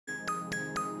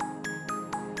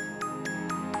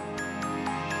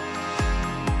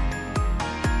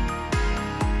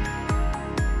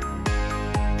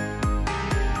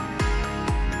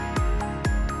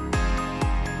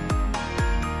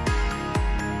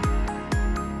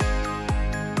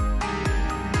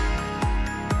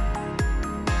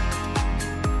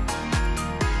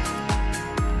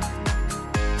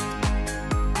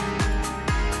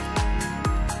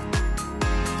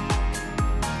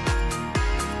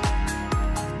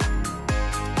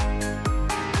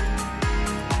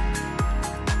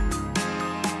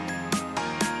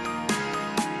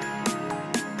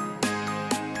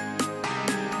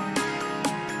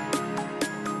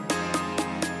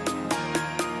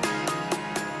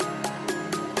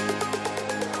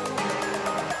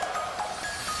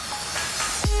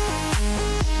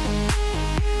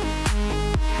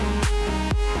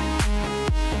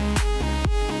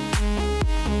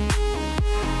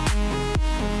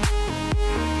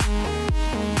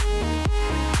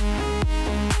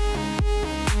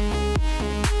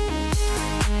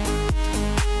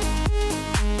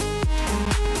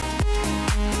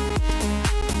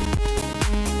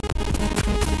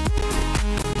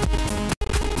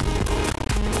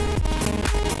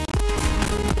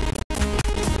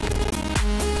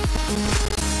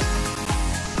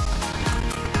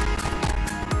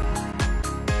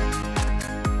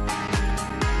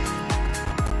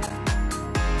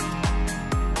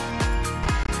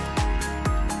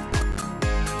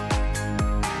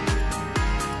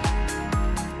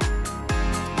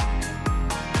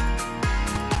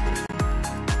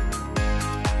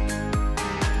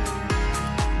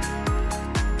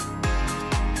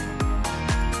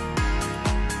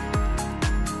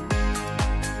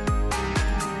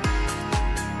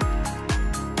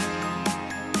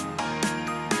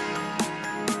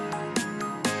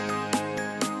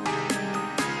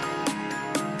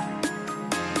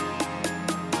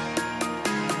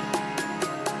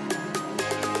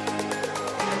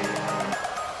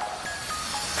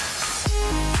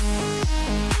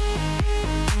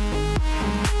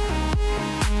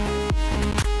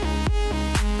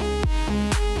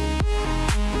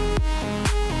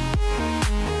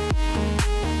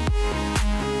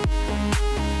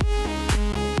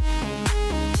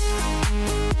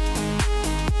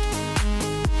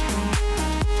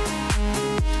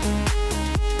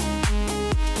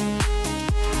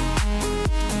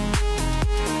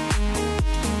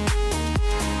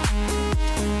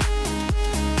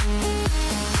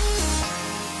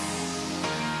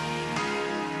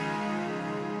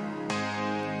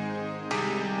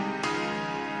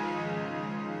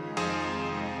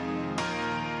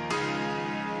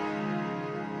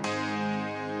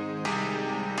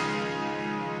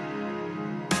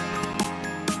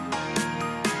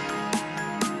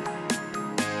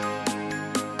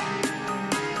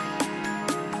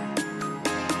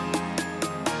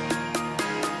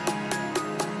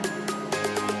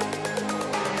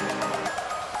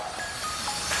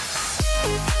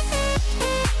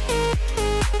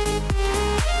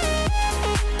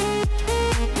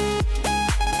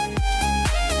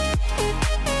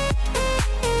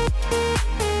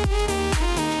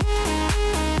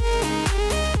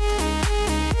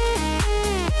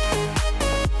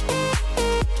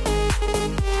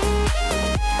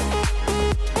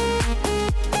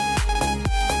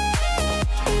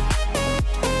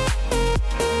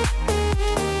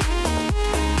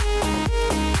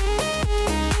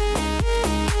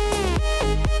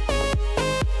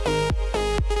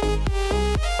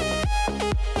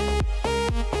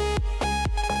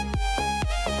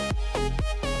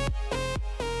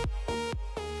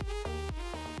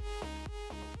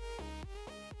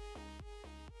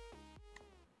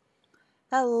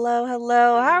Hello,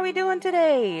 hello. How are we doing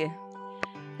today?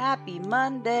 Happy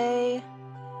Monday.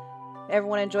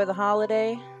 Everyone enjoy the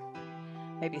holiday?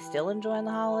 Maybe still enjoying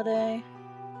the holiday?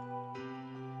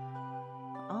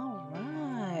 All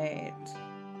right.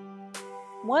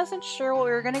 Wasn't sure what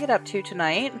we were going to get up to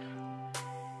tonight,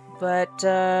 but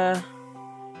I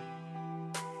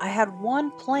had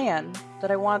one plan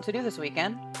that I wanted to do this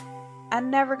weekend. I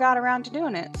never got around to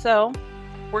doing it, so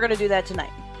we're going to do that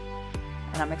tonight.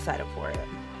 And I'm excited for it.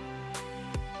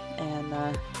 And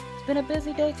it's been a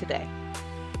busy day today.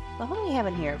 Well, what do we have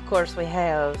in here? Of course, we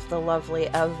have the lovely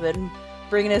Evan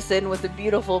bringing us in with a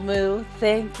beautiful moo.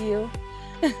 Thank you.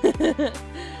 We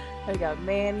got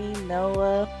Manny,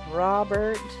 Noah,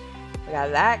 Robert. We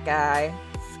got that guy,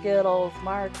 Skittles,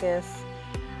 Marcus,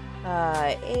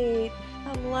 8.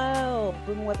 Hello,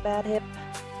 Booming with a Bad Hip.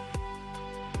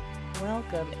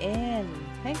 Welcome in.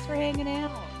 Thanks for hanging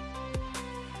out.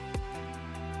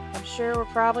 I'm sure we're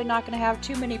probably not going to have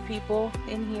too many people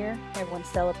in here. Everyone's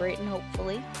celebrating,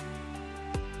 hopefully.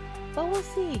 But we'll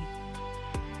see.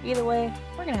 Either way,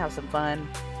 we're going to have some fun.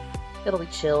 It'll be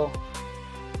chill.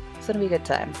 It's going to be a good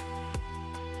time.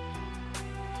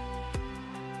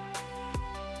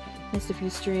 Missed a few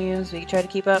streams, but you try to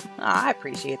keep up. I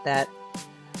appreciate that.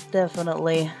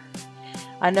 Definitely.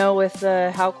 I know with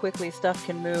how quickly stuff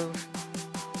can move,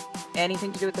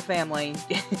 anything to do with the family,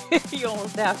 you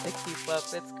almost have to keep up.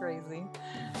 It's crazy.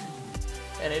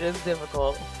 And it is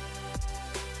difficult.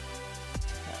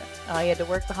 Oh, you had to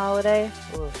work the holiday?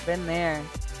 Ooh, been there.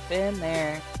 Been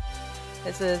there.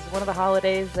 This is one of the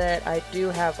holidays that I do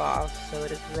have off, so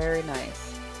it is very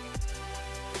nice.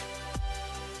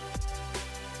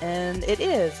 And it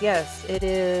is, yes, it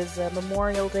is a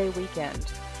Memorial Day weekend.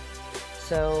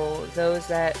 So those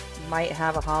that might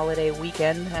have a holiday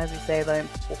weekend, as we say, they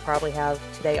will probably have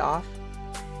today off.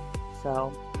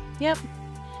 So, yep,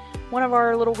 one of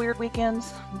our little weird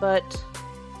weekends, but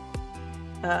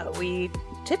we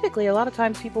typically, a lot of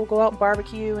times people go out and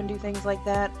barbecue and do things like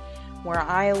that. Where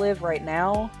I live right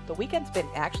now, the weekend's been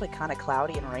actually kind of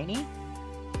cloudy and rainy,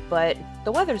 but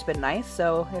the weather's been nice,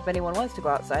 so if anyone was to go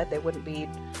outside, they wouldn't be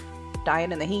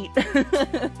dying in the heat.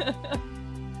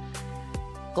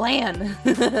 Glenn!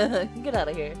 Get out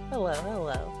of here. Hello,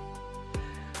 hello.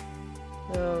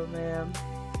 Oh, man.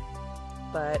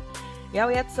 But, yeah,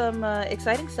 we had some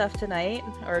exciting stuff tonight,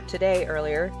 or today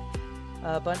earlier.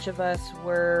 A bunch of us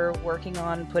were working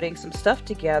on putting some stuff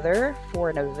together for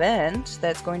an event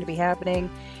that's going to be happening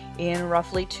in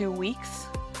roughly 2 weeks.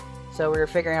 So we were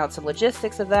figuring out some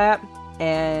logistics of that,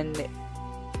 and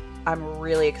I'm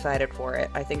really excited for it.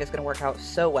 I think it's going to work out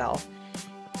so well.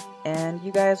 And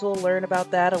you guys will learn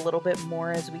about that a little bit more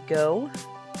as we go.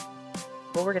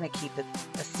 But we're going to keep it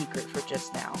a secret for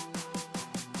just now.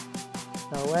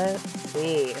 So let's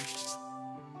see.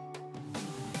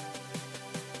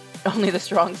 Only the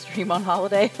strong stream on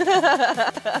holiday.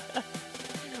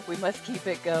 We must keep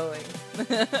it going. Too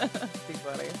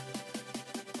funny.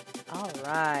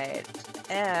 Alright.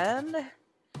 And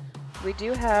we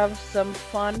do have some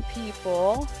fun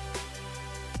people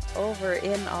over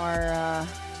in our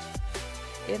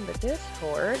in the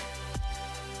Discord.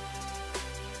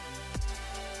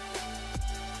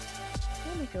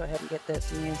 Let me go ahead and get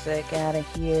this music out of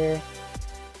here.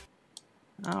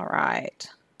 Alright.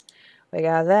 We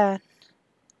got that.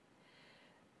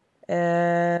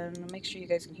 And make sure you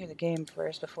guys can hear the game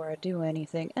first before I do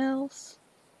anything else.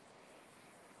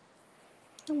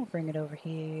 And we'll bring it over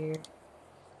here.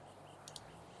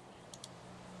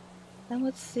 And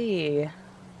let's see.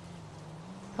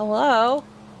 Hello?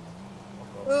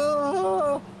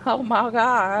 Oh, Oh my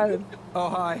god. oh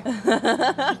hi.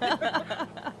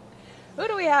 Who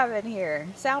do we have in here?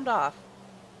 Sound off.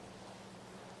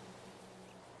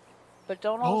 But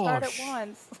don't all start at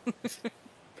once.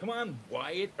 Come on,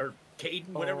 Wyatt or Caden,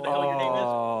 whatever the hell your name is.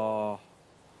 Oh,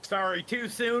 Sorry, too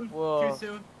soon. Whoa. Too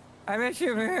soon. I miss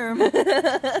you, man. Miss you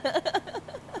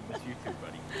too,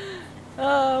 buddy.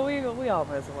 Oh, we all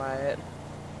miss Wyatt.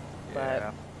 But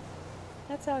Yeah.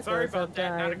 that's how it Sorry goes about that.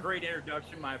 Not a sometimes. great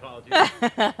introduction. My apologies.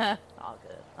 All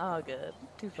good. All good.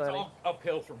 Too It's funny. all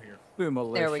uphill from here.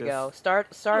 Boomalicious. There we go. Start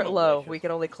Boomalicious. low. We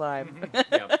can only climb.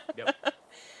 Yep, yep.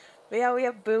 But yeah, we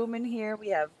have Boom in here. We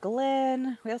have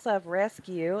Glenn. We also have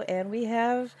Rescue. And we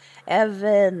have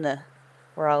Evan.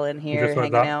 We're all in here Just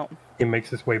like hanging that, out. he makes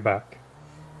his way back.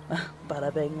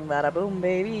 Bada bing, bada boom,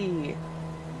 baby.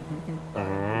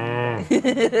 Oh.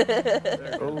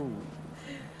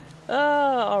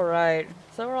 Oh, alright.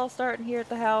 So we're all starting here at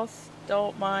the house.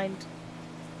 Don't mind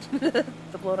the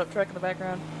blown up truck in the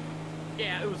background.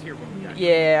 Yeah, it was here when we got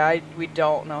Yeah, we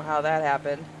don't know how that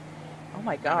happened. Oh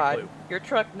my Not a god. clue. Your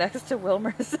truck next to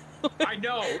Wilmer's. I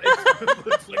know. It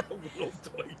looks like a little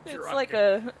toy truck. It's like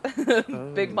a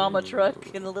big mama truck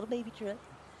and a little baby truck.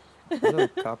 Hello,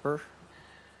 copper.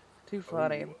 Too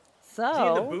funny. Oh. Is he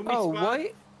in the So, boomy Oh, spot?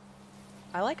 what?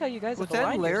 I like how you guys Was have that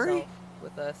aligned Larry? yourself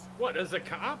with us. What, as a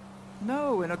cop?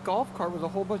 No, in a golf cart with a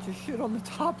whole bunch of shit on the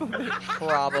top of it.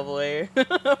 Probably.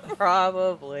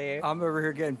 Probably. I'm over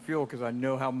here getting fuel because I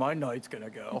know how my night's gonna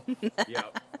go. Yeah.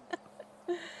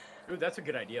 Ooh, that's a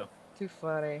good idea. Too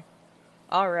funny.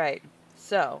 All right.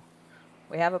 So,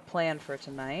 we have a plan for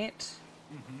tonight.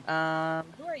 Who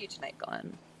are you tonight,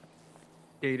 Glenn?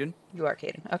 Caden, You are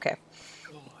Caden. Okay.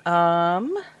 God.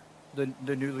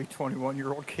 the newly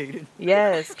 21-year-old Caden.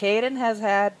 Yes, Caden has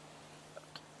had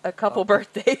a couple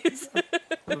birthdays.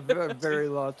 Very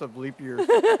lots of leap years.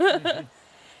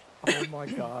 Oh my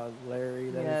God, Larry.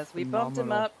 That Yes, is we bumped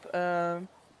him up. phenomenal.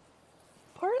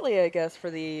 Partly, I guess, for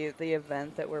the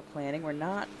event that we're planning. We're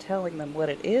not telling them what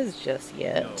it is just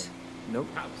yet. Nope.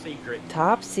 Top secret.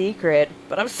 Top secret,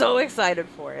 but I'm so excited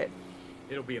for it.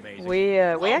 It'll be amazing. We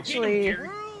Oh, get him, actually Jerry.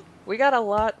 we got a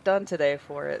lot done today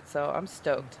for it, so I'm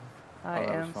stoked. I that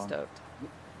was am fun. stoked.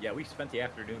 Yeah, we spent the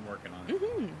afternoon working on it.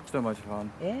 Hmm So much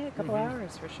fun. Yeah, a couple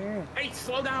hours for sure. Hey,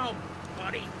 slow down,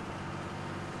 buddy.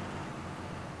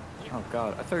 Oh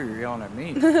God, I thought you were yelling at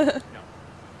me. No.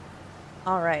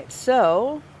 All right,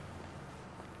 so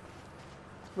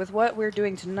with what we're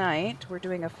doing tonight, we're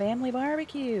doing a family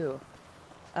barbecue.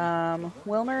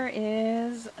 Wilmer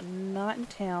is not in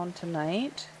town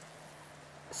tonight,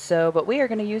 so but we are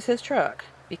going to use his truck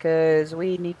because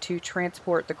we need to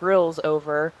transport the grills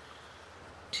over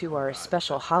to our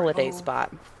special that's holiday right.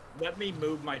 spot. Let me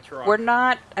move my truck. We're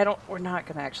not going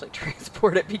to actually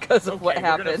transport it because of what We're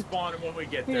gonna happened. spawn it when we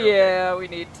get there. Yeah, we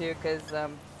need to because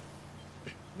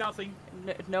Nothing.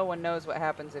 no one knows what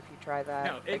happens if you try that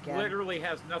No, it again. literally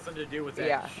has nothing to do with that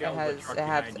Yeah, shell it of the truck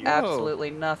has behind you. absolutely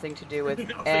nothing to do with Nothing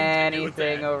to do with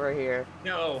anything that. over here.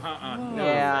 No, no.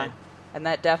 Yeah, and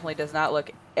that definitely does not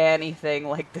look anything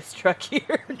like this truck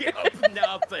here. Yep,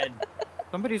 nothing.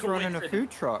 Somebody's running a food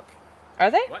truck.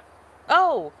 Are they? What?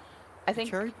 Oh, I think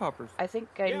Cherry poppers. I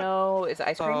Yeah. know. Is it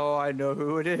ice cream? Oh, I know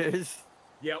who it is.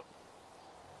 Yep.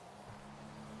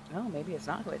 Oh, maybe it's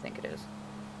not who I think it is.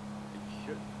 It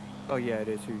should be. Oh yeah, it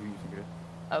is who you think it is.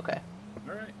 Okay,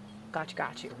 All right.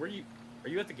 got you. Where you? Are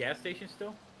you at the gas station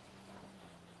still?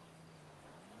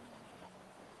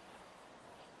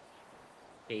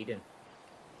 Aiden.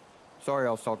 Sorry,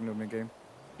 I was talking to him in game.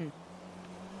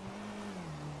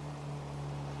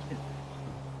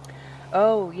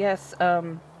 Oh yes.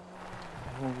 Oh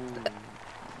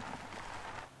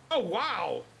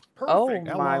wow! Oh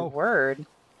Perfect. my Hello. word.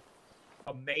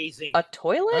 Amazing. A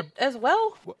toilet as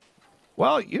well?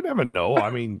 Well, you never know. I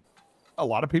mean, a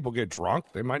lot of people get drunk.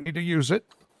 They might need to use it.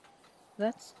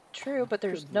 That's true, but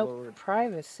there's Good no lord.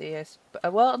 privacy.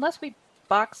 Well, unless we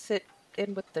box it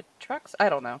in with the trucks. I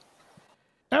don't know.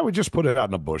 I would just put it out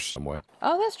in a bush somewhere.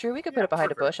 Oh, that's true. We could put it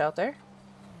behind a perfect. bush out there.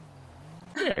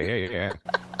 Yeah.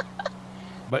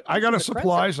 But I got a That's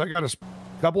supplies. I got a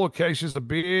couple of cases of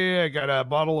beer. I got a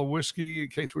bottle of whiskey in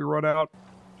case we run out.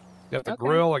 Got the Okay.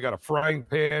 grill. I got a frying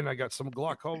pan. I got some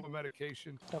glaucoma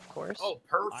medication. Of course. Oh, I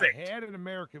perfect. had an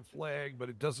American flag, but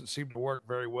it doesn't seem to work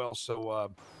very well. So,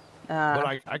 but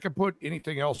Uh, I can put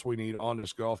anything else we need on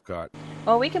this golf cart.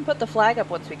 well, we can put the flag up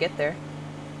once we get there.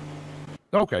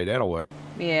 Okay, that'll work.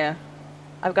 Yeah.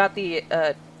 I've got the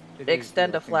It is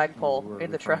extend who I a think flagpole you were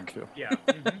in the referring truck. to. Yeah.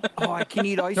 mhm. Oh, I can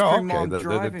eat ice Oh, cream while okay. I'm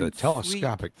driving. The Sweet.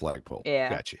 telescopic flagpole. Yeah.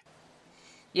 Gotcha.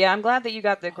 Yeah, I'm glad that you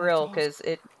got the grill awesome. because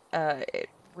it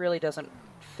really doesn't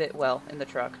fit well in the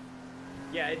truck.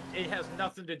 Yeah, it has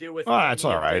nothing to do with. Oh, that's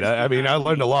any all of right. this I mean, I behind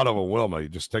learned you. a lot of a Wilma. You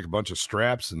just take a bunch of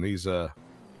straps, and these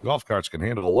golf carts can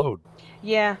handle the load.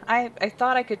 Yeah, I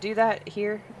thought I could do that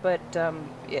here, but yeah,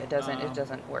 it doesn't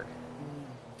Um, work.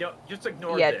 Just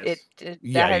ignore Yeah, this. that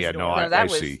Yeah, has, yeah, no, no, I that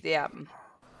was see. yeah.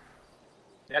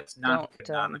 That's don't, not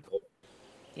canonical.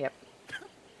 Yep.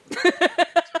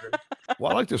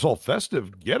 Well, I like this whole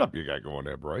festive getup you got going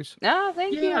there, Bryce. Oh,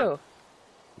 thank Yeah. you.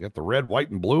 You got the red,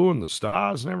 white, and blue, and the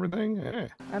stars and everything. Yeah.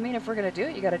 I mean, if we're gonna do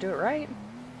it, you got to do it right.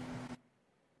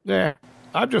 Yeah.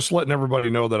 I'm just letting everybody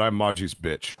know that I'm Maji's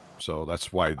bitch. So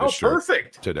that's why this Oh, shirt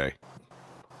perfect. today.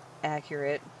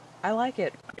 Accurate. I like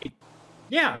it.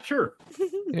 Yeah, sure.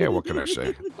 Yeah, what can I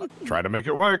say? Try to make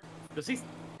it work.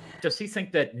 Does he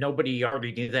think that nobody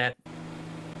already knew that?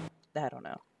 I don't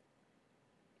know.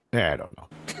 Yeah, I don't know.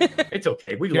 It's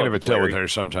okay. We Can't love even tell with Larry. her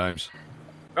sometimes.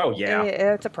 Oh yeah.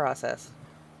 It's a process.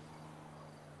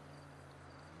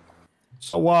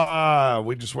 So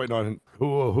we just waiting on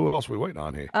who else we waiting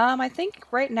on here? I think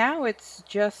right now it's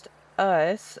just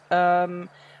us.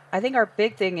 I think our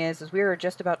big thing is we were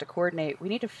just about to coordinate. We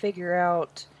need to figure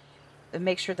out and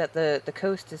make sure that the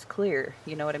coast is clear.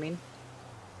 You know what I mean?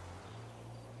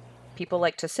 People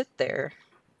like to sit there.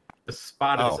 The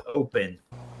spot is open.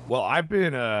 Well, I've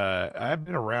been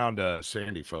around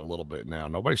Sandy for a little bit now.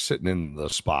 Nobody's sitting in the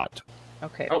spot.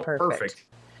 Okay, Oh, perfect.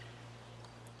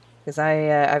 Because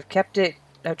I've kept it.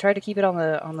 I've tried to keep it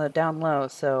on the down low,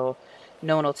 so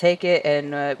no one will take it,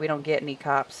 and we don't get any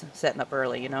cops setting up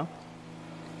early. You know.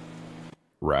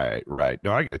 Right.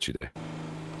 No, I get you there.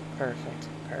 Perfect.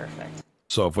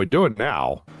 So if we do it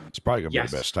now, it's probably gonna be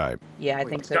the best time. Yeah, I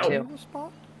think so too.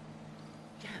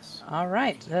 Yes. All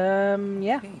right.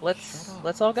 Yeah.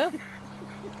 Let's all go.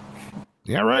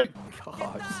 Yeah, right.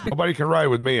 God. Nobody can ride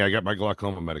with me. I got my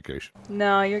glaucoma medication.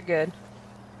 No, you're good.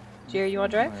 Jerry, you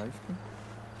want to drive?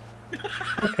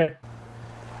 Okay.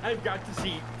 I've got to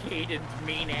see Caden's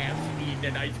mean ass eating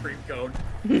an ice cream cone.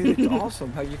 Dude, it's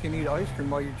awesome how you can eat ice cream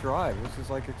while you drive. This is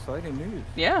like exciting news.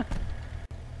 Yeah.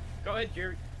 Go ahead,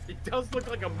 Jerry. It does look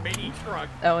like a mini truck.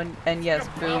 Oh, and yes,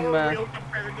 Like a Boom. power wheel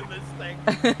compared to this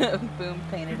thing. Boom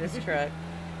painted his truck.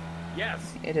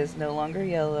 Yes. It is no longer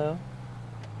yellow.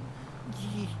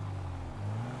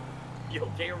 You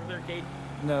okay over there, Caden?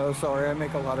 No, sorry, I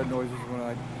make a lot of noises when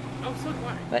I. Oh, so do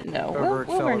I. But no, Over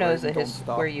Wilmer knows that accelerate, don't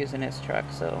stop. we're using his truck,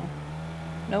 so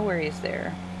no worries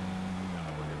there.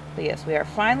 But yes, we are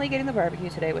finally getting the barbecue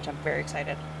today, which I'm very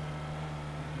excited.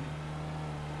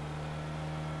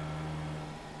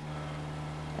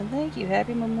 And thank you.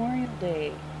 Happy Memorial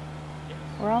Day.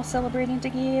 We're all celebrating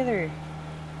together.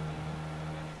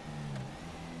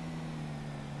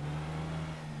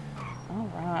 All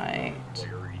right.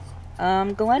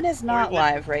 Glenn is not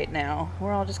live right now.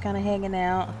 We're all just kind of hanging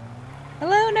out.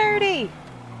 Hello, Nerdy.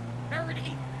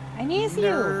 Nerdy. I miss you.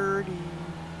 Nerdy.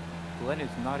 Glenn is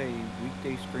not a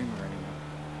weekday streamer anymore.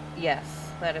 Yes,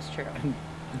 that is true.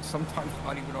 And sometimes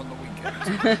not even on the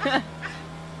weekends.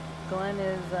 Glenn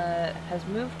has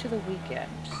moved to the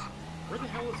weekends. Where the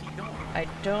hell is he going? I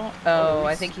don't. Oh,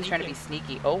 I think he's trying to be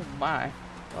sneaky. Oh my.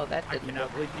 Well, that I didn't cannot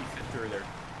work. believe he sent through there.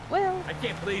 Well, I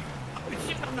can't believe. Oh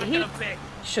shit! I'm not He- gonna fit.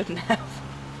 shouldn't have.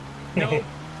 No,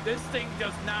 this thing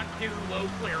does not do low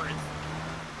clearance.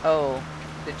 Oh,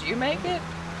 did you make it?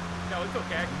 No, it's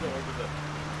okay. I can go over the.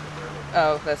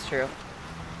 Oh, that's true.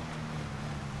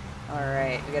 All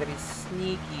right, we gotta be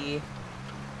sneaky.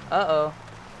 Uh-oh.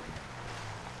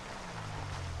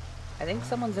 I think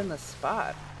someone's in the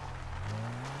spot.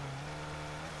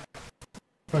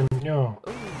 Oh no.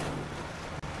 Ooh.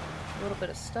 A little bit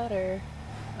of stutter.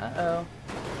 Uh-oh.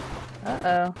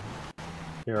 Uh-oh.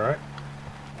 You alright?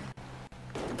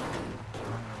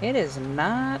 It is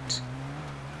not...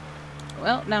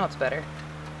 Well, now it's better.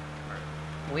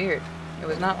 Weird. It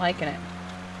was not liking it.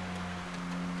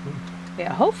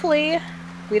 Yeah, hopefully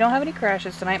we don't have any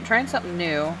crashes tonight. I'm trying something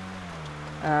new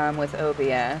with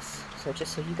OBS. So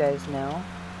just so you guys know.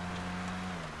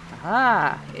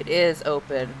 Aha! It is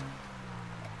open.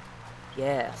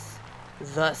 Yes.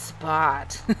 The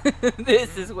spot.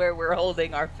 This is where we're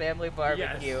holding our family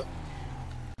barbecue. Yes.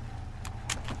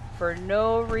 For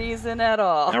no reason at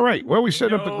all. All right. Well, we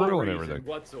set up the No grill and reason everything.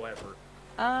 whatsoever.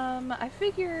 I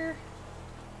figure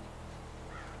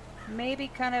maybe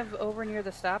kind of over near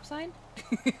the stop sign.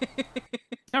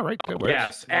 All right. That works.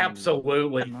 Yes,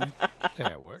 absolutely. Yeah,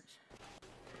 it works.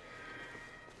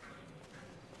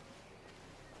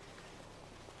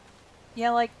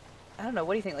 Yeah, like, I don't know,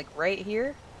 what do you think? Like right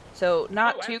here? So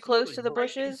not Oh, too close to the absolutely,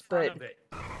 right in bushes, front but... of it.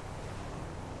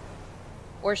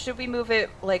 Or should we move it,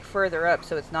 like, further up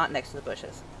so it's not next to the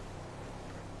bushes?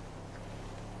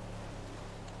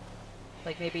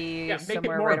 Like maybe Yeah, make it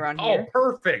somewhere more, right around oh, here?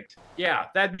 perfect. Yeah,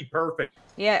 that'd be perfect.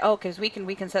 Yeah, oh, because we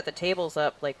can set the tables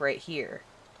up, like, right here.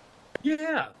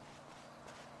 Yeah.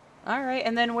 Alright,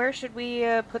 and then where should we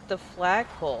put the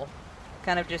flagpole?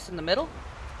 Kind of just in the middle?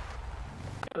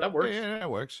 Yeah, that works. Yeah, that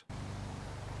works.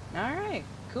 Alright,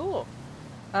 cool.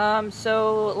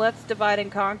 So let's divide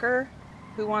and conquer.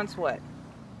 Who wants what?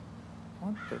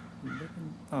 What the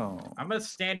living- Oh. I'm gonna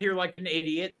stand here like an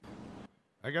idiot.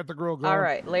 I got the grill going.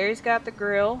 Alright, Larry's got the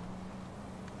grill.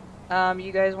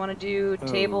 You guys want to do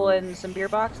table Oh. and some beer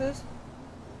boxes?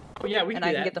 Oh yeah, we can And do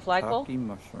I can that. get the flagpole? Taki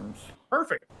mushrooms.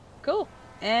 Perfect. Cool.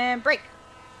 And break.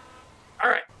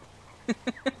 All right.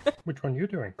 Which one are you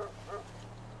doing?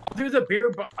 I'll do the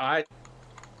beer. I'll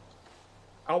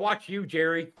watch you,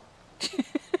 Jerry.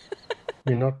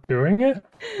 You're not doing it?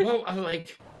 Well, I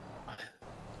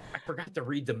forgot to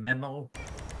read the memo.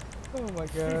 Oh my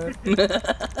god.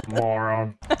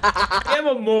 Moron. I'm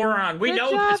a moron. We Good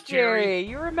know job, this, Jerry.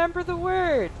 You remember the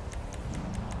word.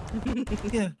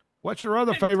 Yeah. What's your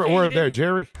other favorite word there,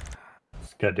 Jerry?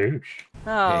 Skadoosh.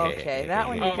 Oh, okay. That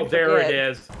one you Oh, can there it forget.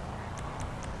 is.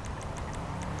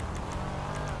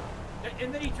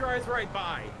 And then he drives right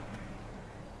by.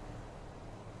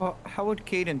 Well, how would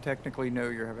Caden technically know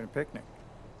you're having a picnic?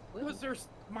 Because there's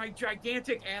my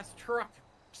gigantic ass truck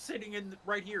sitting in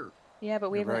right here. Yeah,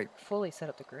 but we You're haven't right. fully set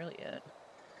up the grill yet.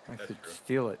 I That's should true.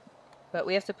 steal it. But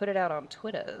we have to put it out on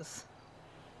Twitters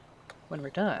when we're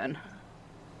done.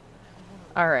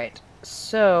 Alright,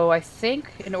 so I think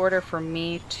in order for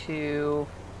me to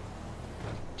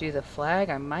do the flag,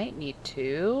 I might need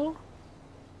to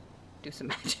do some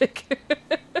magic.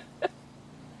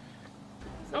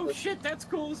 Oh shit, that's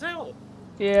cool as hell.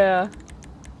 Yeah.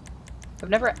 I've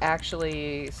never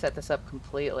actually set this up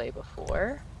completely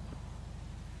before.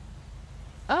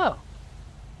 Oh.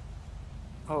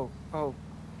 Oh.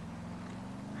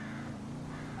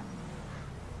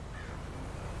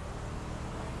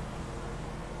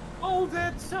 Oh,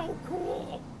 that's so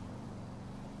cool.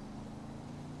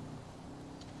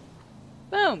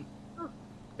 Boom.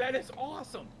 That is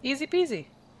awesome. Easy peasy.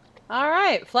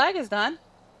 Alright, flag is done.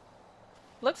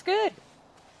 Looks good.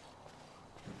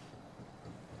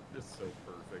 This is so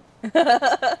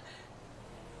perfect.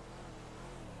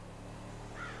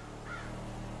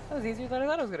 That was easier than I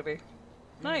thought it was going to be.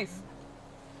 Nice.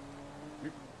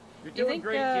 You're You doing think,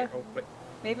 great here. Oh, but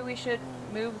Maybe we should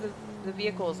move the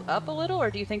vehicles up a little, or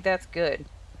do you think that's good?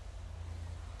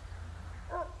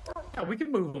 yeah, we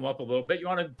can move them up a little bit. You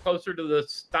want it closer to the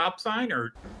stop sign,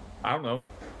 or I don't know.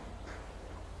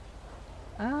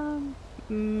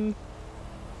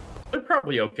 They're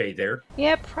probably okay there.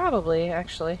 Yeah, probably,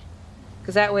 actually.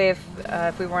 Because that way,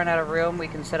 if we run out of room, we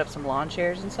can set up some lawn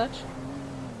chairs and such.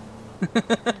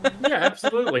 Yeah,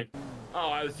 absolutely. Oh,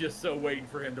 I was just so waiting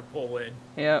for him to pull in.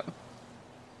 Yep.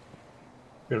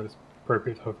 It was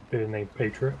appropriate to have a bit named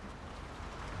Patriot.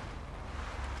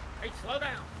 Hey, slow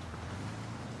down.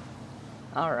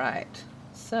 Alright.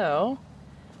 So,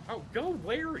 Oh, go,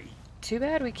 Larry. too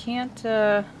bad we can't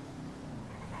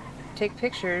take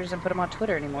pictures and put them on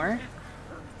Twitter anymore.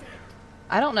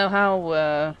 I don't know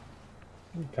how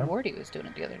You can. Morty was doing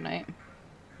it the other night.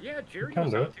 Yeah, Jerry can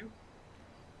knows do how it. to.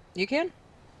 You can?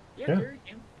 Yeah, Yeah. Jerry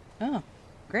can. Oh,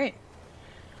 great.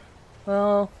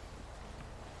 Well,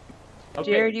 Okay,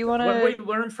 Jared, you wanna- What we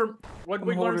learned from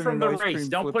I'm the holding an race? ice cream,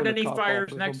 Don't put flipping the any top fires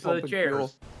off as next I'm to the pumping chairs.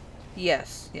 fuel.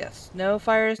 yes. No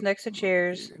fires next to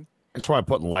chairs. That's why I'm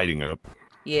putting lighting up.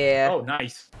 Yeah. Oh,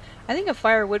 nice. I think a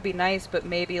fire would be nice, but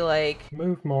maybe like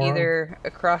Move more. either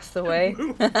across the way.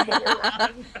 Move,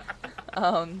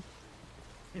 moron.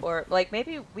 Or like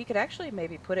maybe we could actually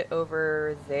maybe put it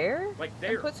over there Like and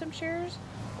there. put some chairs.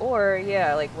 Or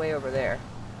yeah, like way over there.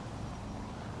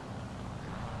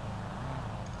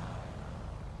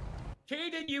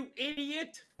 Caden, you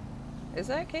idiot! Is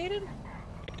that Caden?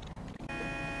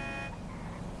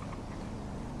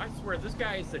 I swear, this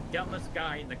guy is the dumbest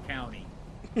guy in the county.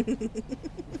 How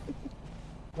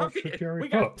What could should you- Jerry we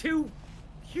got put? 2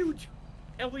 huge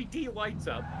LED lights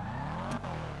up.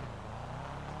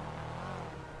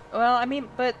 Well, I mean,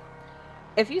 but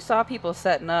if you saw people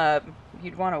setting up,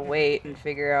 you'd want to wait and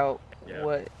figure out Yeah.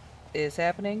 what is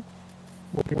happening.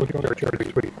 What do you want to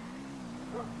Jerry tweet?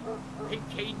 Hey,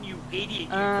 Caden, you idiot!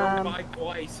 You Um, drove by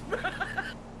twice.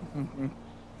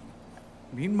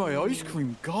 Me and my ice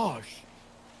cream, gosh.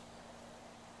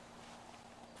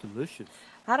 Delicious.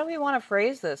 How do we want to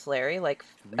phrase this, Larry? Like,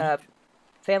 Sweet.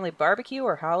 family barbecue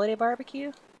or holiday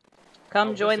barbecue? Come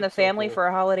Oh, this join the is so family cool. for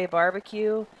a holiday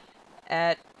barbecue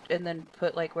at, and then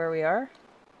put like where we are.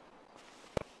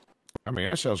 I mean,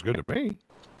 that sounds good to me.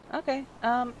 Okay.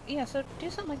 Yeah. So do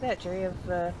something like that, Jerry.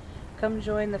 Of come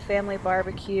join the family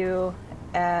barbecue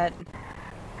at.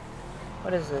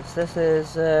 What is this? This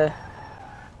is the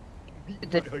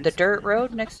dirt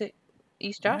road next to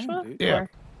East Yeah, Joshua. dude. Yeah. Or-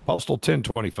 Postal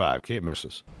 1025. Can't miss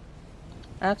us.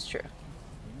 That's true.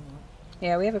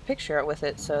 Yeah, we have a picture out with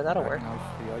it, so that'll work.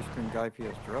 Recognize the ice cream guy if he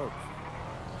has drugs.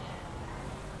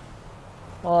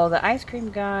 Well, the ice cream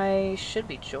guy should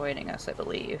be joining us, I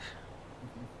believe.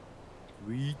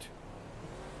 Sweet.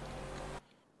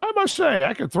 I must say,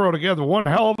 I could throw together one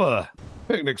hell of a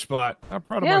picnic spot. I'm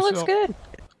proud of Yeah, it myself. looks good.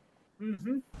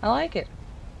 Mm-hmm. I like it.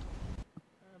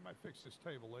 I might fix this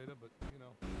table later, but you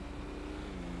know,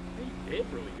 He did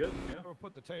really good. Yeah. I'll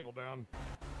put the table down.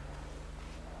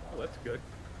 Oh, that's good.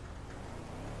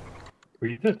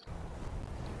 Tweet it.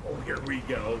 Oh, here we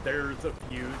go. There's a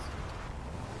fuse.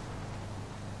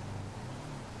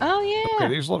 Oh yeah.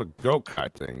 Okay, these little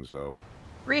go-kart things, though.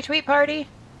 Retweet party.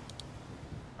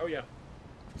 Oh yeah.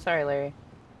 Sorry, Larry.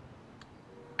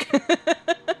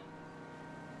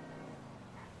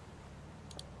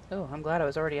 Oh, I'm glad I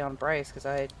was already on Bryce because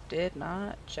I did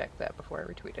not check that before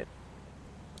I retweeted.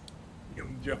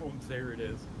 Young Jones, there it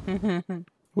is.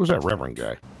 Who's that Reverend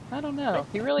guy? I don't know.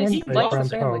 He really Wednesday, likes the Grand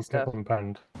family Town stuff. Peppermint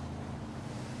Band.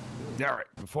 All right,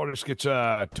 before this gets too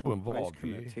Ice involved,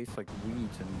 cream that tastes like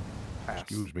weeds and ass.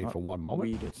 excuse me not for one moment.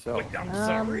 Weed itself. Wait, I'm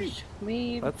sorry.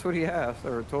 We That's what he asked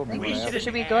or told me. think when I asked.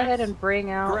 should we go ahead and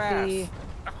bring out Grass.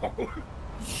 Oh,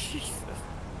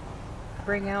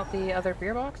 the other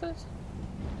beer boxes?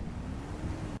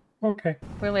 Okay.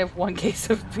 We only have one case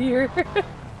of beer.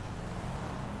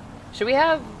 Should we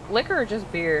have liquor or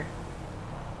just beer?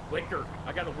 liquor.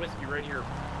 I got a whiskey right here.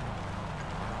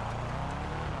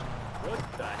 What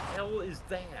the hell is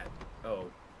that? Oh,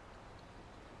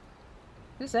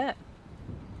 Who's that?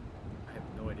 I have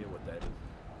no idea what that is.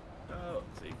 Oh,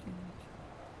 let's see.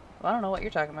 Well, I don't know what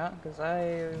you're talking about because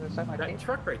I was talking about That Kate.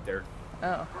 truck right there.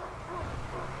 Oh.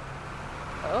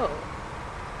 Oh.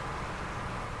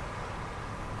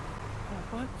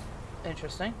 What?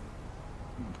 Interesting.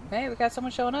 Hey, we got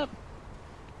someone showing up.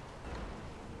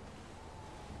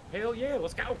 Hell yeah,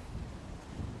 let's go.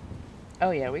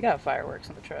 Oh yeah, we got fireworks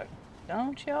in the truck.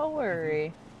 Don't y'all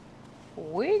worry.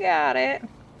 We got it.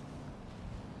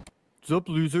 What's up,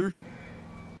 loser?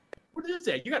 What is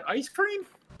that? You got ice cream?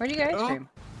 Where'd you get ice Oh. cream?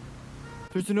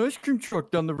 There's an ice cream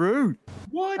truck down the road.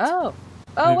 What? Oh.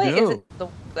 I Oh wait, is know.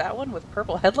 it that one with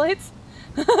purple headlights?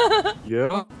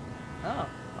 Yeah. Oh,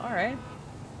 alright.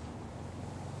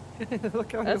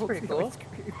 Look how That's he pretty holds cool.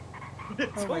 the ice cream.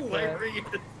 It's Oh my God. hilarious.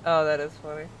 Oh, that is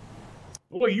funny.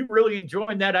 Boy, you really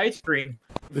enjoying that ice cream.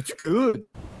 It's good.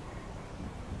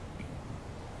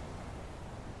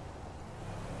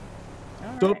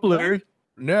 What's Alright, up, Larry?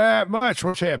 Not much.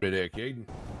 What's happening there, Caden?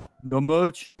 Not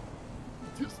much.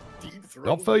 Just deep throat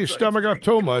Don't fill your this ice stomach up cream.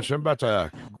 too much. I'm about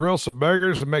to grill some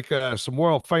burgers and make some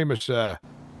world famous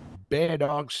bear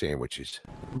dog sandwiches.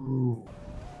 Ooh.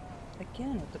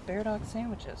 Again with the bear dog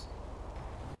sandwiches.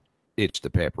 It's the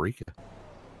paprika.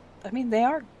 I mean, they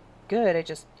are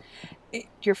good.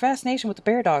 Your fascination with the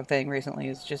bear dog thing recently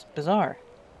is just bizarre.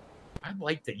 I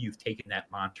like that you've taken that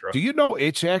mantra. Do you know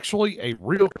it's actually a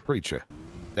real creature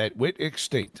that went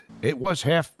extinct? It was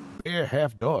half bear,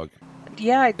 half dog.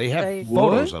 Yeah, They have I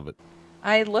photos of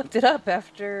it. looked it up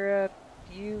after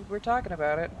you were talking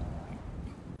about it,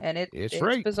 and it's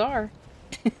right. bizarre.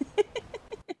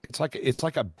 It's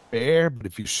like a bear, but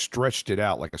if you stretched it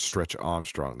out like a Stretch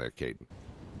Armstrong there, Caden.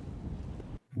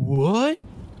 What?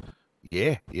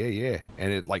 Yeah.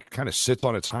 And it like kind of sits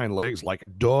on its hind legs like a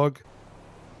dog,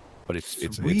 but it's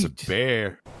a Sweet.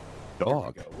 bear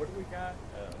dog. There we go. What do we got?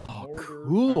 Oh, Mortar,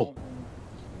 cool. fountain.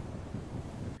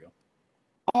 There we go.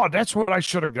 Oh, that's what I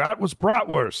should have got was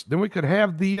bratwurst. Then we could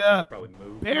have the Probably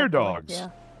move. bear dogs. Yeah.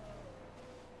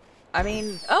 I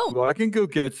mean, oh, Well, I can go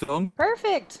get some.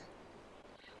 perfect.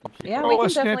 Yeah, Oh, we can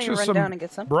let's definitely snatch you run some down and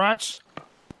get some. brats.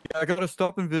 Yeah, I gotta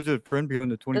stop and visit a friend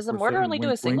behind the 24/7. Does the mortar only do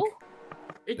a wink, single? wink.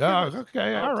 It Oh, does.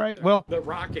 okay, all right. Well, The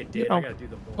rocket did. know, I gotta do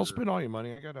the mortar. don't spend all your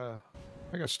money.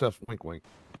 I got stuff. Wink, wink.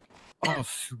 Oh,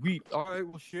 sweet. All right,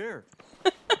 we'll share.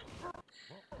 Well,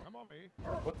 come on, me.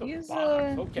 What the He's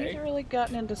box? Okay. he's really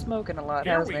gotten into smoking a lot,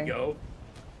 Here hasn't we he? go.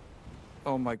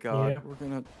 Oh my God, Yeah. we're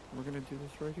gonna do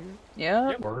this right here. Yeah.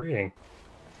 Yep. Worrying.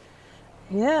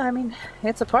 Yeah, I mean,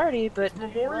 it's a party, but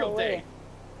Memorial no Day. way.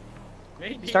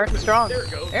 Maybe. Starting strong. There it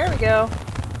goes. There we go.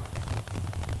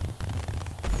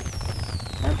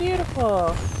 Oh, beautiful.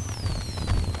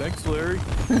 Thanks, Larry.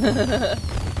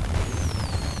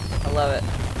 I love it.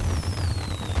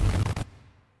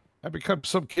 I become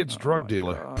some kid's Oh drug my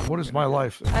dealer. God, What we're is gonna my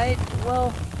get life?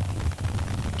 Well,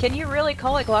 can you really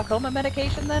call it glaucoma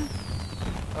medication then?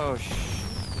 Oh,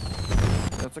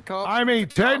 that's a cop. I mean,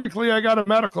 technically, I got a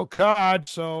medical card,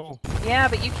 so Yeah,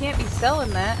 but you can't be selling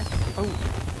that.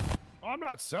 I'm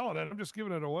not selling it. I'm just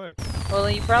giving it away. Well,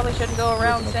 then you probably shouldn't go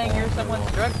around saying you're someone's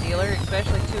drug dealer,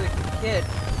 especially to a kid.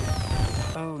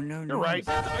 Oh no, You're no. right.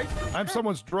 I'm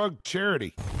someone's drug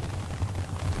charity.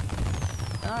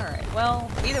 All right.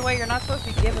 Well, either way, you're not supposed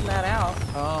to be giving that out.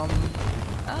 Oh,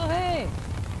 hey,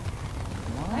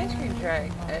 ice cream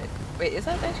truck. Wait, is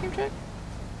that the ice cream truck?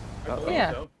 I believe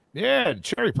Yeah. so. Yeah,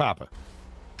 cherry popper.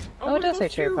 Oh, it look does at say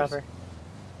those cherry shoes. popper.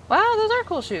 Wow, those are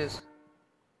cool shoes.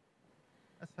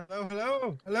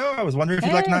 Hello. I was wondering if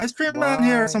you'd like an Hey. ice cream man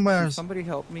here somewhere. Can somebody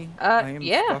help me? I am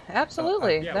Yeah, stuck.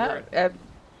 absolutely. yeah,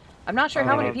 I'm not sure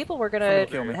how many Uh, people we're somebody gonna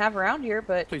kill me. have around here,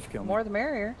 but Please kill me. more the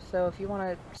merrier. So if you want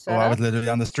to set Oh, I up. was literally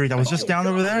on the street. I was just Oh, down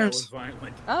over God, there. That was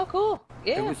violent. Oh, cool.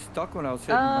 It Yeah. was stuck when I was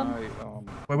hitting Um,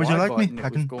 my Where would you Y like me? button, it I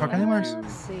was can going park anywhere. to,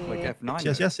 Let's see. Like F9.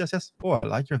 Yes. Oh, I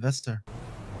like your vest there.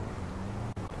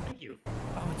 Thank you.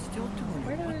 Oh, it's still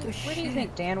doing it. What the Where shit? do you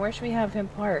think, Dan? Where should we have him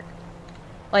park?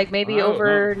 Like maybe I don't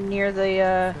over near the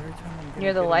Every time I'm gonna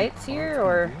near the get in lights car, here, it's gonna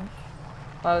or- do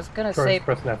it? Well, I was gonna Troy's say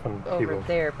pressing F on the over keyboard.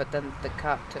 there, but then the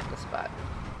cop took the spot.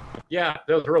 Yeah,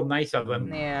 that was real nice of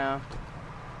them. Yeah.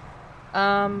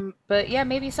 But yeah,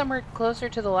 maybe somewhere closer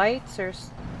to the lights or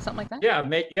something like that. Yeah,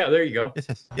 yeah, there you go.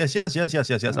 Yes.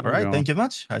 All right, go. thank you very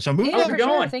much. I shall move. Yeah, How's for it sure.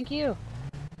 going? Thank you.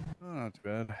 Oh, not too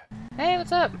bad. Hey,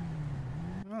 what's up?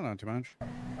 Oh, not too much.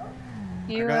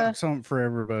 You I got something for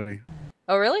everybody.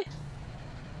 Oh, really?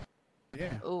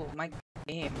 Yeah. Oh, my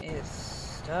game is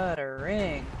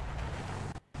stuttering.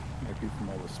 Might be from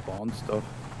all the spawn stuff.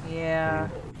 Yeah.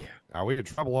 Oh, yeah. Are we in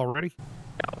trouble already?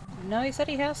 No, he said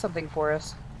he has something for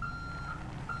us.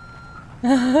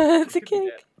 It's a Could be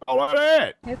cake. Oh, look at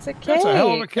that. It's a cake. That's a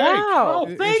hell of a cake. Wow.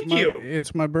 Oh, thank you.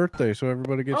 It's my birthday, so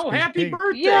everybody gets. Oh, a piece of happy cake.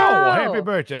 birthday. Yeah. Oh, happy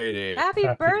birthday, dude. Happy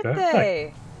Happy birthday.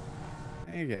 birthday.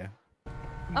 There you go.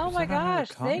 Oh my Send out another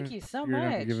gosh, comment. thank you so You're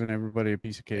much. giving everybody a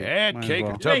piece of cake. Yeah, Might as cake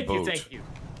well. and Thank you, boot. thank you.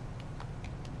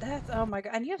 That's oh my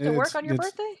god. And you have to work on your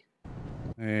It's- birthday?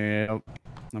 Yeah,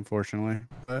 unfortunately,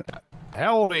 but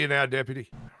How old are you now,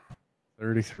 deputy?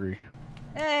 33.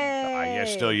 Hey. You're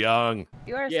still young.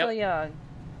 You are Yep. still young.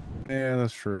 Yeah,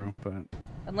 that's true, but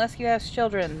Unless you have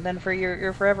children, then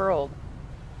you're forever old.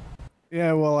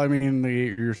 yeah, well, I mean, the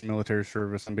 8 years military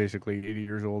service, I'm basically 80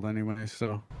 years old anyway,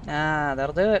 so Ah,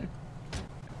 that'll do it.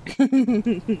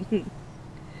 Don't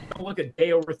look a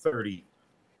day over 30.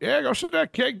 Yeah, go sit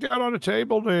that cake down on the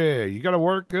table there. You got to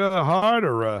work hard,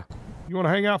 or you want to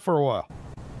hang out for a while?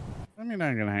 I mean,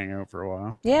 I'm gonna hang out for a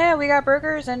while. Yeah, we got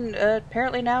burgers, and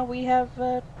apparently now we have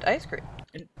ice cream.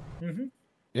 Mm-hmm.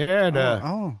 Yeah, and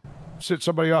Oh, sit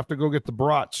somebody off to go get the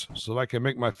brats so that I can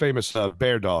make my famous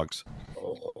bear dogs.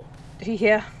 Oh,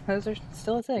 Yeah, those are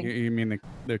still a thing. you mean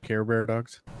the Care Bear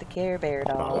dogs? The Care Bear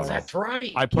oh, dogs. that's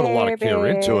right. I put a lot of Care care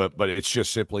into Bear. it, but it's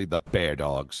just simply the bear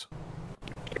dogs.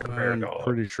 Bear I'm dog.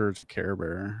 pretty sure it's Care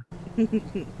Bear.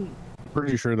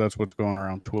 Pretty sure that's what's going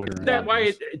around Twitter. Is that why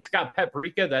anyways. it's got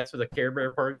paprika? That's for the Care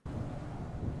Bear part?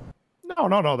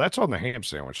 No, that's on the ham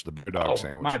sandwich, the bear dog Oh,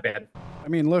 sandwich. my bad. I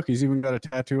mean, look, he's even got a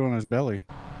tattoo on his belly.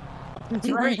 That's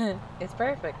right. It's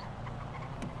perfect.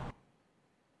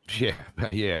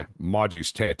 Yeah,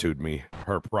 Margie's tattooed me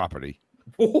her property.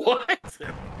 What?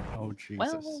 Oh Jesus!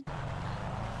 Well,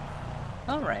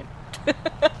 all right.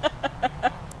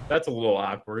 That's a little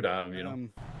awkward, you know.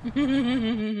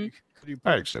 Could you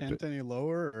I put accept tent it. any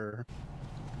lower, or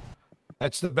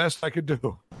That's the best I could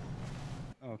do.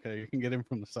 okay, you can get him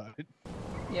from the side.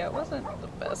 Yeah, it wasn't the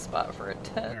best spot for a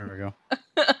tent. There we go.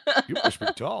 You must be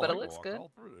tall. But I it can looks walk good.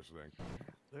 all through this thing.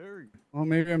 There you Well,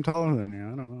 maybe I'm taller than you.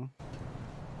 I don't know.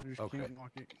 I just Okay. can't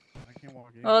walk in. I can't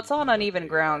walk in. Well, it's on uneven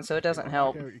ground, so it doesn't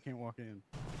help. You can't walk in.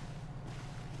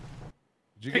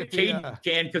 Did you get Caden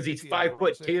the, can because he's yeah,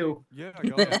 5'2". Yeah, I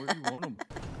got it. Where do you want them?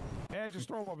 yeah, just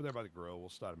throw them over there by the grill. We'll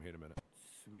start them here in a minute.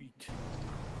 Sweet.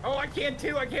 Oh, I can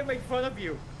too. I can't make fun of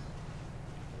you.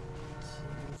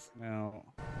 Now,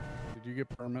 did you get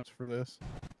permits for this?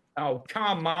 Oh,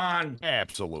 come on.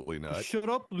 Absolutely not. Shut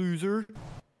up, loser.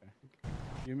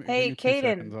 Hey, give me 2 Caden,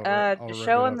 seconds, I'll write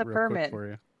show it him up the real quick permit. for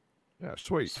you. Yeah,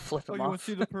 sweet. Just flip Oh, him you want off.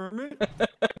 to see the permit?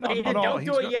 Caden, no, don't he's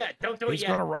do it got- yet. Don't do it He's yet.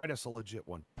 gonna write us a legit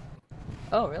one.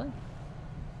 Oh, really?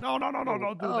 No, don't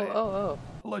do Oh, that. oh,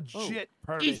 Legit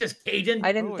permit. Jesus, Caden. oh.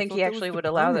 I didn't Oh, I think thought he that was actually the would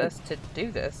allow permit. us to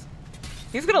do this.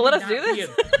 He's gonna let us do Not be this?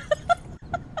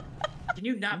 Can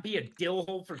you not be a dill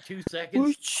hole for 2 Well,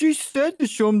 seconds? she said to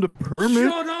show him the permit.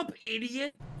 Shut up,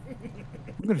 idiot.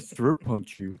 I'm gonna throat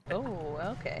punch you. Oh,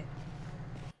 okay.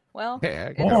 Well, Yeah, I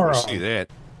it's- can never Moron. see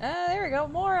that. there we go,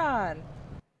 moron.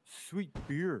 Sweet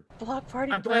beer. Block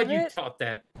party I'm glad you permit. taught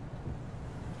that.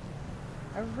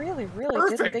 I really didn't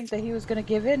Perfect. think that he was gonna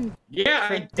give in. Yeah,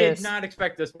 For I did this. not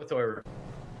expect this whatsoever.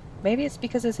 Maybe it's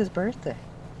because it's his birthday.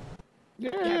 Yeah,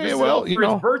 Yeah, this is well, all you for his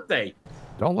know, birthday.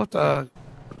 don't let the.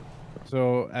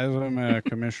 So, as I'm a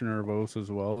commissioner of OS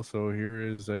as well, so here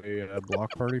is a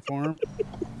block party form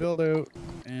filled out,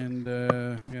 and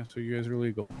yeah, so you guys are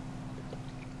legal.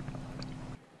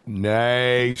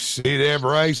 Nice. See there,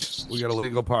 Bryce? We got a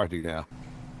legal party now.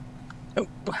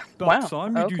 About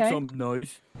time you do okay. something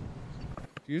nice.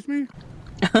 Excuse me?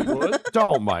 What?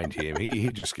 Don't mind him. He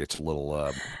just gets a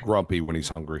little grumpy when he's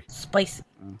hungry. Spicy.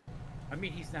 I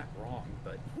mean, he's not wrong,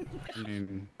 but I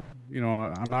mean, you know,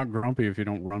 I'm not grumpy if you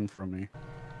don't run from me.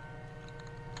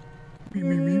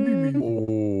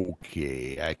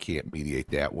 Okay, I can't mediate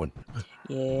that one.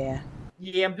 Yeah.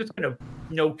 yeah, I'm just gonna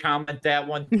no comment that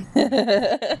one.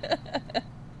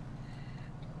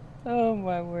 Oh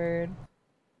my word.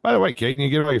 By the way, Kate, can you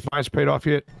get all your fines paid off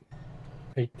yet?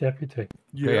 Hey, deputy. Okay,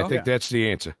 Yeah. I think that's the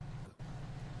answer.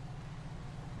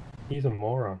 He's a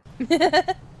moron.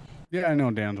 Yeah, I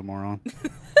know Dan's a moron.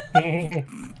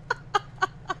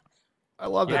 I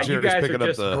love Yeah, that you Jerry's guys are picking up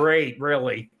just the great,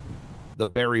 really.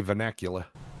 berry vernacular.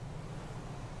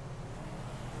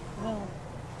 Well,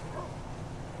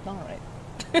 all right.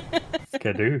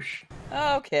 Skadoosh.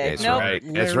 Okay. That's nope. right.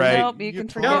 That's Larry, right. Nope, you can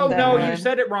forget No, that no, one. you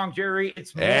said it wrong, Jerry.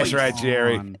 It's moist. That's right,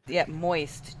 Jerry. On. Yeah,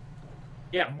 moist.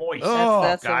 Yeah, moist. Oh,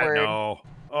 that's the God, word. no.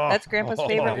 Oh, That's Grandpa's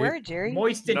favorite word, Jerry.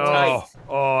 Moist and No. tight.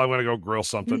 Oh, I'm gonna go grill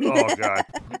something. Oh, God.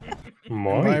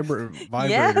 Moist. Vibrators.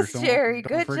 Yes, Don't- Jerry,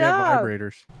 don't good forget job.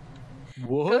 Vibrators.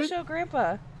 Go show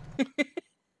Grandpa.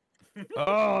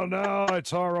 Oh, no,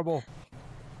 it's horrible.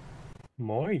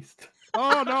 Moist.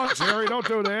 Oh, no, Jerry, don't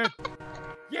do that.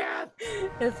 Yeah.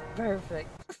 It's perfect.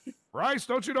 Rice,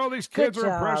 don't you know these Good kids are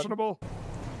job. impressionable?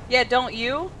 Yeah, don't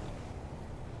you?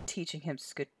 Teaching him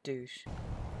skadoosh.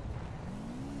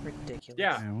 Ridiculous.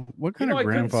 Yeah. Yeah, what You kind know, I of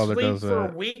couldn't grandfather sleep does for a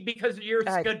that? week because of your Who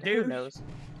skadoosh. knows?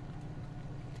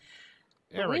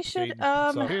 Yeah, We right, should,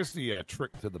 Caden. So here's the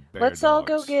trick to the bear Let's all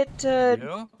go dogs. get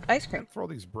Yeah? ice cream. Throw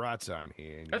these brats on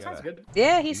here. And That sounds good.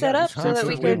 Yeah, he you set gotta up so that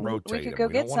we constantly could rotate them. go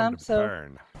We get don't want 'em some. to So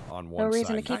burn on no one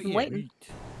reason to side. keep Not him yet. waiting.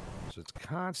 So it's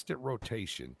constant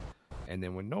rotation. And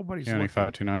then when nobody's County looking,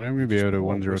 529. I'm gonna be just out at pour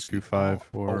 1025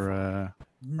 whiskey for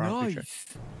property check.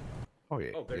 Nice. oh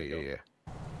yeah, Oh, there you yeah.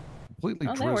 Completely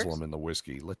Oh, that drizzle works. them in the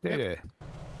whiskey. Let that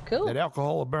Cool. that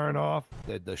alcohol will burn off.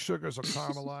 The sugars will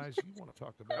caramelize. You want to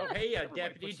talk about? Oh, hey, Everybody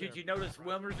Deputy, puts did their- you notice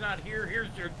Wilmer's not here? Here's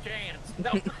your chance.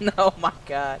 No. No, my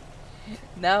God.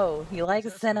 No, he likes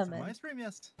Yes, some cinnamon. ice cream,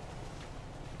 yes.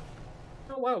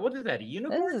 Oh, wow, what is that, a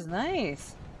unicorn? This is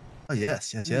nice. Oh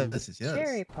yes, yes, yes, this is yes.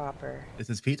 Cherry popper. This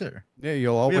is Peter. Yeah,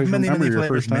 you'll We always have many, remember many your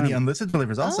flavors, first many time. unlisted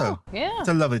flavors also. Oh, yeah. It's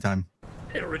a lovely time.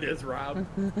 There it is, Rob.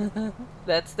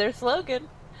 That's their slogan.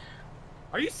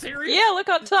 Are you serious? Yeah, look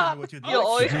on Tell me top. what you do. You'll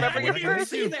always Yeah, remember what your I can Never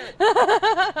first. do. see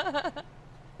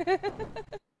that.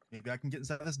 Maybe I can get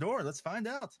inside this door. Let's find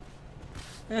out.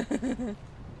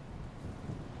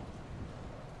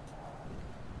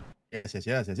 Yes, yes,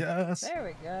 yes, yes, yes. There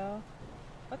we go.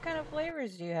 What kind of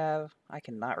flavors do you have? I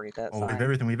cannot read that Oh, we have sign.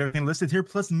 everything. We have everything listed here,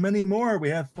 plus many more. We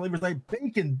have flavors like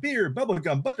bacon, beer,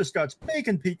 bubblegum, butterscotch,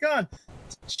 bacon, pecan,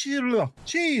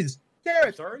 cheese,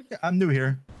 carrot. Sorry? Yeah, I'm new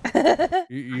here.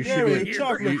 You Dairy, should get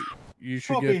chocolate, you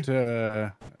should coffee.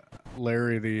 get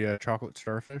Larry the chocolate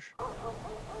starfish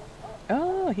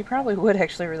Oh, he probably would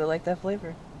actually really like that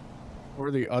flavor.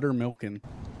 or the utter milkin.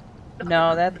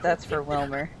 No, that's for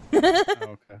Wilmer.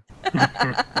 Oh, okay.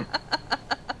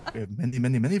 We have many,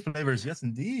 many, many flavors. Yes,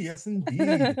 indeed. Yes, indeed.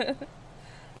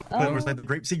 Flavors Oh, like the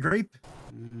grape seed grape,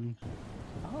 Mhm.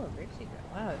 oh, grapeseed.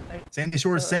 Wow. sandy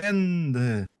shore So-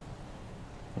 sand,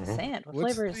 Sand. What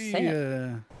What's flavor is the,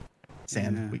 sand?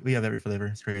 sand. Yeah. We have every flavor.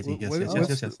 It's crazy. Yes, yes, yes,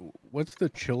 yes, yes. What's the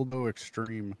Childo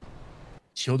Extreme?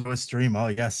 Chilled with stream. Oh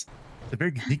yes, it's a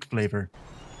very unique flavor.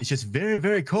 It's just very,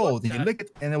 very cold. And you the- lick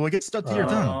it, and it will get stuck to your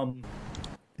tongue. Um,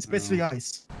 It's basically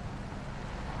ice.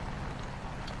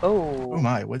 Oh Oh,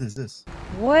 my, what is this?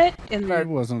 what in He the?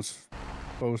 wasn't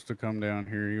supposed to come down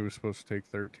here. He was supposed to take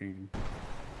 13.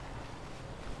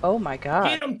 Oh my God!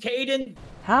 get him, Caden.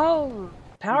 How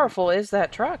powerful is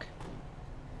that truck?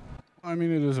 I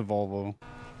mean, it is a Volvo.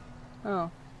 Oh.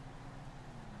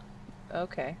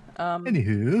 Okay.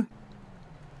 Anywho,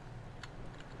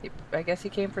 I guess he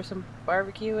came for some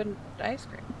barbecue and ice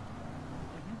cream.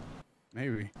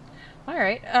 Maybe. All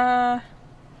right.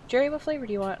 Jerry, what flavor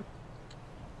do you want?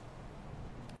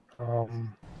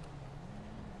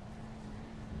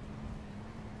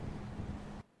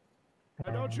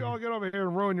 Why don't you all get over here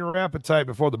and ruin your appetite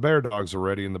before the bear dogs are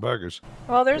ready and the burgers?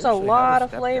 Well, there's a Actually, I have lot of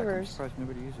stepdad. I'm flavors. surprised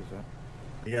nobody uses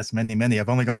that. yes, many, many. I've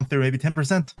only gone through maybe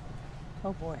 10%.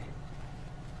 Oh boy.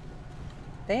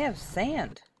 They have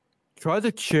sand. Try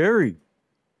the cherry.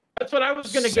 That's what I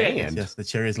was going to get. Sand? Yes, the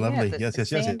cherry is Yeah, lovely. the Yes,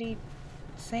 yes, yes, yes. sandy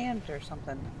sand or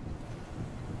something.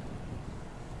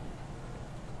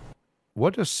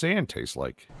 What does sand taste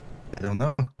like? I don't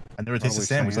know. I never tasted Probably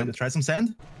sand. Would you like sand. to try some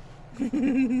sand?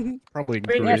 Probably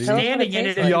I mean, Yeah, you're tell us gritty. what it standing in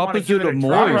tastes it. like. if you The wanna give opposite it a of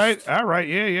try. moist. All right,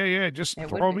 yeah. Just It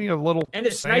throw would me be. a little And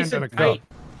it's sand nice in a and cup. tight.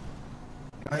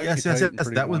 Yes, Pretty yes, tight yes. and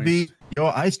pretty That would be moist.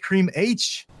 your ice cream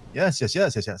H. Yes, yes,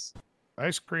 yes, yes, yes.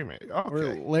 Ice cream. Or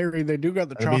Okay. Larry, they do got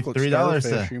the That'd be chocolate $3, starfish.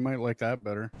 sir. You might like that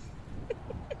better.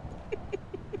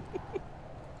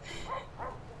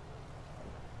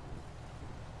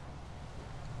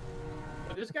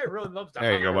 But this guy really loves to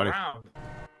There you hover go, buddy. around.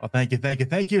 Oh, thank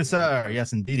you, sir.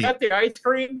 Yes, indeed. Got the ice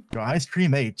cream? Your ice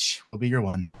cream H will be your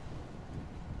one.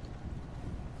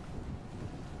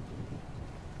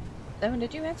 Evan,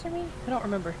 did you answer me? I don't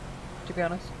remember, to be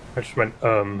honest. I just went,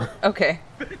 Okay.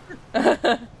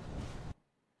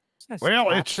 Well,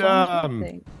 it's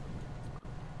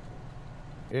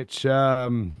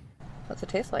What's it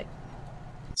taste like?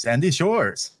 Sandy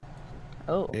Shores.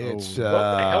 Oh. It's What the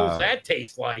hell does that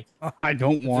taste like? I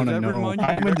don't want to know.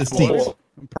 I'm in the seat. Oh,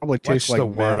 It probably what's tastes like the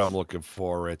word meth. I'm looking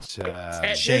for? It's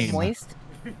Shame. Moist.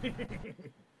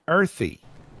 earthy.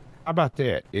 How about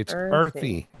that? It's Earthy.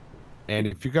 earthy. And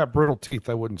if you got brittle teeth,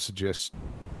 I wouldn't suggest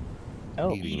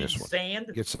Oh. eating this one. sand?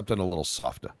 Get something a little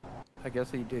softer. I guess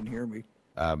he didn't hear me.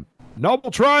 Noble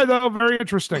try though. Very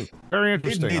interesting. Very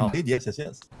interesting. I'll Indeed, yes, yes,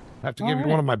 yes. have to give you Alright.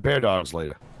 one of my bear dogs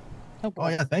later. Oh Oh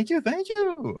boy. yeah, thank you, thank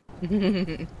you.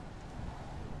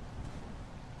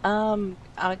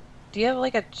 Do you have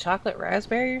like a chocolate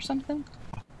raspberry or something?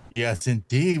 Yes,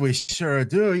 indeed, we sure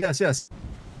do. Yes, yes.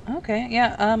 Okay,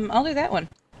 yeah. I'll do that one.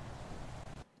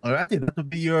 All right, that would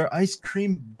be your ice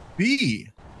cream bee.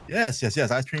 Yes, yes,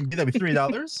 yes. Ice cream bee. That'd be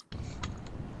 $3.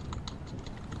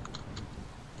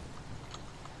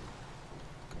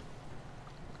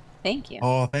 Thank you.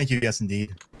 Oh, thank you. Yes,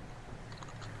 indeed.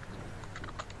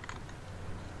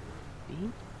 I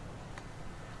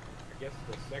guess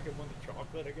the second one, the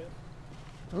chocolate, I guess.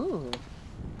 Ooh,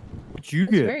 What you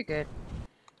that's get? very good.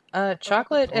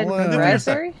 Chocolate and I'll,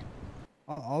 raspberry.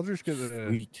 I'll just get the.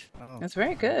 Sweet. That's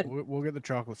very good. We'll get the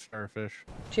chocolate starfish.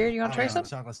 Cheer, you want to try yeah, some?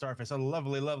 chocolate starfish. A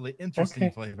lovely, lovely, interesting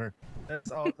Okay. flavor.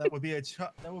 That's all. That would be a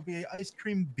that would be an ice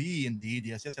cream bee, indeed.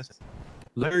 Yes, yes, yes. yes.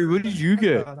 Larry, what did you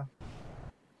get?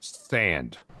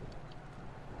 Sand.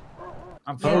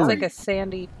 I'm Yeah, sorry. it's like a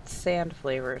sandy sand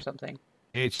flavor or something.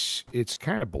 It's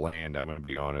kind of bland. I'm gonna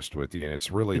be honest with you, and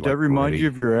it's really Did like that remind gritty. you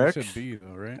of your You ex? said B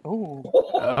though, right? Oh,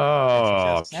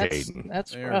 Oh, Yes, that's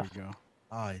Caden. There rough. we go.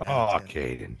 Oh, yeah, Oh, yes.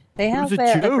 Caden. They It have was a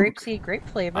a joke. grapeseed grape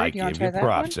flavor. I Do you want give to try you that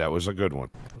props. one? That was a good one.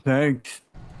 Thanks.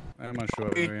 How much do I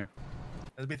owe you?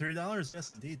 That'd be $3.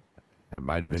 Yes, indeed. It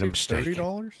might have been a mistake.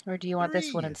 $30? Or do you want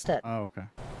this one Three. instead? Oh, okay.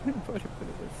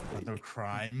 No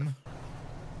crime.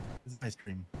 This is ice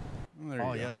cream. Well, there you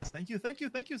Oh go. yes, thank you,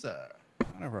 sir.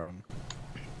 No problem.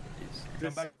 Is Come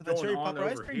this back to the going cherry on popper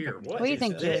ice over cream here? company. What What do you is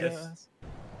think, this?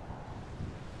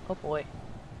 Oh boy.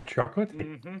 Chocolate?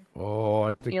 Mm-hmm. Oh,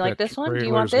 I think You like that this one? Do you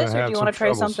trailer's want this, gonna or have do you some want to try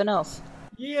troubles. something else?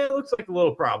 Yeah, it looks like a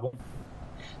little problem.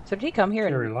 So did he come here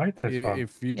Cherry and light, that's fine.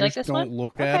 If you like just this don't one?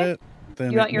 look at Okay. it,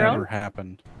 then You want it your never own?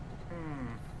 happened. Hmm,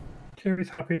 Cherry's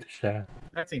happy to share.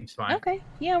 that seems fine. Okay,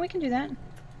 yeah, we can do that.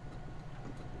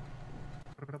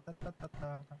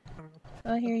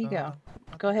 Well, here you go.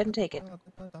 Go ahead and take it.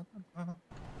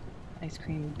 Ice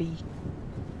cream bee.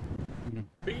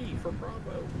 B for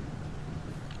Bravo.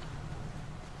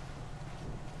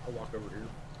 I'll walk over here.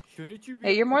 Shouldn't you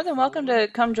Hey, you're more than welcome to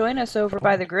come join us over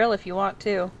by the grill if you want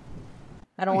to.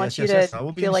 I don't want you to I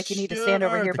will be feel like you need to stand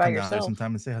over sure here to by come down there yourself.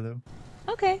 sometime and say hello.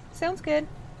 Okay, sounds good.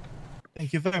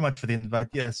 Thank you very much for the invite.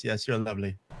 Yes, yes, you're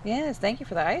lovely. Yes, thank you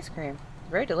for the ice cream.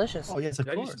 Very delicious. Oh yes, of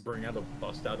Did I course. just bring out a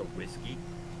bust out of whiskey?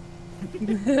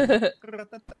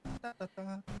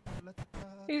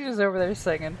 He's just over there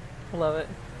singing. Love it.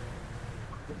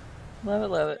 Love it,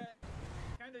 love it.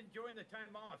 Kind of enjoying the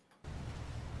time off.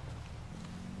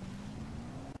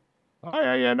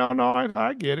 Oh yeah, no,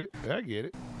 I get it. I get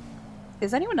it.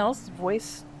 Is anyone else's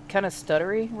voice kind of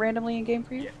stuttery randomly in game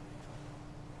for you? Yeah.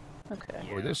 Okay.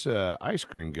 Boy, this ice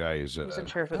cream guy is I wasn't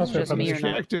sure if it was Okay, just me or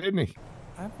not. checked, isn't he?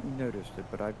 I haven't noticed it,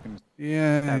 but I've been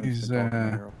Yeah, having he's some talking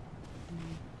here.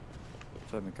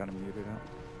 So I've been kind of muted out.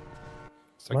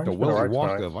 It's like the Mine's Willy alright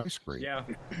Wonka tonight. of ice cream. Yeah.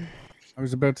 I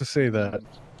was about to say that.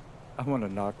 I want to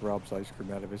knock Rob's ice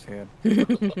cream out of his hand. The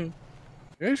ice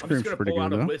I'm cream's just gonna pretty pull good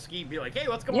out a though. whiskey and be like, "Hey,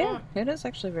 what's going Yeah, on?" it is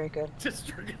actually very good. Just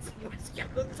drinking some whiskey on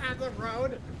the side of the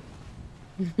road.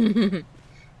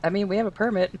 I mean, we have a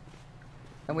permit,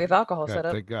 and we have alcohol God, set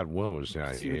up. thank God Will was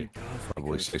down See what here. he does,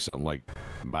 Probably because say something like,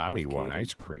 "Mommy want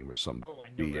ice cream" or some Oh, I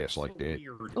know, BS that's like so that.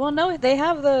 weird. Well, no, they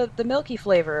have the milky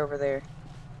flavor over there.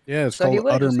 Yeah, it's So he called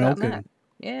would've utter just gotten milking. that.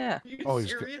 Yeah. Are you Oh, he's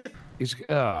serious? He's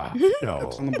It's on no,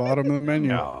 the bottom of the menu.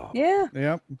 no. Yeah.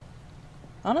 Yep,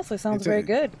 Honestly, sounds It's very a-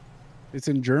 good. it's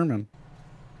in German.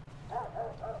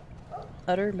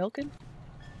 Utter milking?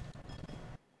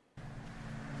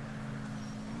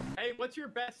 Hey, what's your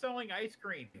best-selling ice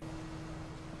cream?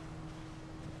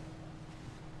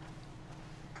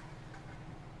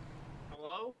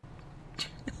 Hello?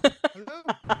 Hello.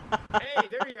 Hey,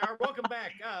 there you are. Welcome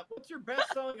back. What's your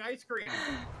best-selling ice cream?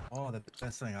 Oh, the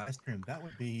best thing ice cream. That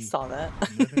would be. Saw that.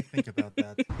 Let me think about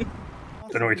that.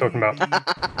 Don't know what you're talking about.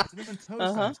 Possibly cinnamon toast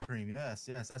Uh-huh. ice cream. Yes,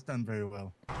 yes, that's done very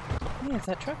well. Yeah, it's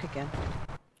that truck again.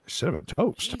 Cinnamon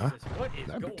toast, huh? Jesus, what is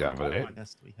I'd be going down with it. on?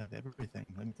 Yes, we have everything.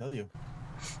 Let me tell you.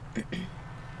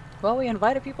 Well, we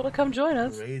invited people to come join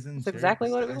us. Raisins. That's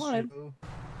exactly what we wanted.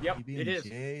 Yep, PB it and is.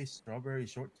 J, strawberry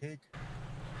shortcake.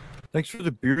 Thanks for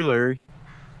the beer, Larry.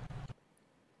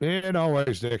 And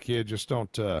always there, kid. Just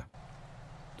don't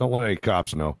Don't let any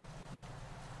cops know.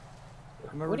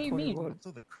 What do you mean?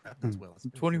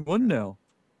 I'm 21 now.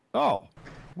 Oh,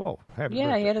 well, happy Yeah,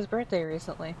 he birthday. had his birthday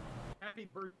recently. Happy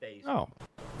birthdays. Oh,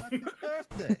 Happy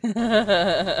birthday.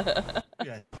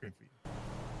 Yeah, great for you.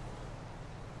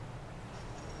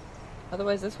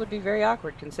 Otherwise, this would be very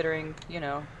awkward considering, you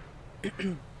know,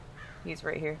 he's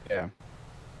right here. Yeah.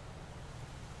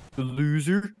 The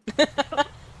loser.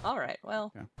 All right,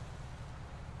 well.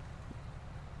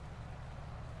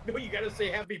 No, you gotta say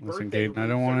happy Listen, birthday. Gaten, I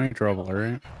don't want any trouble, all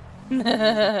right?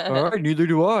 All right, neither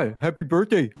do I. Happy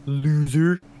birthday,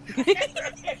 loser.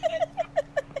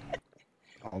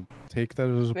 I'll take that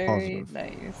as a Very positive.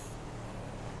 nice.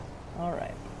 All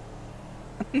right.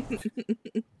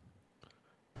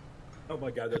 Oh my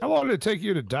god. That's how long did it take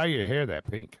you to dye your hair that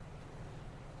pink?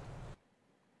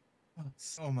 Oh,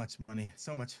 so much money.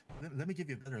 So much. Let me give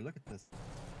you a better look at this.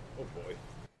 Oh boy.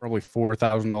 Probably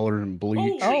 $4,000 in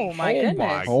bleach. Oh my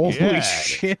goodness. Holy God.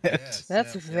 shit. Yes,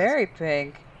 That's yes, yes. very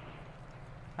pink.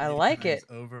 I like it.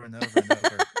 Over and over and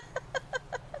over.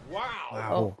 Wow.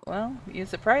 Oh, well, you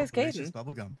surprised Delicious Caden.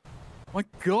 bubblegum. My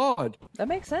God. That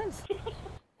makes sense.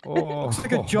 Oh, Looks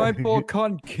like a giant ball of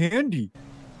cotton candy.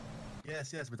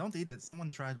 Yes, yes, but don't eat it.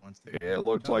 Someone tried once. It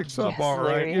looks like something, Yes, all right.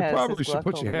 Larry You has probably his should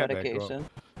put your glaucoma hat back on. medication.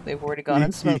 They've already gone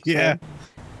and smoked Yeah. some.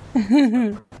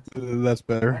 That's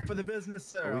better. All for the business,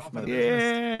 sir. All for the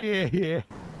Yeah, business. yeah, yeah.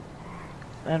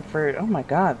 And for, oh my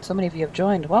God, so many of you have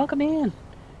joined. Welcome in.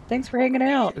 Thanks for hanging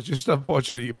out. It's just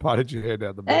unfortunate you potted your head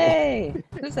down the middle. Hey,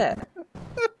 who's that?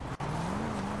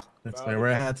 That's where we're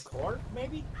at. Clark,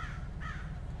 maybe?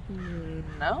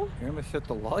 No? You're gonna set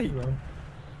the light.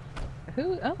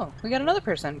 Who? Oh, we got another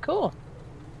person. Cool.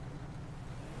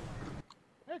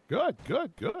 Yeah, good,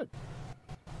 good, good.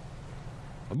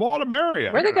 The more the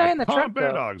merrier. Where'd the guy in the Tom truck Bear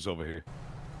go? Dog's over here.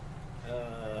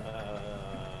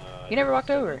 You never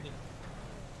walked over.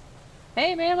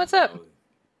 Hey, man, what's up?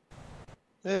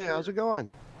 Hey, how's it going?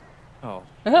 Oh,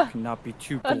 Uh, cannot be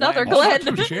too Another glamorous.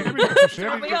 Glenn. Too shabby, not too Throw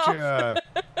shabby. me Don't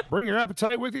you, bring your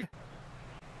appetite with you?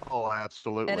 Oh,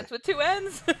 absolutely. And it's with two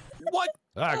N's. What?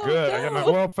 Ah, Oh, good. I got my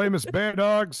no. world famous bear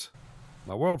dogs,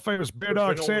 my world famous bear There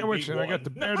dog can only sandwich, be and I got one. the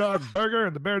bear dog burger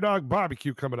and the bear dog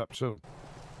barbecue coming up soon.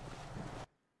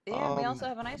 Yeah, and we also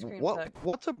have an ice cream truck.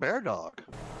 What's a bear dog?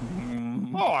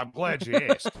 Oh, I'm glad you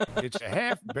asked. It's a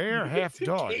half bear, half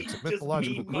dog. It's a Just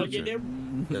mythological meat mugging creature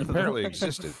him. that apparently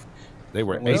existed. They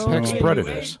were Well, apex no.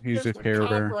 predators. He's a Just Care cop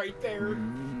Bear. right there.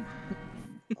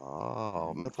 Oh, I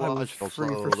was mythological. free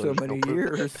for so there's no many proof.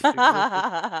 years.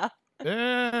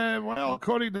 Yeah, well,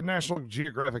 according to the National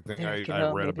Geographic thing There can I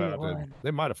only read be about it, one.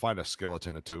 they might have found a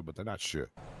skeleton or two, but they're not sure.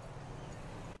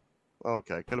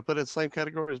 Okay, could I put it in the same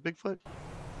category as Bigfoot?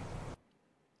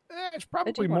 It's I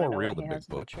probably do wanna more know real what than he has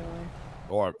in the Bigfoot,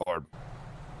 trailer. or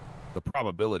the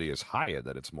probability is higher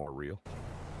that it's more real.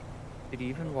 Did he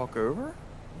even walk over?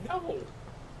 No.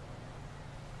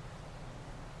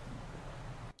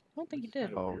 I don't think you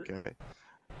did. Okay.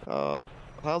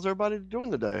 How's everybody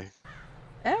doing today?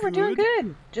 Yeah, we're doing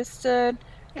good. Just kind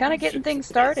of getting things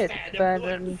started,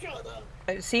 but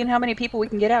seeing how many people we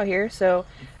can get out here. So,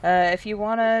 if you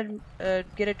want to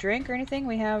get a drink or anything,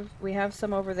 we have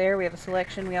some over there. We have a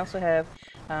selection. We also have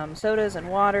sodas and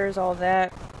waters, all of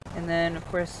that. And then, of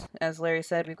course, as Larry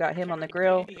said, we've got him on the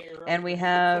grill, and we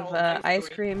have ice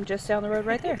cream just down the road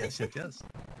right there. Yes, yes, yes.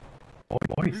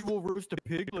 We will roast a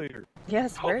pig later.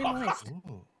 Yes, very moist.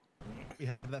 Ooh, we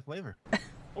have that flavor.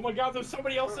 Oh my god, there's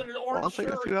somebody else in an Well, I orange think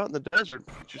shirt. if you're out in the desert,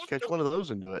 just catch one of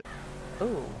those and do it.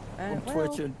 Ooh, I'm well,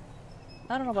 twitching.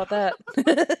 I don't know about that.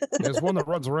 There's one that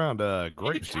runs around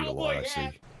Grapeseed a lot, I see.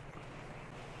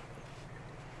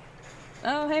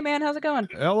 Oh, hey man, how's it going?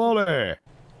 Hello there.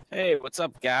 Hey, what's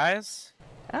up, guys?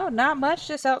 Oh, not much.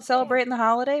 Just out celebrating the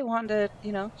holiday, wanting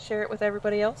to, share it with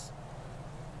everybody else.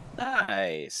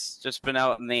 Nice. Just been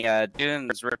out in the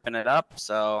dunes ripping it up,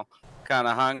 so kind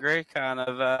of hungry, kind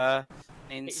of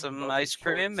need some ice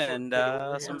cream and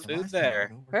some food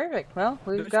there. Perfect. Well,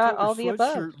 we've Let's got go all the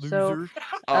above. sweatshirt, So,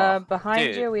 loser. behind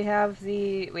dude. you we have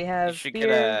You should beer,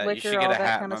 get a liquor, all hat,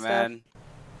 that kind my of stuff. man.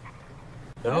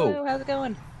 Hello, how's it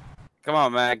going? Come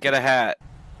on, man, get a hat.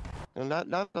 And now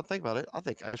that I think about it, I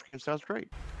think ice cream sounds great.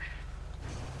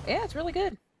 Yeah, it's really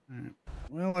good.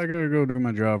 Well, I gotta go do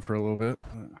my job for a little bit.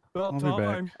 About I'll be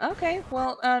back. time. Okay.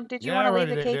 Well, did you Yeah, want to leave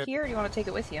ready the to cake dip. here, or do you want to take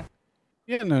it with you?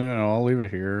 Yeah, no, I'll leave it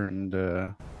here,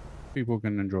 and people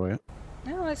can enjoy it.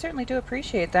 No, I certainly do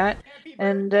appreciate that.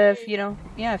 And if you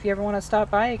ever want to stop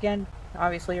by again,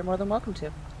 obviously you're more than welcome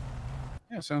to.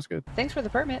 Yeah, sounds good. Thanks for the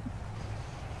permit.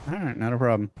 All right, not a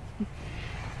problem.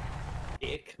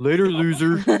 Later,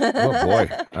 loser. Oh boy,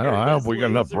 I hope we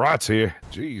got enough brats here.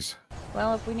 Jeez.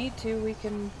 Well, if we need to, we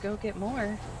can go get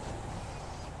more.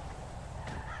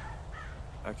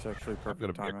 That's actually I'm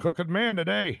gonna perfect be a timing. cooking man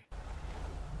today.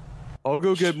 I'll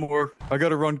go get more. I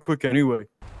gotta run quick anyway.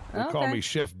 They call me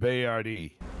Chef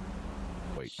Bayardi.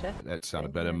 Wait, Chef that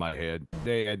sounded better in my head.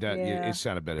 It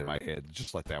sounded better in my head.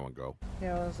 Just let that one go.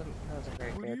 Yeah, that wasn't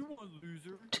very What do good. you want,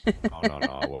 loser? Oh,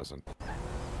 no, I wasn't.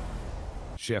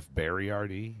 Chef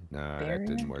Bayardi? Nah, that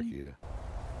didn't work either.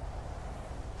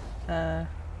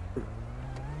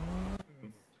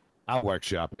 I'll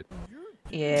workshop it.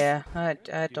 Yeah, I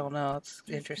don't know. It's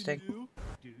interesting.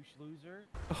 Douche loser.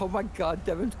 Oh my God,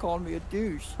 Devin's calling me a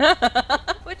douche.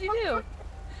 What'd you do?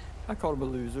 I called him a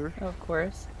loser. Of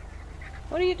course.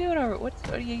 What are you doing over? What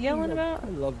are you yelling about? I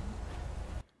love.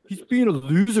 He's being a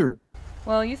loser.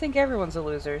 Well, you think everyone's a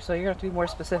loser, so you're gonna have to be more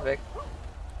specific.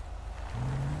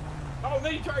 Oh,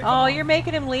 then you tried. Oh, you're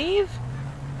making him leave?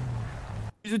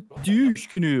 He's a douche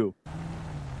canoe.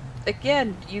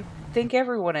 Again, you think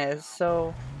everyone is,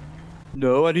 so...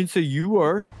 No, I didn't say you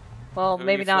are. Well, Who are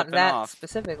maybe you not flipping that off?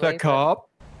 specifically. That cop.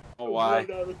 Oh, why?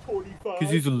 Because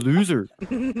he's a loser.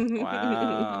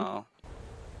 Wow.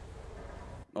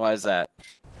 Why is that?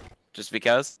 Just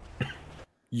because?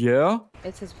 Yeah.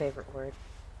 It's his favorite word.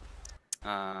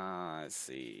 I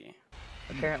see.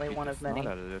 Apparently one of many.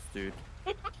 Not out of this, dude.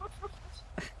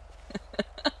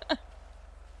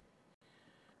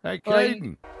 Hey, Well,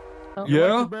 Caden. Oh. You like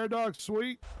Yeah? your bear dog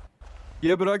sweet?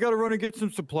 Yeah, but I gotta run and get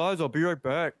some supplies. I'll be right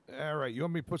back. All right, you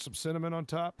want me to put some cinnamon on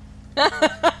top?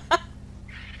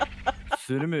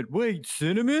 Cinnamon. Wait,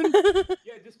 cinnamon?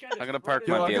 Yeah, just kind I'm gonna park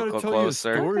Yo, my I gotta vehicle tell you a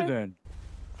closer. story then.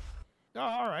 Oh,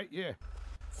 all right, yeah.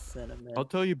 Cinnamon. I'll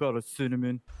tell you about a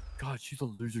cinnamon. God, she's a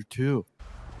loser too.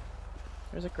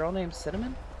 There's a girl named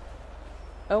Cinnamon?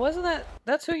 Oh, wasn't that...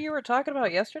 That's who you were talking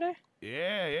about yesterday?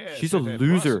 Yeah. She's a that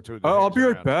loser. prostitute that I'll hangs be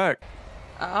right around. back.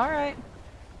 Alright.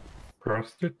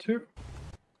 Prostitute?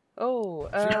 Oh,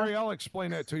 Jerry, I'll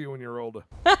explain that to you when you're older.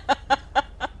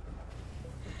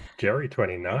 Jerry, You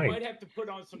 29. might have to put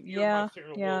on some Yeah, earmuffs here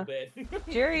in a yeah. little bit.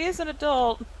 Jerry is an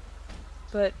adult,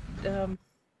 but, No,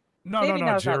 maybe no,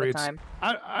 now's not Jerry. the time.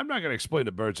 I'm not going to explain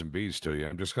the birds and bees to you.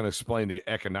 I'm just going to explain the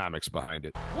economics behind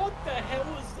it. What the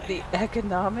hell is that? The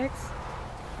economics?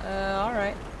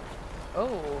 Alright.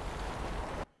 Oh.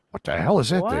 What the hell is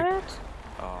that What? thing?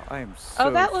 Oh, I am so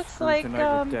that looks screwed like,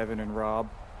 tonight with Devin and Rob.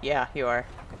 Yeah, you are.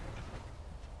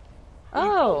 We call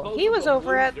Oh, both he of was them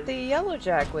over at losers. the Yellow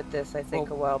Jack with this, I think,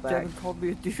 Well, a while back. Devin called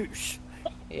me a douche.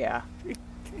 Yeah.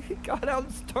 He got out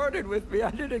and started with me.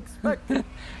 I didn't expect it.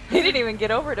 He didn't even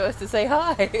get over to us to say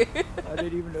hi. I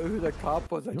didn't even know who the cop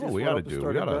was. I You know just what we went oughta up and do? We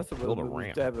started oughta messing with build a him. It was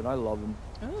ramp. Devin, I love him.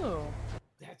 Oh,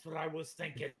 That's what I was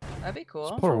thinking. that'd be cool.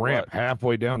 Put a For ramp what?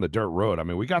 halfway down the dirt road. I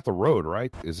mean, we got the road,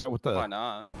 right? Is that what the... Why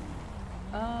not?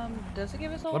 Does it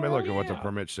give us all Let me look at road? what the Yeah.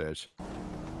 permit says.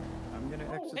 I'm gonna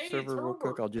Oh, exit hey, it's server real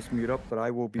quick. Herbert. I'll just mute up, but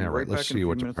I will be All right right, back let's in a see few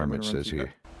what the minutes. I'm permit gonna run says some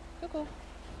here. Cool.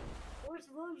 Where's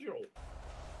Virgil?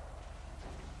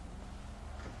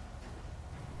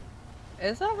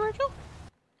 Is that Virgil?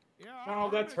 Yeah, No,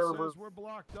 our that's permit Herbert. says we're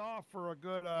blocked off for a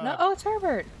good No, oh, it's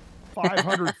Herbert.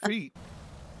 500 feet.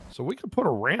 So we could put a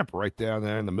ramp right down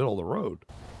there in the middle of the road.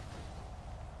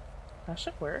 That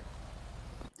should work.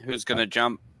 Who's gonna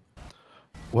jump?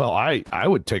 Well, I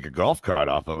would take a golf cart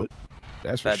off of it.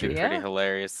 That's for That'd sure. be Yeah. pretty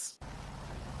hilarious.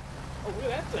 Oh, look at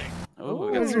that thing. Oh, we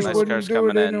Ooh. got I some just nice wouldn't cars do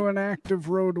coming it in. into an active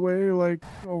roadway, like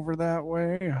over that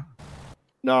way.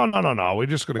 No. We're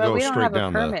just going to But go we don't straight have a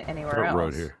down the permit anywhere dirt else.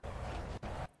 road here.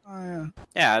 Oh, yeah.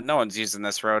 Yeah, no one's using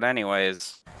this road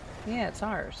anyways. Yeah, it's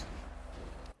ours.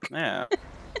 Yeah.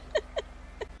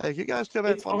 Hey, you guys gonna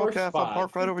It's I'm our okay if I spot.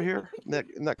 park right over here in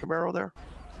that Camaro there?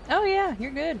 Oh yeah,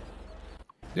 you're good.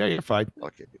 Yeah, you're fine.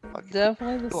 Okay.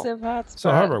 Definitely the Cool. Civ hot spot.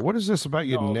 So, Herbert, what is this about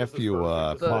your No, this is nephew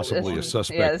perfect. This is possibly a perfect.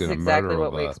 suspect Yeah, this in is a exactly murder what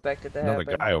of we expected to another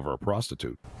happen. guy over a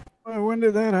prostitute? Well, when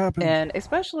did that happen? And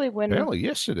especially when Apparently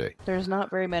yesterday. there's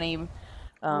not very many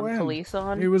When? police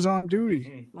on, He was on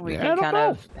duty. we Yeah, I can don't kind know.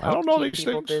 of I help don't know keep these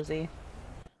people things. busy.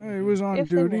 He was on If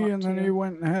they duty, want and then to. he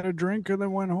went and had a drink, and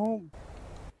then went home.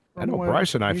 I know From what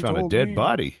Bryce and I he found a told dead me.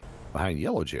 body behind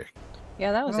Yellow Jack.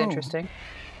 Yeah, that was Oh. interesting.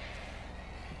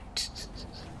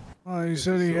 He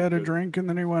said he had a drink, and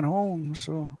then he went home.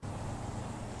 So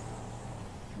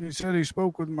he said he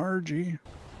spoke with Margie,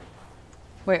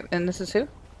 Wait, and this is who?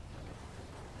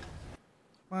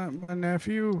 my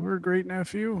nephew, her great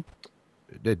nephew.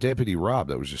 The Deputy Rob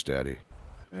that was just out here.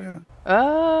 Yeah.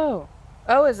 Oh,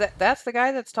 that's the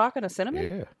guy that's talking to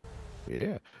Cinnamon?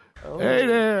 Yeah. Oh. Hey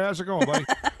there, how's it going, buddy?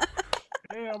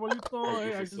 Hey, what you Oh, doing?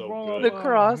 this I is just so brought good. The up,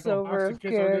 crossover of some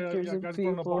kids out there. characters I and got it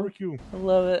on the people. barbecue. I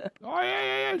love it. Oh,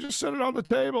 yeah. Just set it on the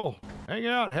table. Hang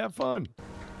out, have fun.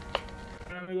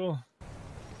 triangle.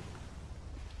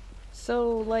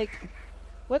 So, like,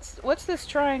 what's this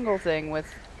triangle thing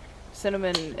with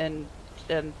Cinnamon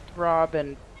and Rob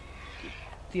and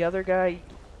the other guy?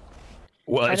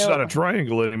 Well, I it's know- not a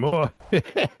triangle anymore. Well,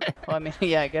 I mean,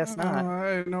 yeah, I guess not. I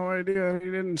had no idea.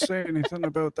 He didn't say anything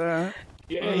about that.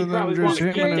 Yeah, Other he than probably just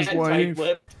wanted him and his that wife.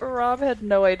 tight-lipped. Rob had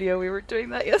no idea we were doing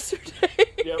that yesterday.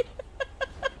 Yep.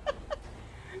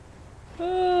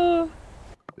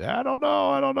 I don't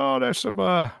know.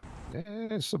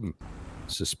 There's some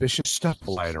suspicious stuff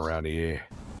flying around here.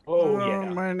 Oh yeah.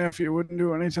 My nephew wouldn't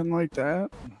do anything like that.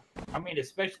 I mean,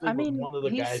 especially I when mean, one of the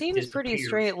he guys seems pretty disappears.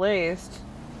 straight-laced.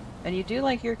 And you do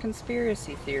like your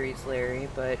conspiracy theories, Larry,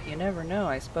 but you never know,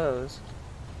 I suppose.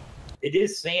 It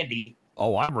is Sandy.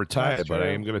 Oh, I'm retired, That's but I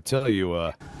true. am going to tell you,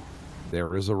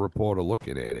 there is a reporter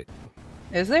looking at it.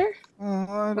 Is there? I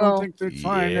don't Well, think they'd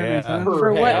find yeah. anything.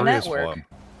 For what There is network? one.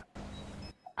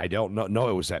 I don't know. No,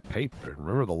 it was that paper.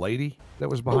 Remember the lady that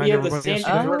was Oh behind yeah, the everybody? Sandy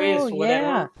yesterday? Grace, yeah.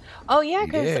 whatever. Oh, yeah,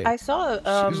 because Yeah. I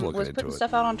saw She's looking was into putting it.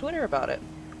 stuff out on Twitter about it.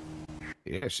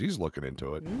 Yeah, she's looking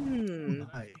into it. Mm.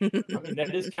 I mean,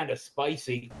 that is kind of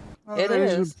spicy. It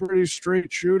He's is. a pretty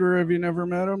straight shooter. Have you never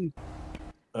met him?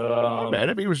 I met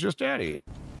him. He was just at it.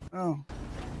 Oh.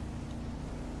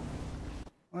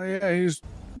 Oh yeah,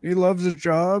 he loves his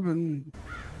job and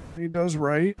he does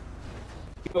right.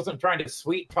 He wasn't trying to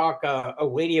sweet talk a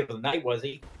lady of the night, was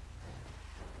he?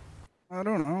 I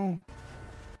don't know.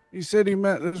 He said he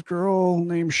met this girl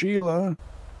named Sheila.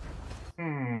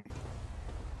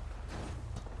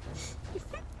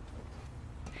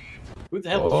 Who the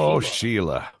hell is Oh, Sheila?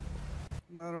 Sheila.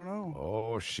 I don't know.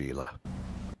 Oh, Sheila.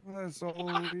 That's all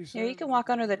he said. Here, you can walk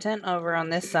under the tent over on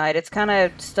this side. It's kind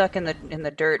of stuck in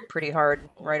the dirt pretty hard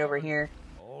right over here.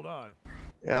 Hold on.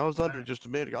 Yeah, I was under just a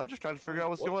minute ago. I was just trying to figure out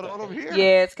what's going on over here.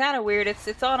 Yeah, it's kind of weird.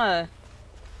 It's on a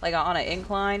on an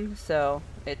incline, so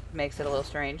it makes it a little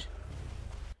strange.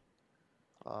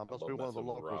 Must be one of the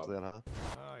locals then, huh?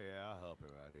 Oh, yeah, I'll help him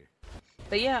out here.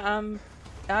 But yeah,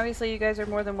 obviously you guys are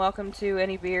more than welcome to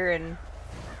any beer and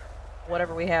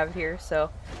whatever we have here.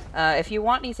 So, if you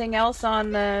want anything else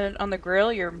on the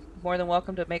grill, you're more than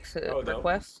welcome to make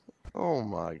requests. Oh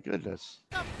my goodness.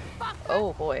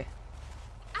 Oh boy.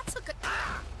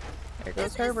 There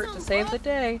goes Herbert to save the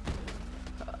day.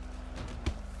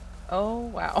 Oh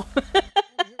wow.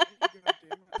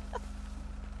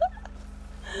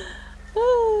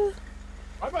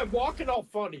 Why am I walking all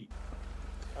funny?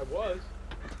 I was.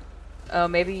 Oh,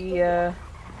 maybe. Oh,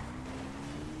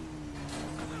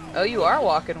 you are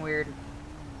walking weird.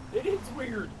 It is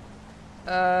weird.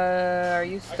 Are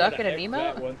you I stuck gotta in an X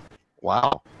that emote? one.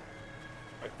 Wow.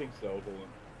 I think so. Hold on.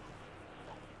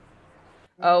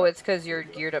 Oh, it's because you're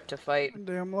geared up to fight.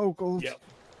 Damn locals. Yep.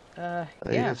 Hey,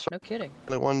 Yeah, it's no kidding.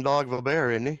 only one dog of a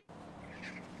bear, isn't he?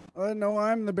 No,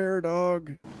 I'm the bear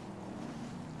dog.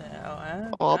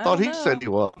 Oh, I thought he don't said he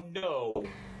was. No.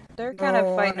 They're kind of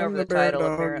No, fighting I'm over the the bear title,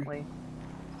 dog. apparently.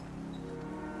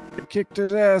 I kicked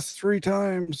his ass 3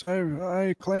 times.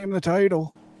 I claim the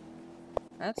title.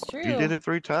 That's true. You did it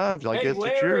 3 times. I Hey, guess it's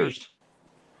Larry. yours.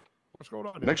 What's going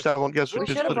on? Next time, I guess we We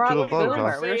just should've put it brought to a in vote,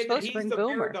 Boomer. huh? We were Saying supposed that to bring he's the bear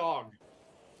Boomer. dog.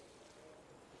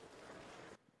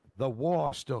 The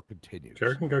war still continues.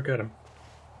 Sure, can go get him.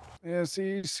 Yeah,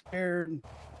 see, he's scared.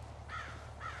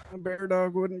 A bear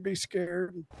dog wouldn't be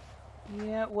scared.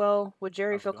 Yeah, well, would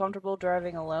Jerry feel comfortable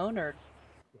driving alone, or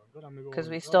because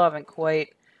we still haven't quite?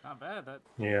 Not bad. That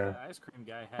Yeah. ice cream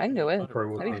guy. I can do it.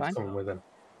 Probably That'd be would fine. need someone with him.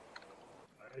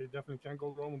 I definitely can't go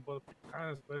wrong, but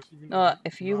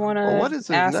If you want Well, what to is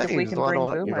his ask name? if we can so I bring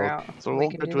don't, Boomer out, so I we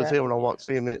won't can get do to his that. head when I walk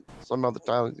see him some other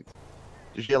time.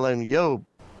 Just yelling, "Yo,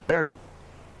 bear!"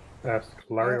 Ask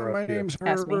Larry or My ask you. name's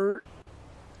Ask me. Herbert.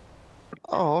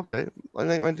 Oh, okay. My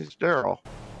name is Daryl.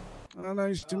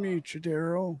 Nice to meet you,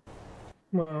 Daryl.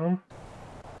 Well,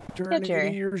 Turning Jerry.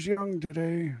 80 years young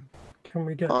today. can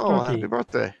we get Oh, Ducky? happy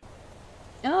birthday!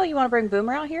 Oh, you want to bring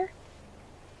Boomer out here?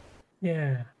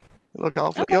 Yeah. You look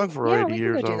awfully Okay. young for Yeah, 80 we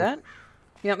years can go do old. that.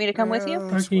 You want me to come with you?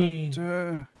 That's Ducky.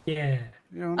 what, Yeah.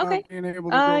 you know, Okay. not being able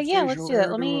to grow Yeah, let's facial do that.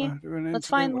 hair Let to me- a- to an Let's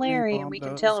find incident like Larry Napalm and we can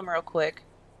does. tell him real quick.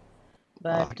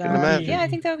 But can imagine. yeah, I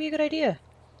think that would be a good idea.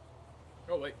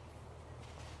 Oh wait.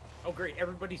 Oh great,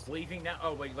 everybody's leaving now.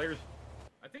 Oh wait,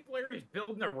 I think Larry's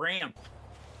building a ramp.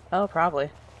 Oh, probably.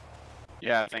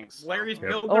 Yeah, thanks. Larry's Yep.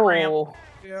 building a ramp. Oh,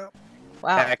 Yeah.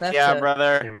 wow. Heck That's yeah, a,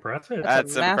 brother. Impressive.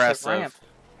 That's That's a massive impressive. ramp.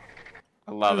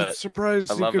 I love I'm it.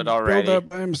 surprised I he love could it already. build that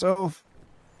by himself.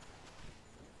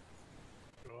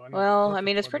 Well, I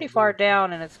mean, it's pretty far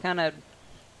down, and it's kind of,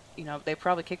 they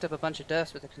probably kicked up a bunch of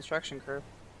dust with the construction crew.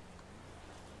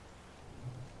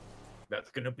 That's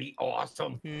gonna be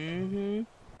awesome. Mm-hmm.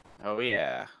 Oh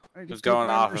yeah. I can Who's take going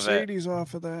my off of it? Mercedes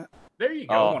off of that. There you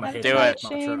Oh, go. do it.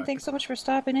 Shane, thanks so much for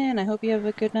stopping in. I hope you have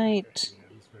a good night.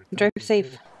 Drive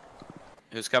safe.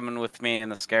 Who's coming with me in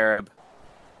the Scarab?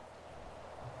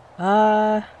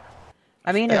 I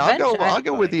mean, Hey, eventually, I'll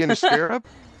go with you in the Scarab.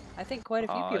 I think quite a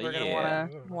few Aw, people are yeah.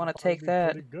 gonna wanna take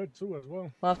that. Good too, as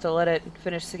well. We'll have to let it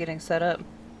finish getting set up.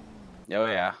 Oh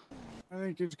yeah. I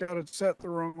think he's got it set the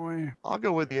wrong way. I'll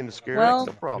go with you in the Scarab. Well,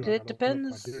 no problem. it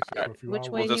depends which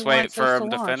way We'll just he wait wants for us him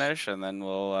to to launch. finish, and then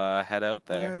we'll head out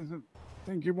there. I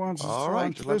think he wants us All to right,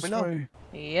 launch just let this me know. way.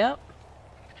 Yep.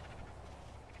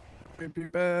 Might be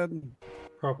bad.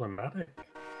 Problematic.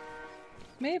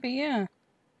 Maybe, yeah.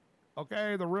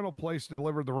 Okay, the rental place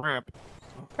delivered the ramp.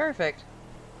 Perfect.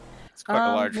 It's quite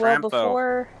a large well, ramp, though.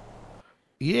 before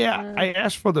Yeah, I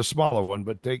asked for the smaller one,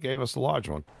 but they gave us the large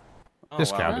one. Oh,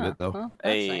 Discounted wow. it, though. Well,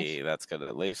 that's Hey, nice. that's good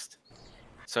at least.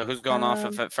 So who's going off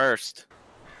of it first?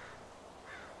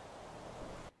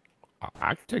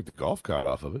 I can take the golf cart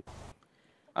off of it.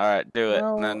 All right, do it,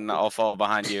 Well- and then I'll fall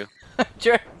behind you.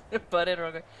 Butt in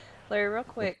real quick. Larry, real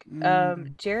quick.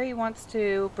 Jerry wants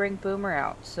to bring Boomer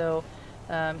out, so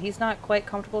he's not quite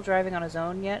comfortable driving on his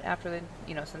own yet after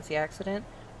the, since the accident.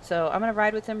 So I'm gonna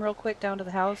ride with him real quick down to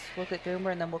the house, look at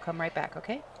Boomer, and then we'll come right back.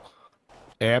 Okay?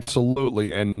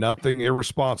 Absolutely, and nothing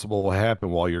irresponsible will happen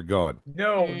while you're gone.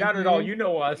 No, not at all. You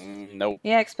know us. Nope.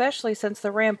 Yeah, especially since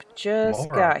the ramp just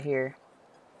Alright. got here,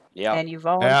 Yeah. and you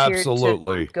volunteered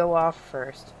Absolutely. to go off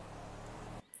first.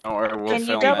 Don't worry, we'll Can you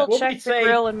film double it. We'll check be the safe.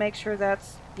 grill and make sure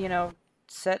that's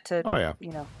set to Oh, yeah.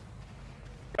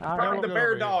 All Find right. the Good bear over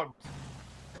here. dog.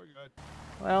 We're good.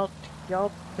 Well,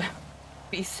 y'all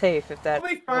be safe if that. We'll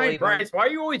be will fine, even- Bryce. Why are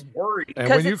you always worried? And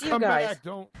Because when you it's you come guys. back,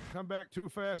 don't come back too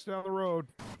fast down the road.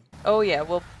 Oh yeah,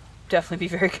 we'll definitely be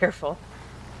very careful.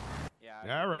 Yeah.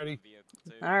 Alrighty.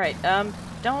 All right.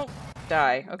 Don't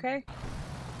die, okay?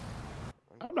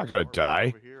 I'm not gonna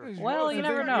die. Well, you I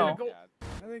never think- know.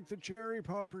 I think the cherry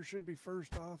popper should be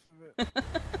first off of it.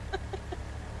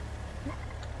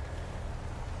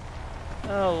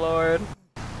 Oh Lord.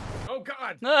 Oh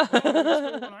God. Oh, there's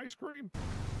still an ice cream.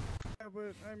 Yeah,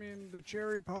 but I mean, the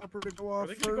cherry popper to go Are off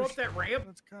they gonna go up first. that ramp?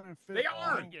 That's kind of fit. They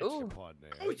are. Ooh.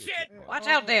 Oh shit! Watch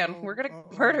out, Dan. We're gonna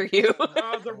murder you.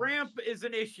 The ramp is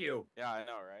an issue. Yeah, I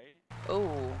know, right?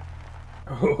 Oh,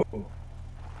 Oh.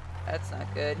 that's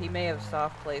not good. He may have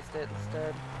soft placed it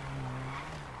instead.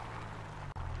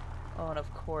 Oh, and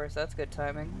of course, that's good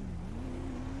timing.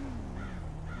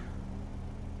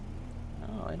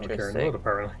 Oh, I'm carrying interesting. load,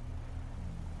 apparently.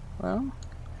 Well,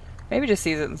 maybe just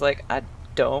sees it and's like, I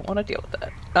don't want to deal with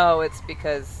that. Oh, it's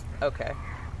because... Okay.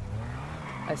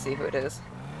 I see who it is.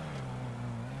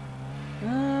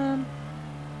 I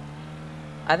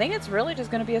think it's really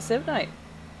just going to be a Civ night.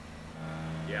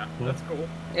 Yeah, that's cool.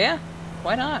 Yeah,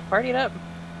 why not? Party it up.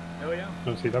 Hell yeah.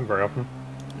 Don't see them very often.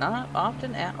 Not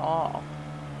often at all.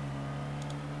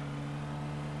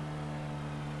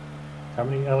 How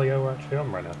many LEO are actually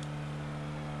on right now?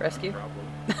 Rescue? Problem.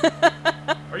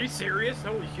 Are you serious?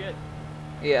 Holy shit.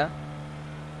 Yeah.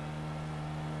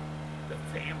 The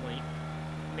family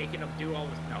making them do all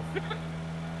this. No.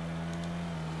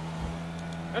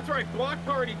 That's right. Block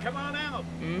party. Come on out.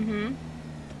 Mm-hmm.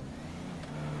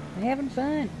 We're having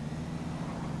fun.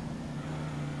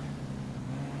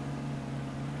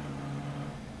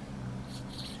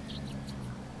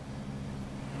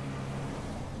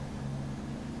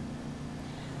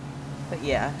 But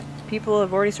yeah, people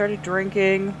have already started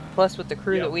drinking, plus with the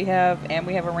crew Yep. that we have, and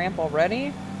we have a ramp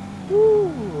already.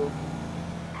 Woo!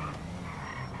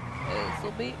 This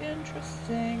will be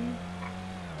interesting.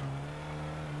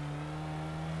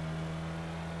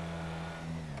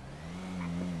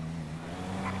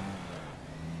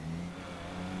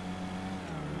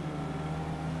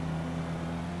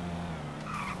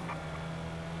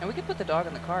 And we could put the dog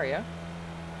in the car, yeah?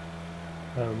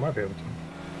 Might be able to.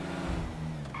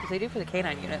 Because they do for the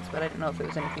canine units, but I didn't know if it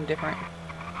was anything different.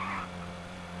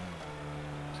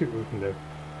 See what we can do.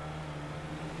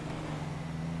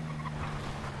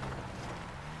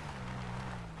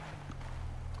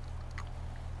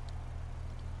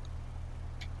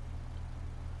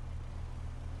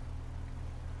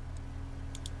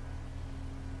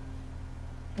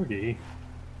 Okay.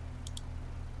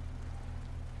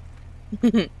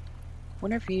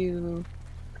 Wonder if you...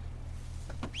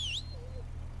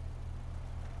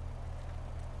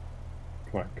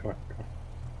 Come on, come on, come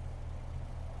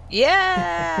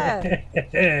Yeah!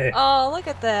 on. Oh, look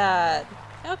at that!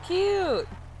 How cute!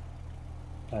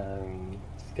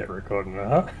 Let's get recording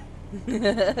that.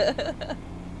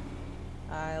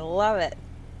 I love it.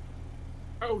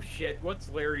 Oh shit. What's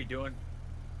Larry doing?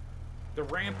 The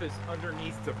ramp is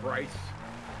underneath the Bryce.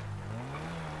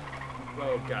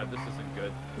 Oh god, this isn't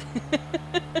good.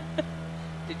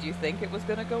 Did you think it was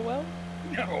gonna go well?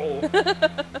 No.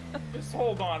 Just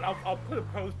hold on. I'll put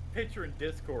a picture in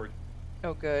Discord.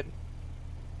 Oh, good.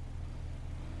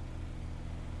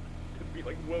 It'd be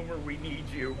like, Wilmer, we need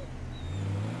you.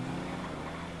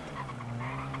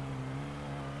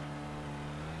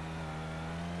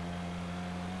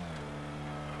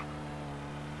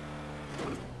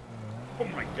 Oh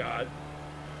my god.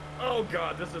 Oh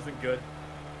god, this isn't good.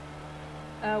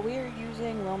 We are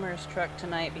using Wilmer's truck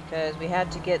tonight because we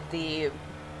had to get the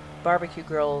barbecue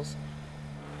grills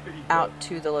out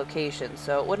to the location,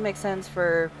 so it wouldn't make sense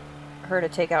for her to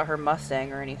take out her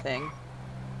Mustang or anything.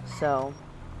 So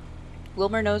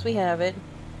Wilmer knows we have it,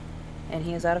 and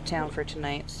he is out of town for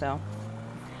tonight, so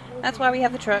that's why we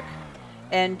have the truck.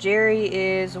 And Jerry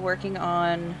is working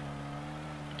on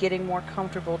getting more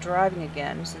comfortable driving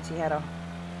again since he had a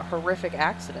horrific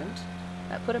accident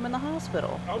that put him in the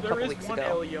hospital Oh, a there couple is weeks one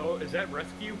ago. LEO. Is that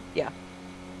rescue? Yeah.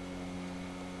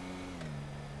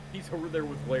 He's over there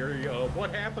with Larry.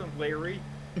 What happened, Larry?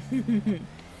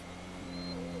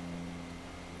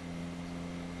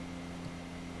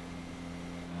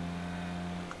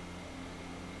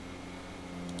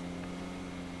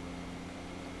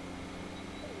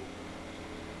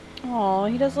 Aw,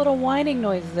 he does little whining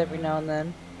noises every now and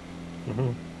then.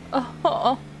 Mm-hmm.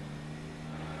 Oh,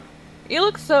 you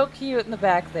look so cute in the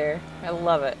back there. I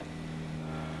love it.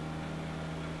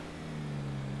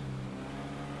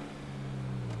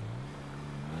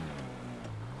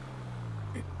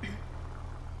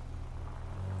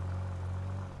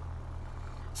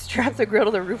 Strap the grill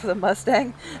to the roof of the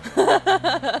Mustang.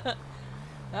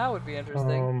 That would be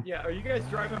interesting. Yeah, are you guys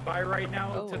driving by right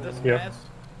now to this Yeah. mess?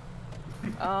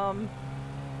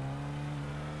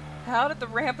 How did the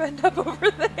ramp end up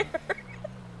over there?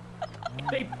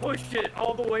 They pushed it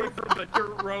all the way from the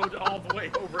dirt road all the way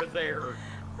over there.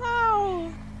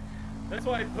 Oh. That's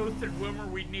why I posted, Wilmer,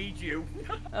 we need you.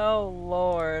 Oh,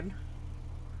 Lord.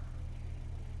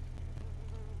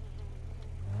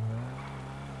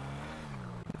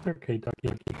 Okay,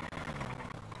 Ducky.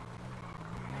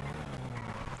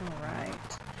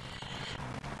 Alright.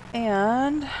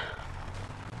 And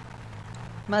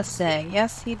Mustang,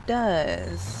 yes he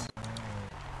does.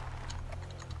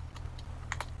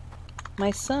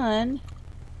 My son,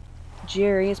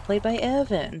 Jerry, is played by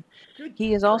Evan. Good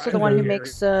He is also the Christ, one who Jerry.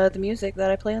 makes the music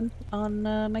that I play on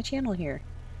my channel here.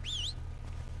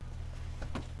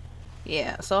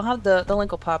 Yeah, so I'll have the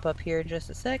link will pop up here in just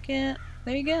a second.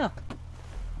 There you go.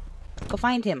 Go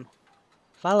find him.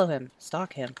 Follow him.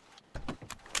 Stalk him.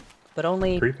 But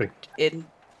only Creepy. in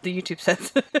the YouTube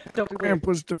sense. Don't be weird. Ramp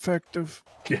was defective.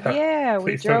 Yeah,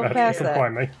 we Please don't drove past come that.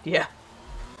 find me. Yeah.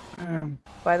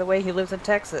 By the way, he lives in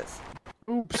Texas.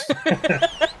 Oops.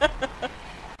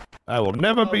 I will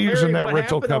never be Larry, using that what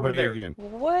rental happened over company there? again.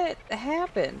 What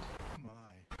happened?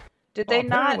 Did they Apparently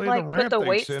not the like put ramp the they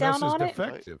weights sent down us is on it?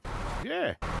 defective.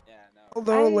 Yeah.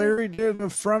 Although I- Larry did a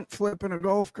front flip in a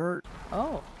golf cart.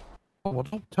 Oh. Oh, well,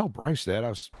 don't tell Bryce that.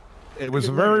 It was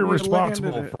a You very landed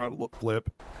responsible it. front flip,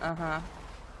 Uh-huh.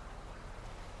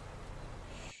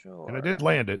 Sure. and I did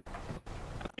land it.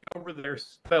 Over there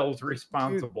spells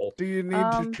responsible. Do you need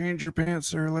to change your pants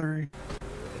there, Larry?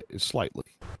 Slightly.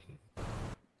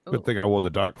 Ooh. Good thing I wore the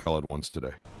dark colored ones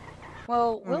today.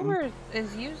 Well, Wilmer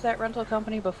has used that rental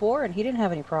company before, and he didn't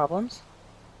have any problems.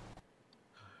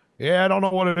 Yeah, I don't know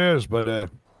what it is, but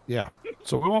yeah.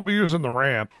 So we won't be using the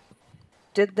ramp.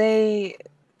 Did they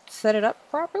set it up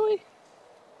properly?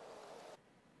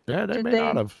 Yeah, they Did may they-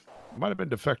 not have. Might have been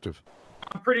defective.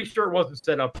 I'm pretty sure it wasn't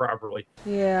set up properly.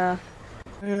 Yeah.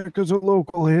 Yeah, because a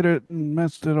local hit it and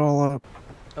messed it all up.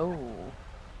 Oh.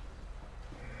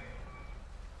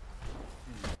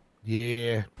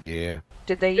 Yeah, yeah.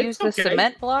 Did they It's use the okay.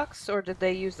 cement blocks, or did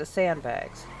they use the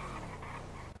sandbags?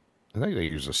 I think they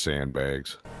use the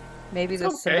sandbags. Maybe It's the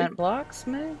okay. cement blocks,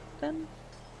 then?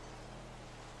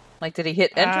 Like, did he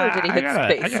hit enter, or did he hit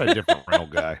I space? got a different rental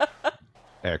guy.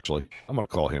 Actually, I'm gonna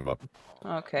call him up.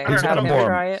 Okay, He's have got a him more-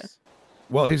 try it.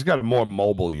 Well, he's got a more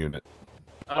mobile unit.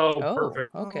 Oh, Oh,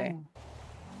 perfect. okay.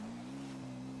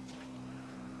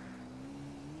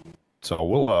 So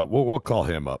we'll call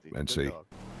him up and Good see. dog.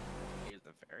 He's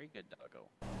a very good doggo.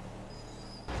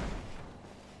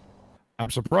 I'm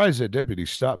surprised that deputy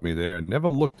stopped me there and never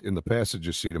looked in the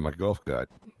passenger seat of my golf cart.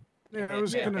 Yeah, I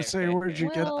was gonna say, where'd you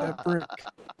get that brick?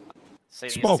 So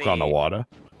you Smoke on the see, water.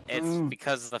 It's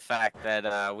because of the fact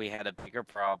that we had a bigger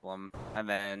problem, and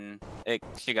then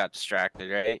she got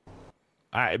distracted, right?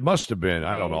 It must have been.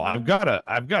 I don't know. I've got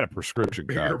a prescription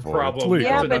Bigger card for problem. it. It's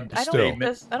Yeah, legal. but I Still.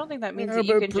 don't think that means Yeah, that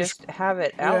you but can just have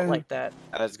it out yeah. like that.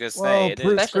 I was gonna Well, say it is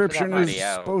prescription Especially for is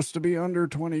that much. supposed to be under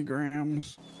 20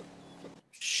 grams.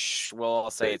 Shh, we'll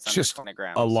say it's It's under just 20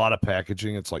 grams. a lot of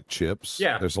packaging. It's like chips.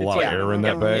 Yeah, There's a it's lot of like- air in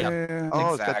that yeah, bag. Yeah.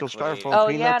 Oh, it's got those Exactly. styrofoam Oh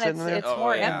yeah, peanuts and in there. it's Oh,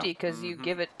 more yeah. empty because you Mhm.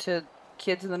 give it to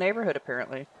kids in the neighborhood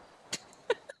apparently.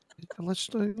 Let's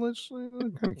kind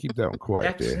of keep that one quiet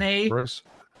That's there, Snake. Chris.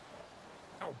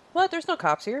 What? There's no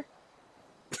cops here.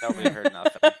 Nobody heard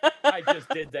nothing. I just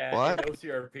did that What? in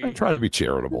OCRP. I try to be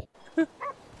charitable.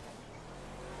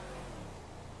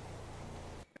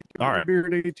 All right. Beer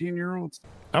to 18-year-olds.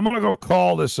 I'm gonna go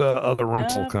call this other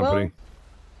rental well, company.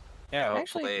 Yeah,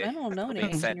 Actually, hopefully I don't know any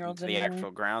being sent 18-year-olds into the anymore.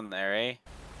 actual ground there, eh?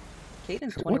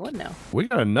 Caden's What? 21 now. We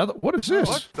got another. What is this?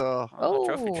 What the? Oh,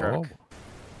 trophy Oh. truck.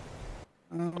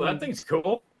 Well, that thing's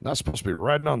cool. Not supposed to be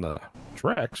riding on the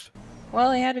tracks.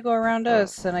 Well, he had to go around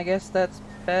us, and I guess that's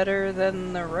better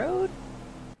than the road.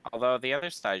 Although the other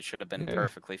side should have been Yeah.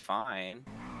 perfectly fine.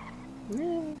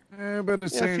 Yeah. But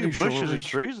it's Yeah, a sandy few bushes shores. and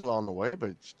trees along the way, but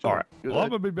it's still All right. good. Well, I'm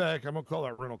gonna be back. I'm gonna call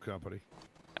that rental company.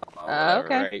 Oh,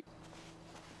 okay. right.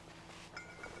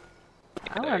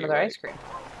 I want There you another go. ice cream.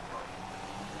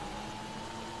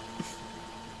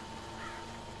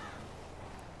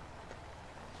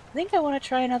 I think I want to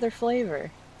try another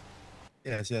flavor.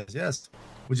 Yes, yes, yes.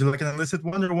 Would you like an unlisted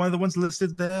one or one of the ones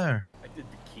listed there? I did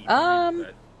the key.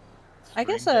 I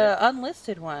guess a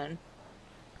unlisted one.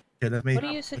 Okay, let me. What do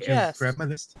you let me suggest? Grab my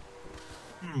list.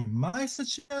 My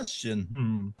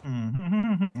suggestion.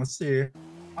 Let's see.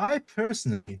 I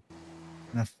personally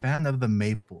am a fan of the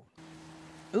maple.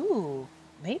 Ooh,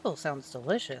 maple sounds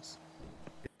delicious.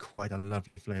 Quite a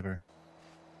lovely flavor.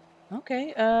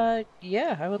 Okay,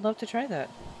 yeah, I would love to try that.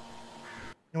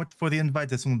 You know what? For the invite,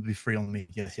 this one will be free on me.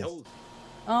 Yes, yes.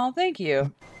 Oh, thank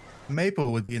you.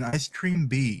 Maple would be an ice cream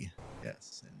bee.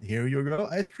 Yes. And here you go,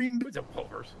 ice cream bee. What's up,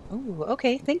 Pulvers? Ooh,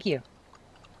 okay, thank you.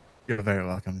 You're very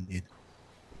welcome indeed.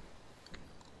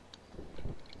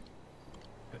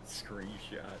 That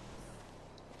screenshot.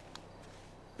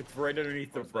 It's right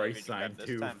underneath the Where's that Bryce even sign, grab this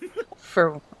too. time?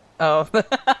 For oh,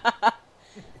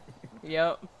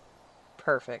 yep,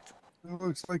 perfect. It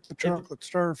looks like the chocolate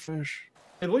starfish.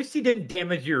 At least he didn't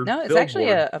damage your No, it's billboard. actually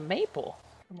a maple.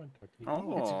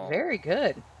 Oh, It's very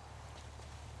good.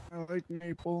 I like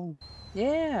maple.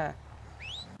 Yeah.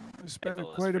 I spent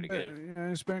Maple is quite a pretty bit. good. Yeah,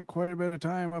 I spent quite a bit of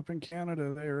time up in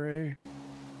Canada there, eh?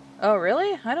 Oh,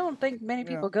 really? I don't think many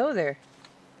people go there.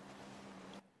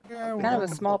 Yeah, Kind of well, a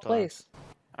small place.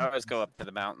 I always go up to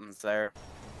the mountains there.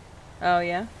 Oh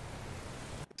yeah.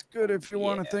 it's good if you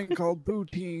want a Yeah. thing called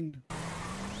poutine.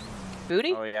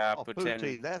 Booty? Oh yeah, Oh, poutine.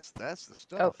 poutine. That's the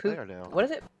stuff Oh, there now. What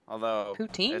is it? Although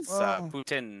Poutine? it's Oh.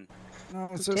 poutine. No,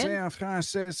 it says Poutine? en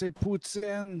français, c'est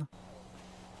poutine.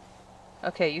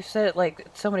 Okay, you said it like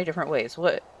so many different ways.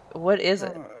 What is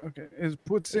it? Okay, it's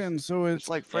poutine, so it's It's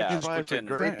like French Yeah, fries with poutine.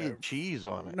 gravy and cheese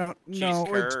on it. no, Cheese no,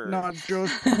 it's curd. not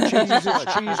just cheese,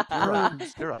 it's cheese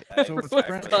curds. You're right. So it's Everyone's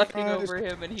French talking fries, over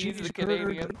him, and he's cheese the curd,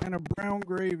 Canadian. and a brown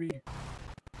gravy.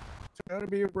 It's gotta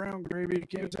be a brown gravy. You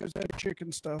can't just have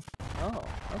chicken stuff. Oh,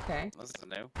 okay. This is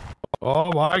new.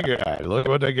 Oh my God! Look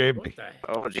what they gave me. What the heck?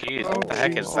 Oh jeez, Oh, what the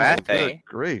heck is geez. that Good thing?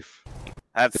 grief.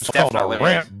 That's It's called a definitely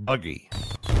ramp buggy.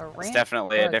 it's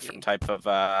definitely a different type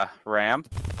of ramp.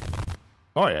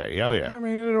 Oh yeah, yeah. I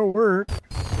mean, it'll work.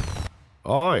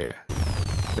 Oh yeah.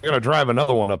 They're gonna drive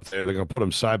another one up there. They're gonna put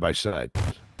them side by side.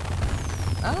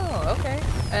 Oh, okay.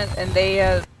 And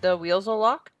they the wheels will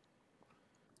lock.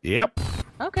 Yep.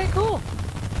 Okay, cool.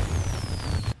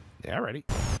 Yeah, ready.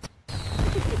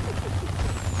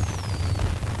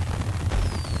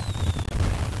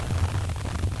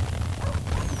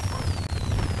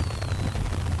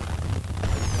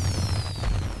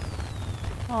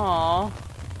 Aw.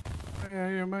 Yeah,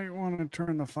 you might want to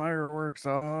turn the fireworks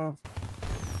off.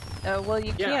 Well,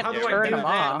 you Yeah, can't how do I turn do them that?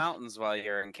 off. Mountains while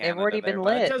you're in They've Canada. already there, been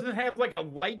bud. It lit. doesn't have like a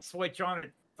light switch on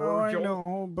it, Oh, I Virgil.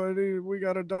 know, buddy. We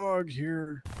got a dog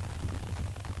here.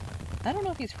 I don't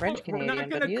know if he's French We're Canadian, not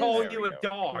but going he to call is. you a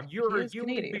dog. You're He a is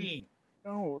human Canadian. being.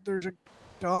 No, there's a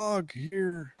dog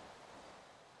here.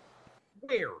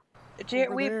 Where?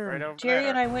 Over We, there. Right over Jerry there.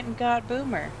 and I went and got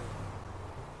Boomer.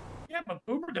 Yeah, but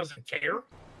Boomer doesn't care.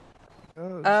 I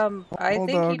All think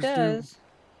he dogs do. does.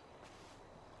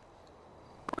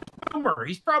 Boomer,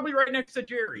 he's probably right next to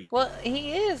Jerry. Well,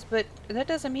 he is, but that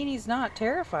doesn't mean he's not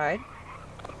terrified.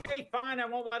 Okay, fine. I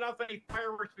won't let off any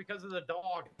fireworks because of the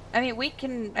dog. I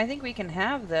mean, I think we can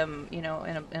have them, you know,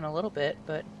 in a little bit,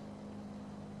 but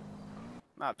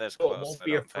Not this So close. it won't I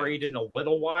be don't think. afraid in a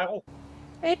little while.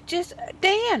 it just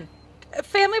Dan,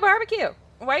 family barbecue.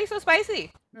 Why are you so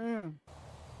spicy?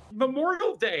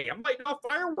 Memorial Day. I'm lighting off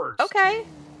fireworks. Okay.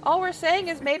 All we're saying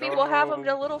is maybe we'll have them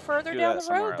a little further Do down that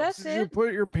the road. somewhere That's Did you it.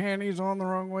 put your panties on the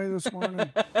wrong way this morning?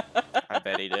 I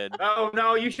bet he did. Oh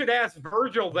no, you should ask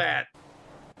Virgil that.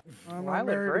 I'm Why not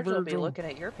would married to Virgil be looking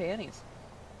at your panties?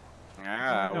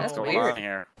 Yeah, what's That's going weird. on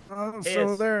here? Oh,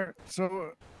 His.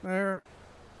 so there.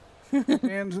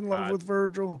 Dan's in love with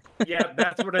Virgil. Yeah,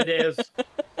 that's what it is.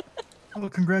 Oh,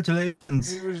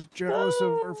 congratulations. He was jealous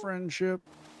of our friendship.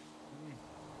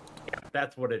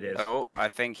 That's what it is. Oh, I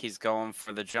think he's going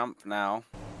for the jump now.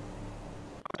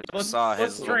 I just Let's- saw his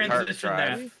let's little cart transition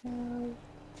drive.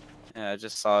 Yeah, I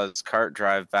just saw his cart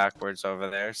drive backwards over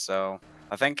there, so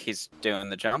I think he's doing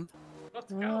the jump.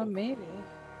 Let's go. Maybe.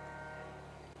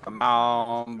 Come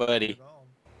on, buddy.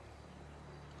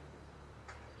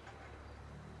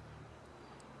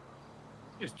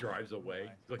 He just drives away.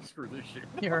 He's like, screw this shit.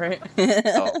 You're right.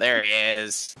 Oh, there he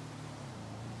is.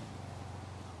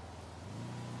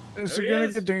 It's There he gonna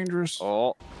is. get dangerous.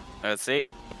 Oh, let's see.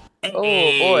 Oh,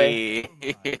 boy.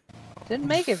 Hey. Didn't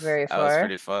make it very That was far.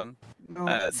 pretty fun. No.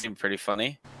 That seemed pretty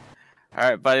funny. All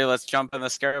right, buddy, let's jump in the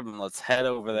Scarab and let's head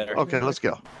over there. Okay, let's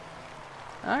go.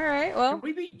 All right. Well, Can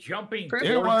we be jumping proof,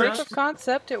 It towards works. proof us? of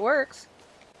concept. It works.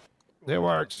 It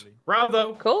works.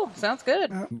 Bravo. Cool. Sounds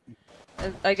good. Yeah.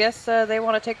 I guess they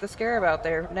want to take the Scarab out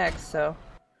there next, so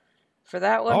for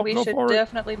that one, I'll we go should for it.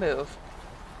 definitely move.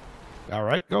 All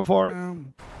right, go for it.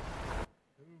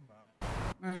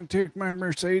 I take my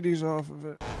Mercedes off of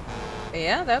it.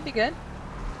 Yeah, that'd be good.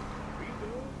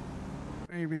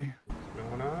 Maybe. What's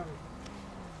going on?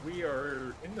 We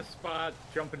are in the spot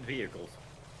jumping vehicles.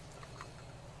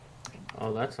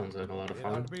 Oh, that sounds like a lot of It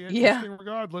fun. ought to be Yeah. interesting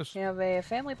regardless. We have a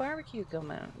family barbecue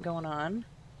going on,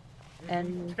 It's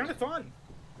and kind of fun.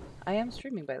 I am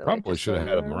streaming, by the way. Probably just should have so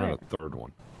had you're him aware. around a third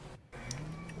one.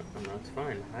 Oh, that's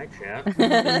fine. Hi,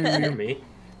 chat. Hear me.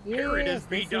 Here it is, Yes,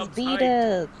 this is B-Dubs hype.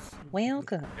 B-Dubs.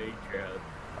 Welcome. Hey, Chad.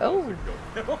 Oh,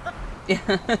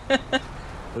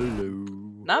 Hello.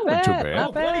 not Wasn't bad, too bad. not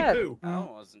Oh, bloody bad. poo.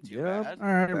 That wasn't too Yeah. bad. All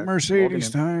right, Back Mercedes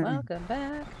time. Welcome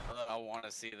back. I want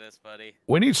to see this, buddy.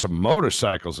 We need some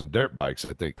motorcycles and dirt bikes,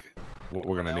 I think, what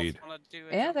we're going to Else need. wanna do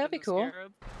a Yeah, jump that'd in be the cool.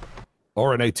 Scarab?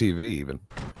 Or an ATV, even.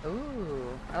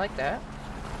 Ooh, I like that.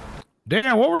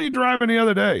 Dan, what were you driving the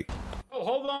other day? Oh,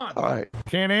 hold on. All right.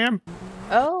 Can-Am?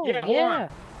 Oh, Yeah, hold yeah.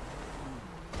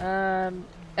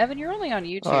 Evan, you're only on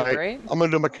YouTube, All right. right? I'm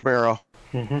going to do my Camaro.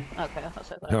 Mm-hmm. Okay, I'll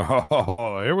say that.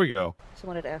 Oh, here we go. Just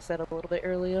wanted to ask that a little bit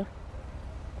earlier.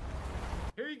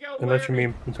 Here you go, Unless you Larry.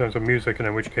 mean in terms of music, and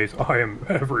in which case I am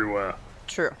everywhere.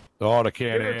 True, Oh, the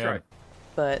Give it a try. Can-Am.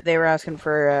 but they were asking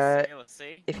for Let's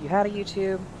see. if you had a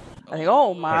YouTube. I think,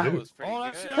 oh my. That was pretty Oh,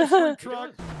 that's good. the ice cream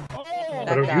truck. Oh, I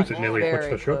That don't got use it nearly as much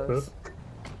very as I should, close.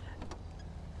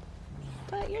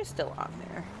 But you're still on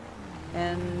there.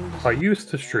 And I used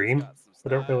to stream, Got some but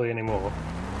don't style. really anymore.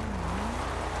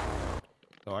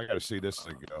 oh, I got to see this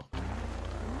thing go.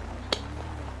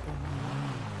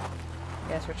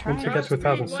 yes, we're trying Once it to. gets to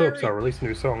 1,000 subs, I'll release a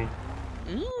new song.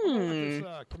 Mm, This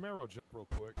Camaro jump real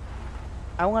quick.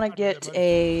 I want to get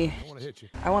a. I want to hit you.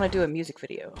 I want to do a music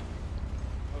video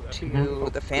to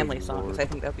Mhm. the family Good songs. lord. I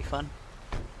think that'd be fun.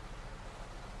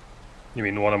 You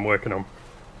mean the one I'm working on?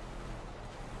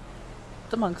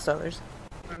 Amongst others,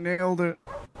 I nailed it.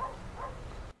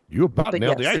 You about But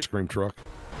nailed the yes. ice cream truck.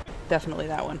 definitely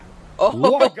that one. Oh,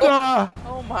 What the?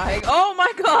 oh my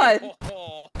god!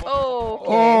 Oh, okay.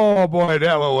 Oh boy,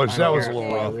 that was a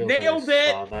little rough. Nailed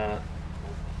it! Saw that.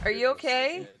 Are you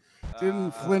okay?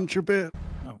 Didn't flinch a bit.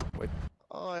 Oh, wait.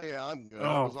 Oh, yeah, I'm good. Oh.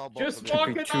 I was all Just bumping walk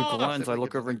into it me. Two off. Glens. I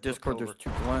look over in Discord. There's two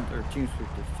Glens, or TeamSpeak.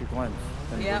 There's two Glens.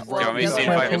 And Yeah, there's well, Do you want me to yeah, see if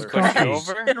yeah. I can push you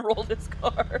over? And rolled his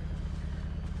car.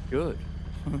 good.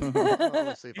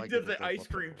 Let's see if He I can did get the this ice up.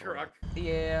 cream truck.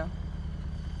 Yeah.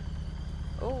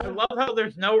 I Oh, love how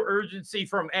there's no urgency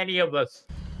from any of us.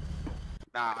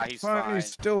 Nah, he's Fine, fine.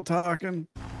 he's still talking.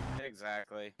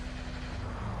 Exactly.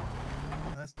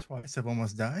 That's twice I've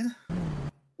almost died.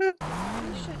 we should,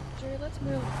 Jerry.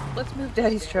 Let's move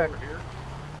Daddy's truck. Over here.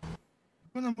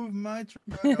 I'm gonna move my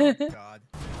truck. Oh God.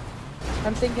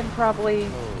 I'm thinking probably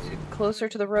closer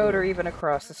to the road or even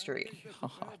across the street.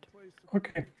 God.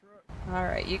 Okay. All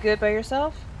right, you good by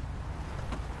yourself?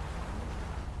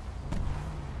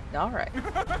 All right.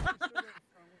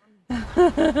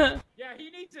 Yeah, he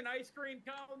needs an ice cream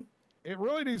cone. It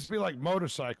really needs to be like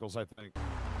motorcycles, I think.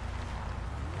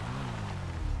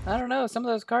 I don't know. Some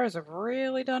of those cars have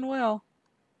really done well.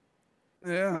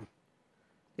 Yeah,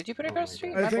 Did you put it across the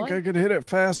street? Am I think I blind? could hit it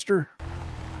faster.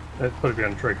 Let's put it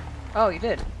behind the tree. Oh, you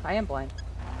did. I am blind.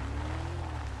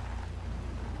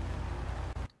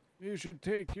 You You should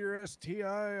take your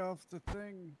STI off the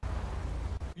thing.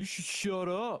 You should shut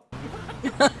up.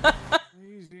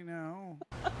 Easy now.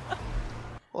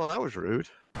 Well, that was rude.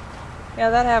 Yeah,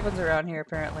 that happens around here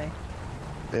apparently,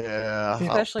 Yeah.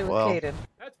 especially with well, Caden.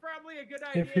 That's probably a good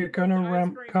idea. If you're gonna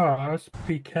ramp cars,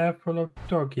 be careful of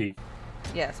doggies.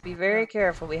 Yes, be very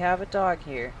careful. We have a dog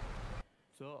here.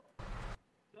 So,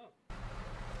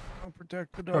 I'll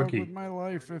protect the dog Doggy. with my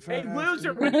life if I Hey, have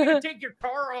loser, to. when are you gonna take your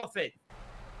car off it?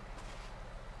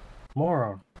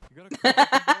 Moron.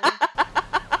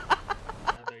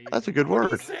 That's a good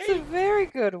word. It's a very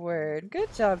good word.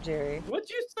 Good job, Jerry. What'd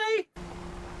you say?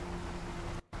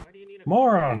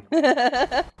 Moron.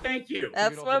 Thank you.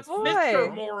 That's my boy.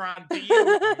 Mr. Moron to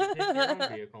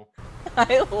you.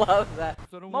 I love that.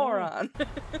 Moron.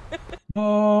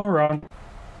 Moron.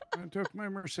 I took my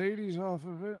Mercedes off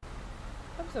of it.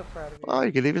 I'm so proud of you. Oh,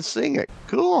 you can even sing it.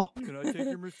 Cool. can I take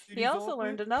your Mercedes He also off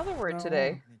learned it? another word No.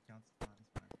 today.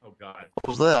 Oh God. What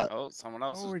was that? Oh, someone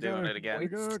else Oh, is doing it again. We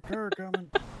got a car coming.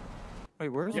 Wait,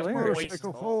 where's Yeah, Larry?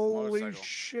 Motorcycle. Oh, Holy motorcycle.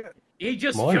 shit. He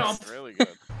just Moist. jumped. Really good.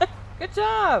 Good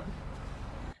job.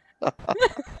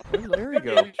 Where'd Larry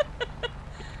go?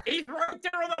 He's right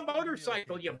there on the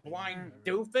motorcycle, you blind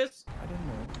doofus. I didn't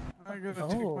know. I gotta Oh.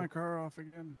 take my car off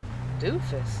again.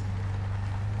 Doofus.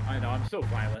 I know, I'm so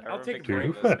violent. I'll take a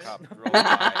break.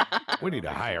 We need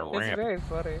a higher It's ramp. very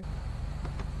funny.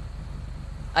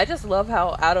 I just love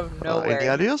how out of Any nowhere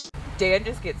ideas? Dan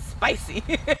just gets spicy.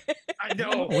 I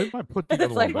know. We might put the It's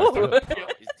other like, one back whoa. up.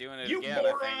 He's doing it You again, I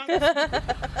moron. think.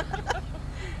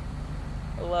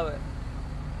 I love it.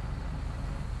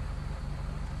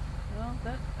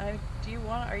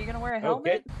 Well, are you gonna wear a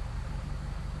helmet? Okay.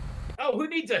 Oh, who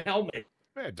needs a helmet?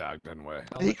 Bad dog doesn't wear a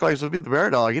He helmet. claims to be the bear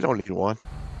dog. You don't need one.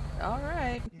 All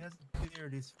right. Yes,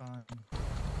 beard is fine.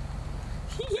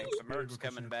 Thanks, the merch's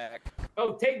coming back.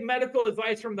 Oh, take medical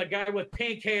advice from the guy with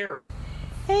pink hair.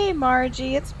 Hey,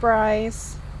 Margie, it's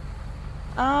Bryce.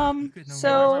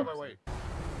 So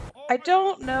I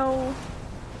don't know.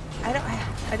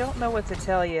 I don't know what to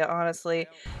tell you, honestly.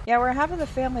 Yeah, we're having the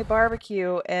family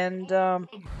barbecue, and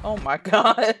oh my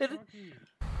God.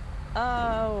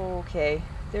 Oh, okay.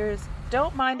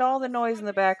 Don't mind all the noise in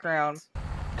the background,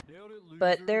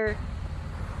 but He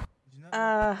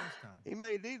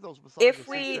may need those beside if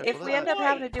the we seat if for we that. end up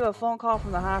having to do a phone call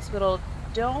from the hospital,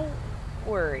 don't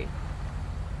worry.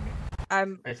 I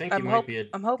think you might be a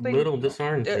I'm hoping little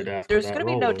disoriented after there's that gonna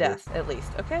be no rollover. death, at least.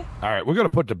 Okay. All right, we're gonna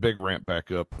put the big ramp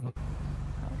back up. Look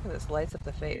at this, lights up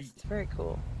the face. It's very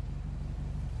cool.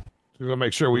 We're gonna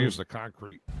make sure we use the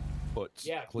concrete foots.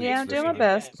 Yeah. cleats Yeah, I'm this doing my time.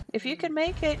 best. If you can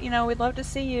make it, we'd love to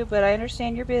see you, but I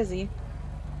understand you're busy.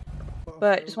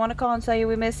 But just want to call and tell you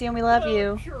we miss you and we love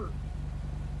you. Sure.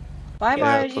 Bye,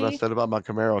 Yeah, that's what I Margie. said about my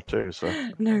Camaro too. So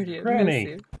Nerdy. I Granny.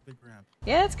 miss you. Big ramp.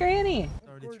 Yeah, it's Granny.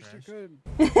 Already Of course you trash. could.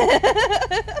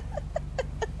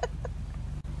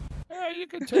 Yeah, you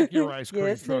can take your ice cream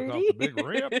Yes, truck off the big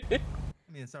ramp. I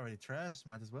mean, it's already trash.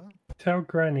 Might as well. Tell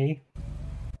Granny,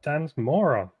 Dan's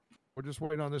moron. We're just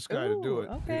waiting on this guy to do Ooh, it.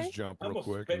 okay. Just jump I real almost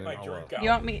quick, spit and my then drink I'll. out. Do you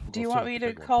want me? Do you We'll want see me the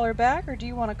to big one. call her back, or do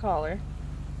you want to call her?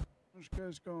 This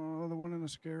guy's going, the one in the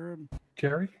scarab.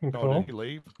 Jerry can Oh, call. did he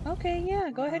leave? Okay, yeah,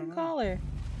 go ahead and call her.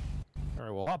 All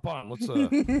right, well, hop on. Let's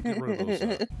get rid of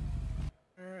those.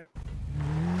 All right.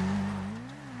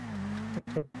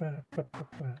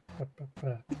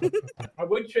 I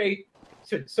would say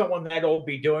should someone that old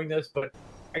be doing this, but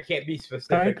I can't be Hi,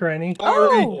 specific. Granny.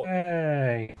 Oh!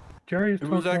 Hey, Jerry's It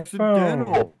was talking on the phone.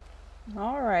 accidental.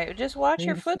 All right, just watch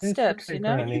your It's footsteps. okay, You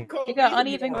know, Granny. you got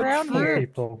uneven ground Some here.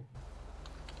 people.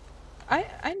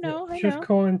 I know. Just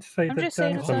calling to say I'm that just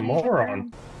saying Dan's it's a uneven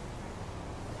moron.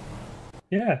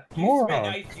 Yeah, You moron.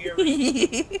 spit ice,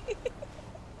 Jerry.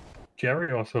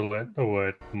 Jerry also learned the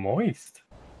word moist.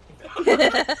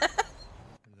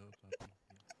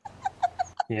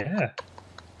 Yeah.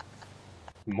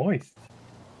 Moist.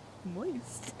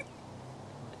 Moist.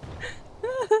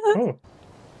 Oh.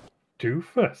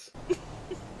 Doofus.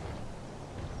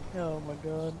 Oh my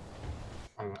God.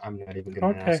 I'm not even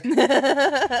gonna ask. See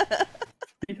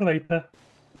you later.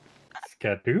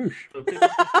 Skadoosh. So people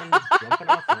just been jumping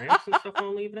off ramps and stuff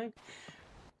all evening?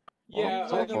 Yeah,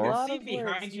 so you can far. see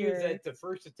behind you that the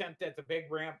first attempt at the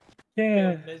big ramp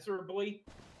Yeah. failed miserably.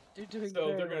 They're doing So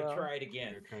they're very gonna well. try it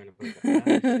again.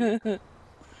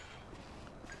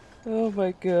 Oh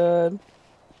my God.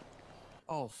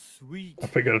 Oh, sweet. I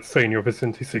figured I'd stay in your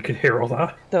vicinity so you could hear all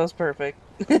that. That was perfect.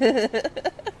 Hey,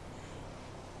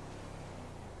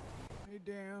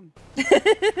 Dan.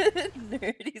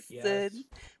 Nerdy Yes. said,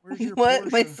 Where's your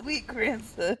 "What, my Porsche? sweet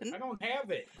grandson?" I don't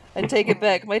have it. I take it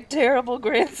back, my terrible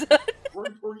grandson. We're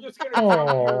just gonna copy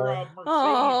your Mercedes,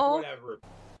 Aw. whatever.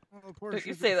 Oh, Don't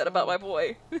you Porsche's say are that about my fun.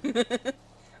 boy.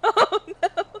 Oh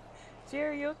no,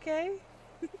 Jerry, you okay?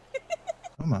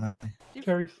 Oh my.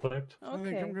 Jerry slipped. I think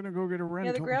Okay. I'm gonna go get a rental.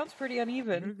 Yeah, the ground's pretty I'm gonna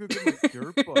uneven. go get my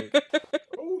dirt bike.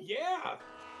 Oh yeah,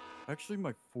 Actually,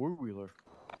 my 4-wheeler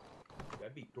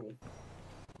that'd be cool.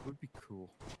 would be cool.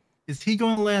 Is he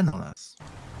going to land on us?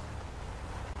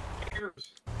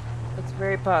 Cheers. It's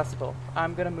very possible.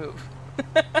 I'm gonna move.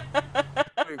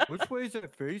 Wait, which way is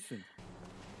that facing?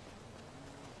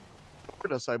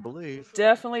 Toward us, I believe.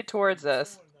 Definitely towards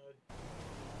us.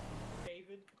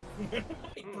 David.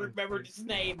 I remembered his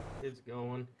name. It's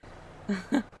going.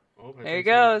 Oh, I Here he think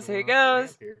someone's goes, here he going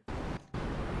off the goes. ramp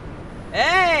here.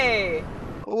 Hey!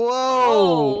 Whoa!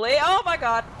 Holy! Oh my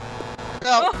God!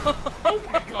 Oh, Oh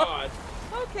my god.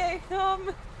 Okay. Oh,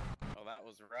 that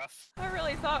was rough. I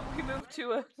really thought we moved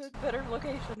to a better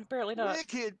location. Apparently not.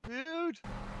 wicked, dude!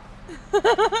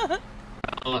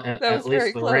 Well, at That was least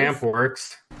very the close. ramp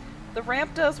works. The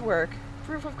ramp does work.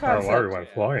 Proof of Oh, concept. went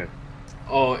flying.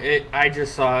 Oh, I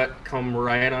just saw it come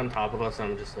right on top of us.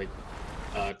 I'm just like,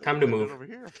 time to move. Over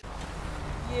here.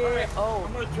 Yeah. Alright, Oh.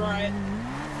 I'm gonna try it.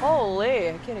 Holy!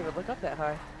 I can't even look up that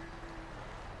high.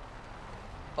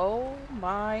 Oh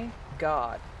my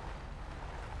God.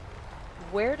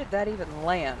 Where did that even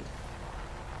land?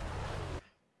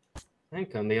 I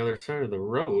think on the other side of the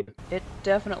road. It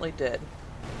definitely did.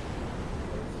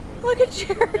 Look at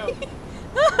Jerry!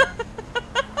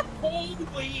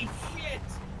 Holy shit!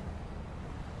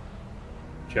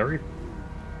 Jerry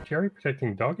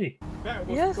protecting doggy. That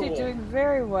was Yes, cool. you're doing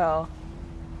very well.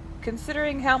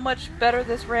 Considering how much better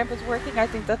this ramp is working, I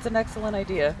think that's an excellent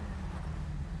idea.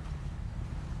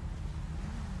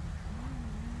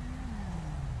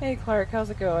 Hey Clark, how's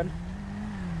it going?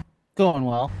 Going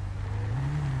well.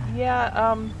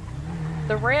 Yeah,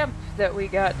 the ramp that we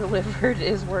got delivered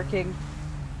is working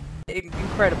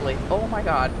incredibly. Oh my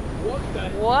God. What the?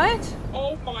 What?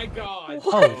 Oh my god.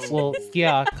 Oh, well,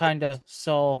 yeah, kinda.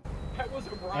 So, That was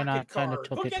a rocket and I kinda car.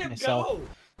 took Look it at him myself.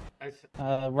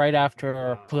 go. right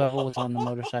after whoever was on the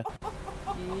motorcycle.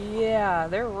 Yeah,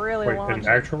 they're really Wait, launching.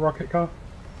 an actual rocket car?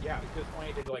 Yeah, it just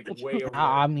landed like way over.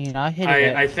 I mean, I hit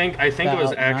it. I think it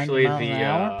was about 90 actually miles an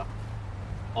hour. the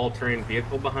all-terrain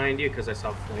vehicle behind you because I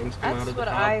saw flames come out That's of the what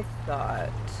top. I thought.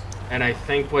 And I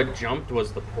think what jumped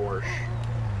was the Porsche.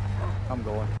 I'm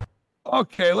going.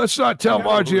 Okay, let's not tell Yeah,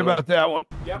 Margie really. about that one.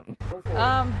 Yep. Go for it.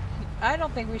 I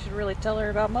don't think we should really tell her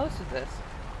about most of this.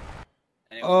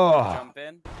 Anyone Oh. wanna jump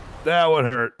in? That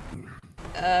would hurt.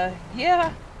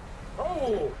 Yeah.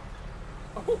 Oh.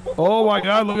 Oh my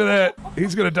God, look at that.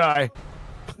 He's gonna die.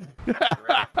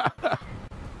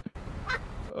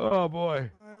 Oh boy.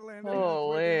 I landed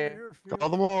Holy. halfway down the airfield. Call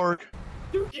the morgue.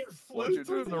 Dude, you flew What you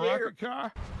through doing, the the air. rocket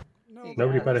car? No, You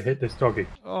Nobody guys. better hit this doggy.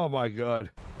 Oh my God.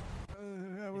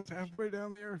 I was halfway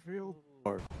down the airfield.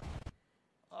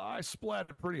 I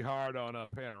splattered pretty hard on a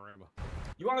panorama.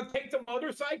 You want to take the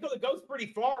motorcycle? It goes pretty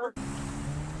far.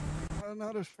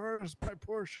 Not as far as my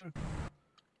Porsche.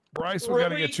 Bryce, we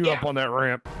gotta Really? get you up Yeah. on that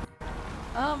ramp.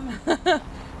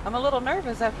 I'm a little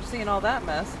nervous after seeing all that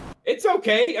mess. It's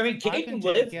okay. I mean, I Kate can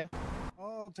can take live. you.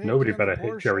 I'll take Nobody you in the better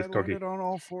hit Porsche. Jerry's I doggy. landed on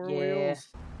all four Yeah. wheels.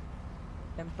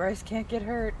 And Bryce can't get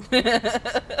hurt.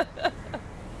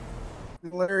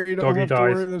 Larry, you don't Doggy have to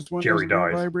dies, worry, this windows Jerry don't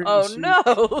dies. vibrate Oh in seat. no!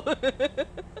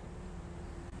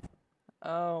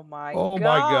 Oh my Oh God.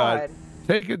 my God.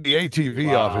 Taking the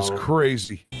ATV off is Wow.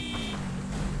 crazy.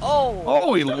 Oh.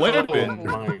 Oh, he Oh landed.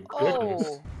 my goodness.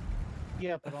 Oh.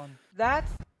 Yeah, but on.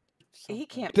 That's. He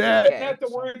can't That- be Didn't okay. have to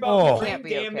worry about Oh. brain Can't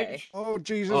be okay. damage. Oh,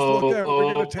 Jesus, Oh, look out. We're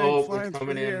oh, going to take oh, flying it's through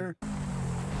coming the in. air.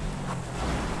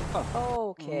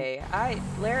 Okay.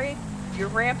 Larry, your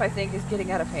ramp I think is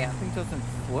getting out of hand. Thing doesn't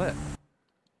flip.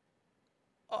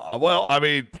 Well, I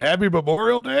mean, happy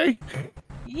Memorial Day.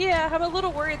 Yeah, I'm a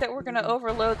little worried that we're gonna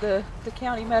overload the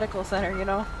county medical center. You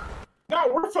know.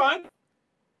 No, we're fine.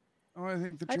 Oh, I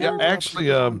think the I Yeah, know. tree actually,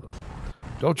 dropped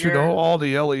don't you know all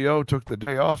the LEO took the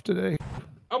day off today?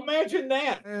 Imagine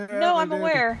that. Yeah, No, they I'm did.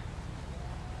 aware.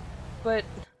 But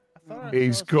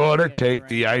He's gonna take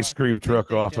the ice cream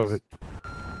truck off of it.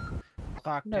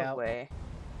 Clocked no out. way.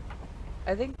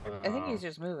 I think he's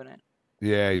just moving it.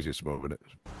 Yeah, he's just moving it.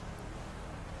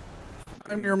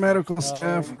 I'm your medical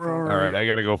staff. We're all All right, right. I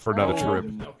gotta go for another Oh. trip.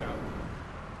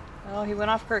 Oh, he went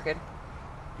off crooked.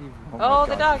 Oh, my Oh,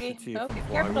 the God, you doggy. should see it Okay, fly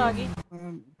careful, with- doggy.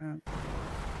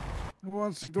 Who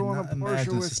wants to go on a Cannot Porsche imagine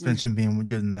the with me? suspension being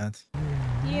good in that.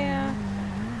 Yeah.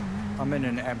 I'm in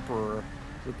an Emperor.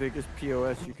 The biggest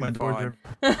POS you My can door find.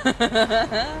 there.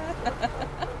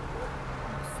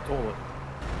 Stole it.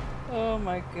 Oh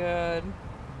my god.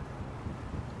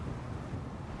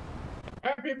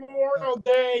 Happy Memorial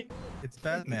Day! It's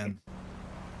Batman.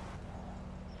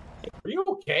 Are you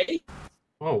okay?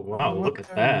 Oh wow, What look at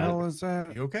the that. hell is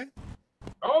that? You okay?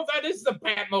 Oh, that is the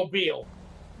Batmobile.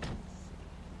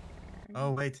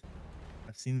 Oh wait,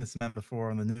 I've seen this man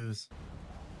before on the news.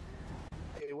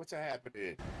 Hey, what's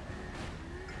happening?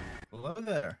 Hello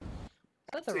there.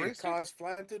 That's a See rooster. cars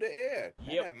flying through the air.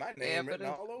 I Yep. have my Yep, name it written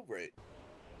is. all over it.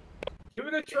 Give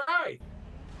it a try.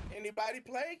 Anybody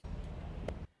play?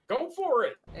 Go for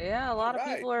it. Yeah, a lot of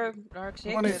Right. people are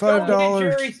taking it. $25. Don't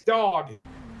hit Jerry's dog.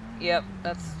 Yep,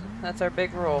 that's our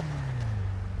big rule.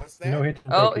 What's that? No hit.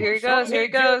 Oh, here he goes. Don't Here he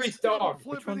hit goes. Jerry's dog.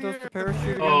 Which one does the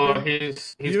parachute again? Oh, do?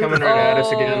 he's coming right at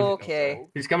us again. Okay.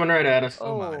 He's coming right at us.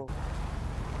 Oh my. Oh,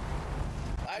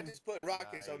 I just put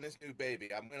rockets on this new baby.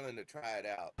 I'm willing to try it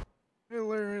out. Hey,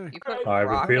 Larry. you put I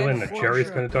have a feeling rockets? that Jerry's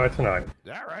going to die tonight.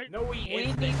 That right? No, he We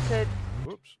isn't. need to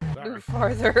Whoops. Sorry. move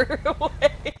farther away.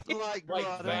 Like, Like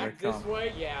brother. back Here this they come.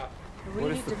 way, yeah. We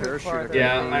What need is the to move parachute? farther.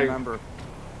 Yeah, I I- can't remember.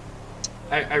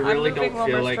 I really moving don't feel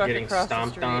Wilmer's like truck getting across the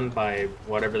stomped street. on by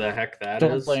whatever the heck that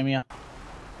Don't is. blame me.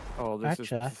 Oh, this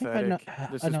Actually, I is think I know.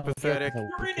 pathetic. This I is know. pathetic.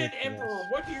 You're in an Emperor.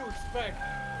 What do you expect?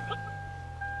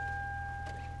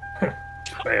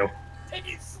 Fail. And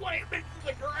you slam into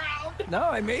the ground. No,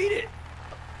 I made it.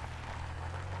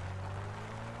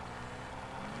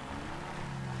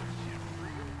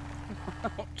 I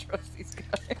don't trust these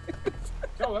guys.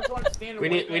 No, that's why I'm standing We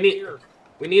way need- we back need- here.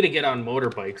 We need to get on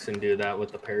motorbikes and do that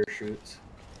with the parachutes.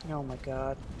 Oh my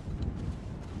god.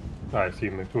 I see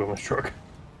Wilmer's truck.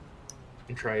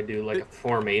 And try to do like a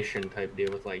formation type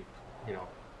deal with like, you know,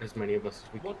 as many of us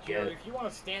as we can Look, Jerry, get. if you want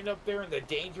to stand up there in the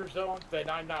danger zone, then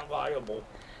I'm not liable.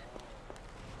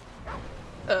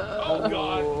 Oh,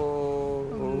 God.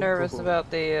 I'm nervous about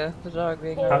the dog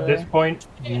being over At this there. point,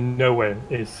 nowhere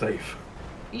is safe.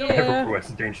 Yeah. Everywhere is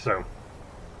a danger zone.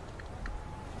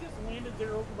 He just landed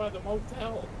there over by the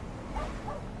motel.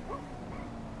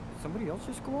 Did somebody else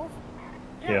just go off?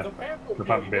 Yeah, the Batmobile the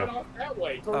Batmobile. went off that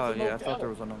way towards Oh the yeah, I motel. thought there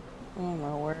was another. Oh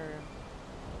my word.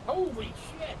 Holy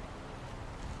shit!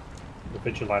 The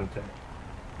vigilante.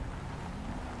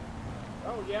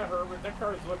 Oh yeah, Herbert, that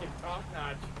car is looking top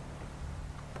notch.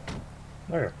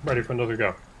 There, ready for another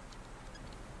go.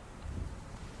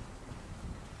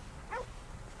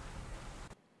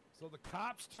 So the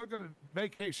cops took a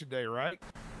vacation day, right?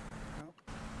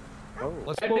 Oh,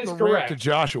 Let's That move is the ramp correct. to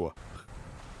Joshua.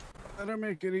 That'll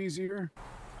make it easier.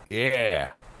 Yeah.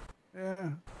 Yeah.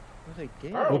 what they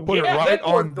get? Oh, We'll put it yeah, right that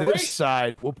on worked this great.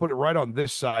 side. We'll put it right on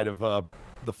this side of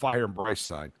the Fire and Bryce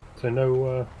sign. So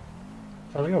no,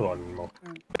 other one anymore.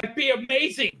 That'd be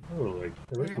amazing. Holy,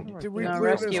 there isn't. Did we No,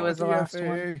 clear rescue this was with the last FAA?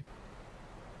 one.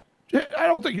 Yeah, I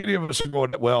don't think any of us are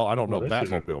going. Well, I don't know. Well, this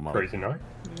is a Batmobile, Mom. crazy night.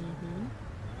 Mm-hmm.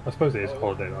 I suppose it is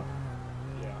holiday though.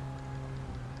 Yeah.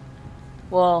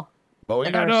 Well, But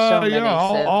And there are so many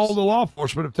all Sims. the law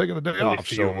enforcement have taken the day At off. least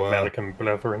for So, you American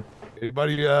brethren.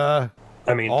 anybody, I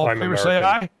mean, all in I'm favor, American. say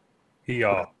aye.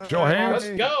 Yeah. Show of hands.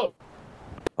 Let's go.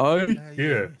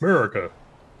 Yeah, America.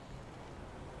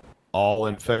 All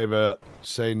in favor,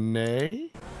 say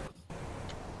nay.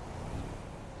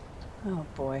 oh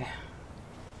boy.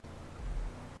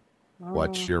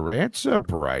 What's your answer,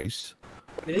 Bryce?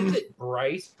 Is it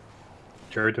Bryce?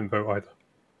 Jerry didn't vote either.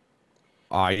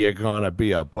 Are you gonna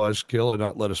be a buzzkill and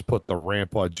not let us put the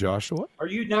ramp on Joshua? Are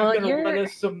you Well, not going to you're- let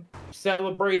us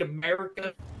celebrate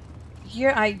America?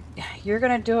 You're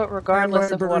gonna do it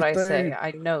regardless of what I say.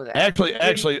 I know that.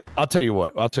 Actually, I'll tell you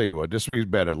what. This week's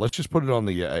better. Let's just put it on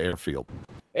the airfield.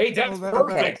 Hey, that's that-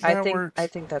 Okay, perfect. That works. I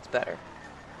think that's better.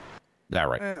 All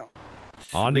right, Yeah.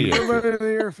 on the Get airfield. rid of the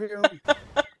airfield.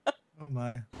 Oh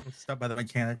my. Let's stop by the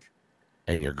mechanic.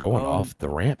 Hey, you're going off the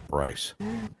ramp, Bryce.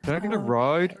 Can I get a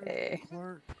ride? Okay.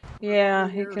 Clark, Yeah,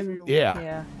 he can. Yeah.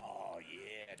 Yeah. Oh,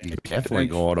 yeah. You're definitely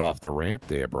going off the ramp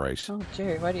there, Bryce. Oh,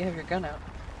 Jerry, why do you have your gun out?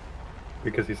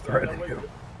 Because he's No, threatening we, you.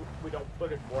 we don't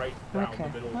put it right down the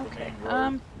Okay. middle of the Okay. main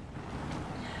road.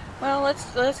 Well,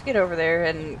 let's get over there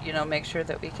and make sure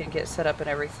that we can get set up and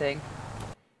everything.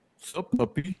 Sup,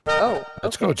 puppy? Oh.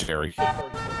 Let's okay. go, Jerry.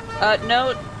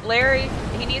 No, Larry,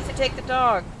 he needs to take the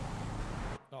dog.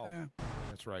 Oh,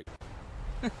 that's right.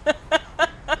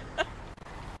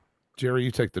 Jerry,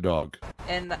 you take the dog.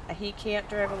 And he can't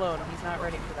drive alone. He's not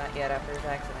ready for that yet after his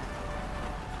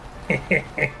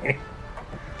accident.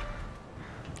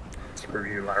 Screw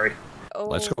you, Larry. Oh,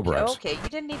 Let's go, Bryce. Okay, you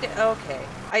didn't need to. Okay,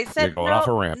 I said going no. off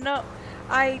a ramp. No,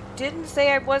 I didn't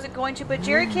say I wasn't going to. But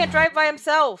Jerry can't drive by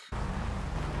himself.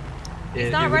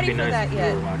 He's not ready for that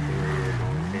yet.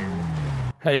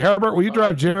 Hey, Herbert, will you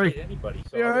drive Jerry?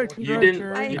 Yeah, I can You drive didn't.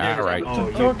 Jerry. You All didn't. right.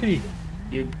 Oh,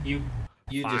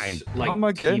 you Fine. just like. I'm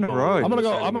not getting a T-boned ride. I'm gonna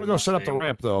go. the I'm gonna go set up the thing.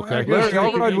 ramp though. Okay. Larry,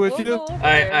 I'll ride with you.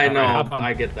 I know. Alright,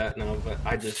 I get that now, but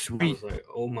I was like,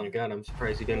 oh my god, I'm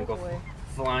surprised he didn't go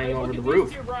flying Hey, over look the at these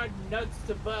roof. two riding nuts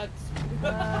to butts.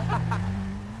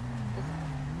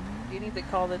 Do you need to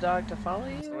call the dog to follow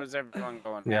you? So where's everyone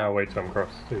going? Yeah, I'll wait till I'm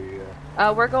across to.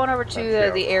 We're going over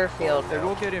to the airfield. They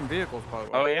will get in vehicles, by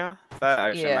the way. Oh yeah, that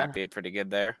actually Yeah. might be pretty good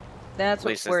there. That's At what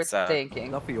least we're it's,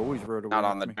 thinking. Duffy always rode away Not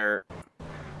on with the me. dirt.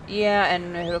 Yeah,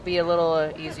 and it'll be a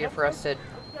little easier for us to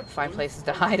find places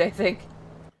to hide, I think.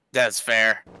 That's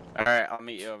fair. All right, I'll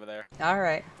meet you over there. All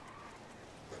right.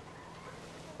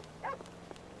 Oh,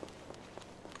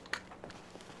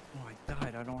 I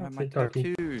died. I don't have my Okay, Ducky.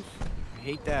 tattoos. I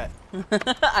hate that.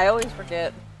 I always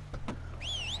forget.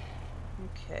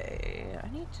 Okay, I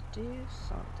need to do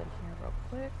something here real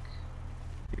quick.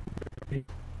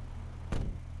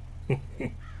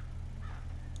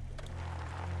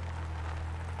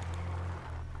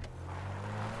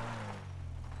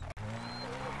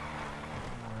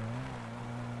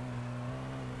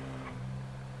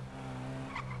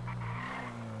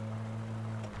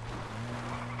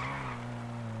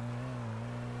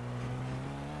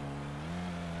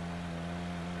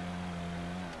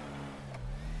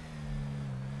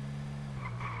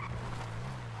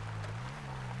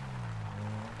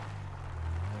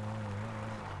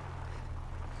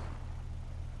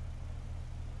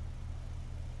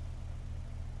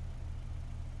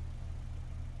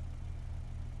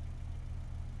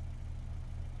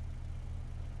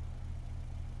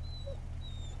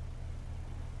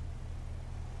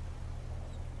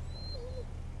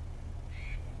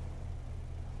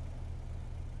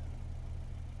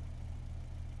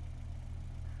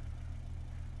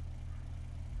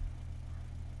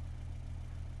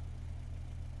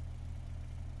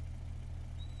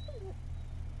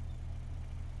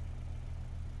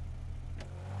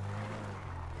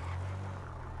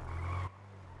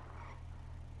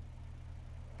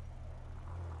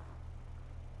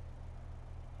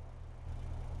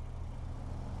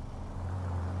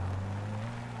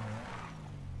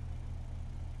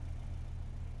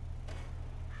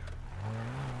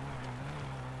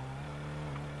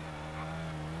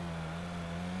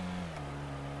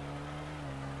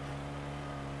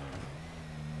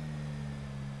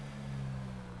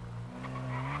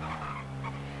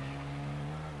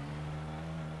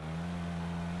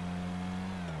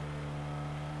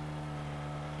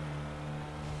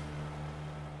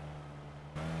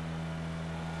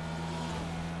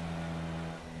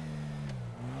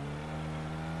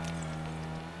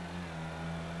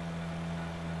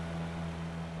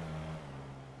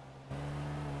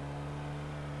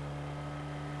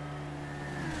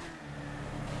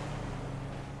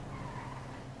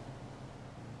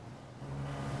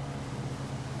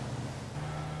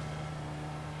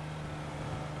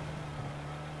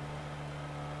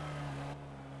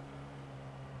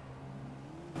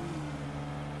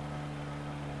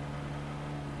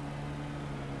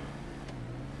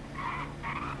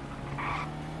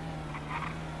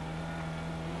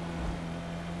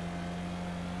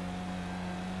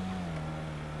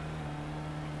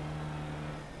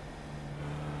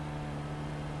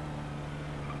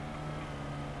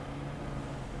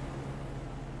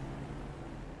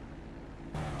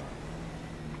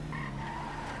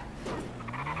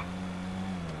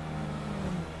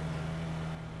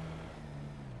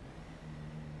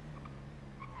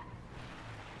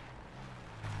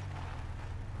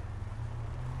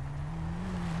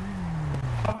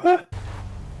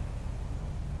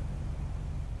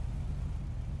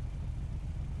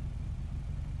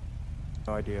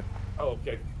 No idea. Oh,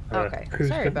 okay. Okay,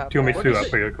 sorry about do you want me to do that. that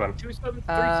for you, Glenn?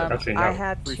 Actually, no. I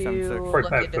had to 376. look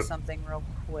For- into something real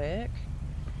quick.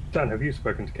 Dan, have you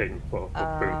spoken to Caden before?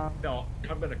 No,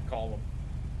 I'm gonna call him.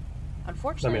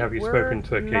 Unfortunately, have you we're spoken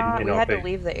to Caden not, in we had to RP?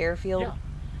 leave the airfield. Yeah.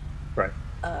 Right.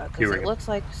 Because You were it in. looks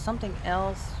like something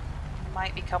else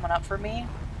might be coming up for me.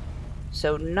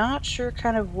 So not sure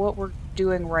kind of what we're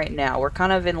doing right now. We're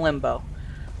kind of in limbo.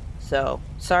 So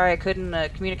sorry I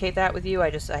couldn't communicate that with you. I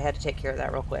had to take care of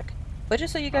that real quick. But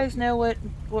just so you guys know what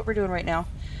we're doing right now.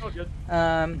 Oh, good.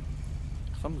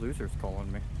 Some loser's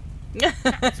calling me.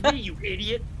 It's me, you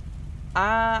idiot.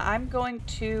 I'm going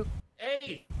to.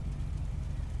 Hey.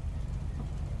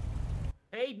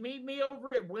 Hey, meet me over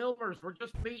at Wilmer's. We're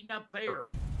just meeting up there.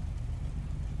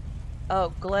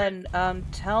 Oh, Glenn.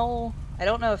 Tell. I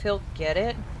don't know if he'll get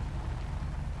it,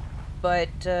 but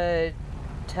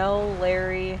tell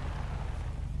Larry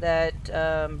that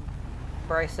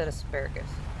Bryce said asparagus.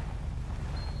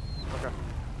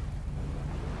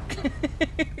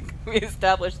 We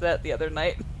established that the other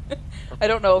night. I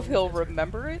don't know if he'll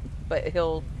remember it, but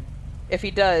if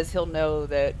he does, he'll know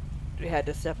that we had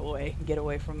to step away and get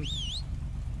away from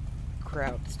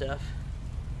crowd stuff.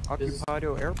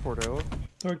 Occupido Airport, oh.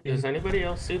 Does anybody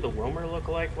else see the Wilmer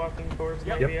look-alike walking towards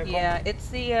my vehicle? Yeah, it's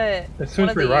the As soon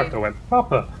as we arrived, I went,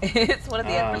 Papa. It's one of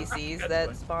the NPCs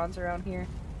that spawns around here.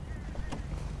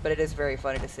 But it is very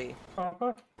funny to see.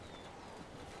 Papa?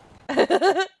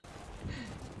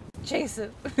 Chase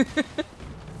him.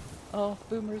 Oh,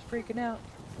 Boomer's freaking out.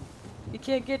 He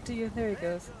can't get to you. There he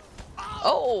goes.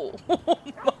 Oh! Oh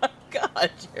my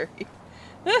god, Jerry.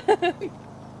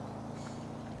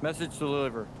 Message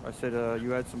deliver. I said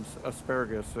you had some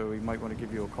asparagus, so he might want to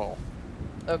give you a call.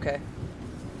 Okay.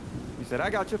 He said, I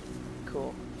got you.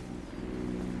 Cool.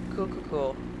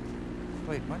 Cool.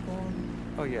 Wait, am I going?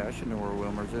 Oh yeah, I should know where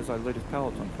Wilmer's is. I lit his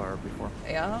pallets on fire before.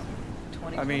 Yeah.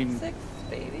 2026, I mean,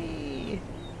 baby.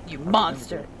 You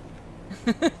monster.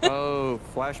 Oh,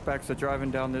 flashbacks of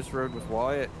driving down this road with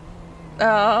Wyatt.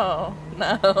 Oh,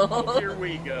 no. Oh, here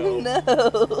we go.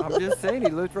 No. I'm just saying, he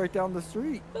lived right down the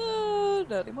street. Oh,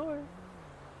 not anymore.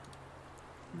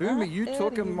 Boomy, you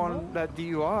took him on that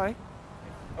DUI.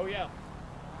 Oh, yeah.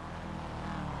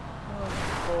 Oh,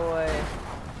 boy.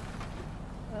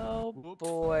 Oh,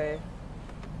 boy.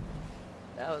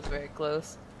 That was very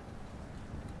close.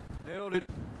 Nailed it.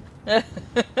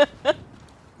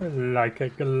 Like a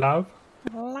glove.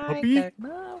 Like a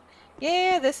glove.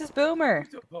 Yeah, this is Boomer.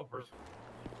 Why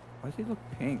does he look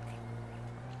pink?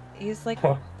 He's like,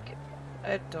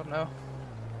 I don't know.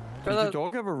 Does the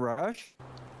dog have a rash?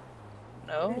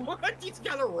 No. What? He's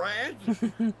got a rash?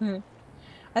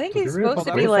 I think he's supposed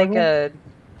to be like a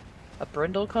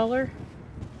brindle color.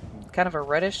 Kind of a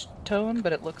reddish tone,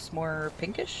 but it looks more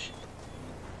pinkish.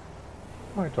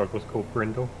 My dog was called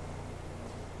Brindle.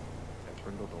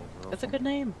 That's a good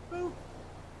name.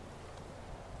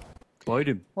 Bite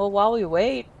him. Well, while we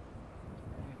wait,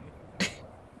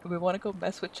 we want to go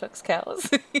mess with Chuck's cows.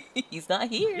 He's not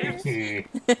here.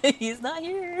 He's not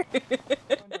here.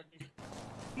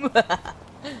 I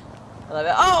love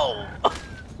it. Oh!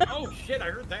 Oh shit!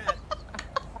 I heard that.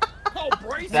 Oh,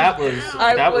 Bryce! That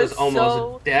was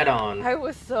almost dead on. I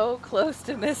was so close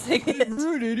to missing it.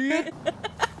 Rude idiot.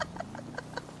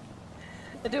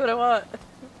 I do what I want.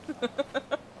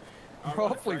 You're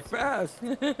awfully fast.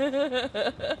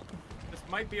 This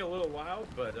might be a little loud,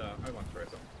 but I want to try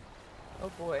something.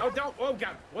 Oh boy. Oh, don't! Oh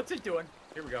god! What's it doing?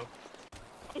 Here we go.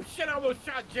 Oh shit! I almost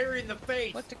shot Jerry in the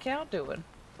face. What's the cow doing?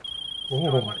 No,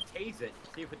 I want to tase it.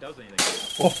 See if it does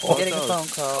anything. Getting a phone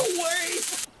call. Oh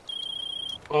wait!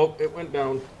 Oh, it went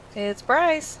down. It's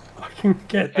Bryce.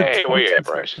 Hey, where you at,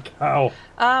 Bryce? Cow.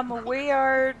 We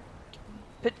are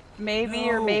maybe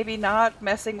or maybe not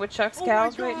messing with Chuck's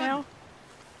cows right now.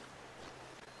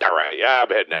 All right, yeah, I'm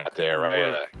heading out there,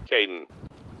 right? Caden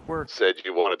said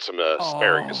you wanted some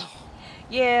asparagus.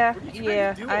 Yeah,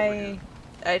 I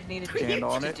needed Stand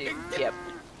on it. Yep.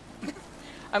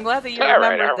 I'm glad that you All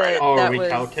right, remembered that Oh, that are we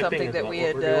cow was tipping? something Is that that we what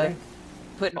had we're doing?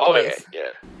 put in Oh, place.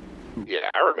 yeah,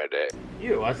 I remember that.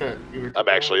 I thought you were. I'm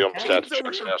actually almost at the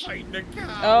Chuck's house.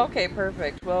 Oh, okay,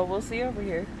 perfect. Well, we'll see over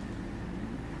here.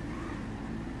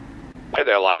 There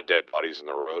are a lot of dead bodies in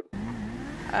the road.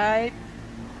 I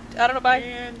don't know, bye.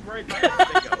 And right back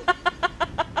they go.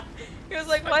 He was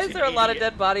like, why is there a lot of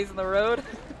dead bodies in the road?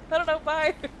 I don't know,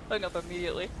 bye. Hung up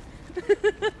immediately.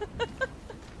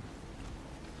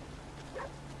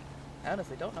 I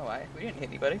honestly don't know why. We didn't hit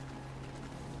anybody.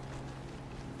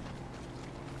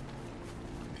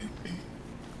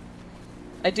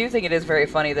 I do think it is very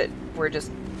funny that we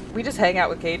just hang out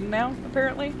with Caden now,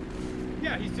 apparently.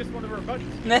 Yeah, he's just one of our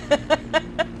buddies.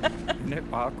 Isn't it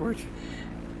awkward?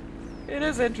 It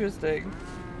is interesting.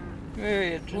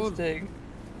 Very interesting.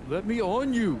 Well, let me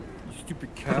on you, you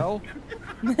stupid cow.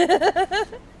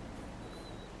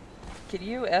 Can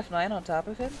you F9 on top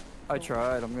of him? I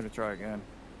tried. I'm gonna try again.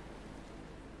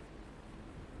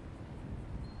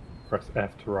 Press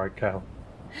F to ride cow.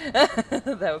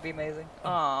 That would be amazing.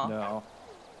 Aw. No.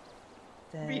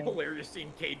 It'd be hilarious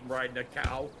seeing Caden riding a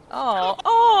cow. Aw.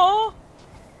 Aw.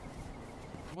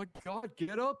 Oh my god,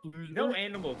 get up, loser. No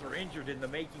animals are injured in the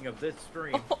making of this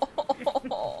stream.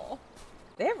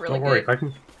 They have really Don't worry,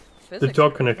 good the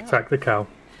dog can attack the cow.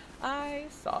 I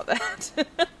saw that.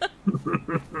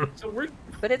 So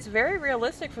but it's very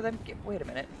realistic for them. Wait a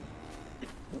minute.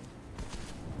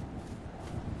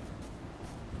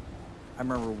 I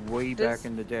remember way back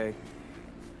in the day,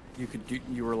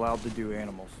 you were allowed to do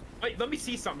animals. Wait, let me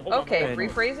see something. Hold Okay, on.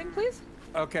 rephrasing, please.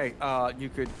 Okay, you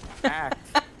could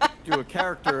do a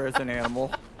character as an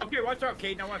animal. Okay, watch out,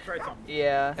 Kate. I want to try something.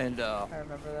 Yeah. And I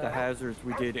remember that. the hazards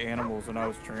we did animals, and I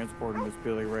was transporting this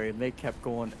Billy Ray, and they kept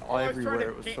going everywhere.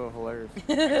 It was so hilarious.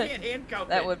 I can't handcuff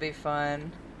That it. would be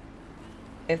fun.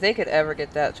 If they could ever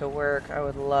get that to work, I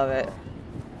would love it.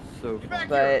 So fun.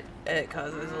 But it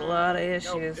causes a lot of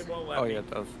issues. Oh yeah, it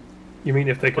does. You mean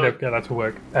if they could ever get that to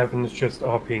work, Evan's just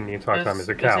RPing the entire time as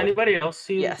a cow? Does anybody else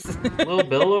see Yes. little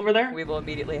Bill over there? We will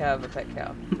immediately have a pet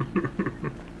cow.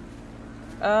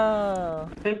 Oh.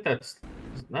 I think that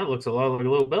looks a lot like a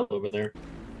little Bill over there.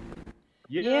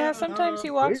 Yeah, sometimes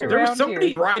he walks There around was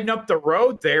somebody here. riding up the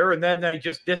road there, and then they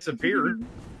just disappeared.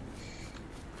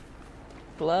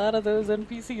 A lot of those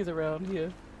NPCs around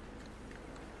here.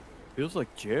 Feels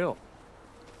like jail.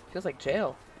 Feels like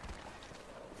jail.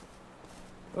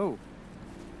 Oh.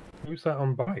 Who's that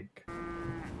on bike?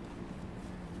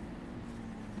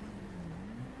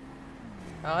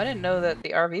 Oh, I didn't know that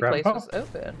the RV place Grandpa? was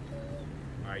open.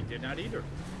 I did not either.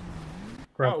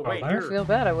 Grandpa wait, I there? feel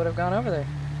bad. I would have gone over there.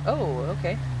 Oh,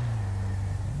 okay.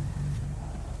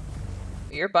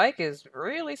 Your bike is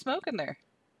really smoking there.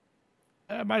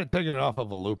 I might have taken it off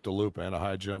of a loop-to-loop and a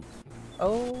high jump.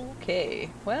 Okay.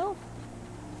 Well.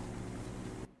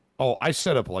 Oh, I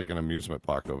set up like an amusement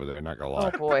park over there, not gonna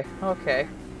lie. Oh boy. Okay.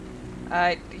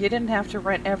 You didn't have to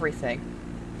rent everything.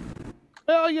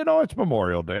 Well, you know, it's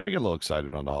Memorial Day. I get a little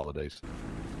excited on the holidays.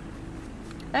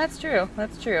 That's true.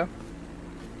 That's true.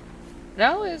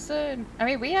 No, it was, I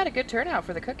mean, we had a good turnout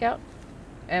for the cookout.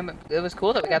 And it was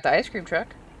cool that we got the ice cream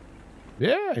truck.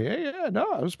 Yeah.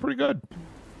 No, it was pretty good.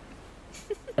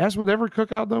 As with every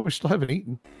cookout, though, we still haven't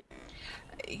eaten.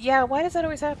 Yeah, why does that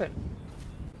always happen?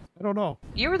 I don't know.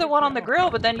 You were the one on the grill,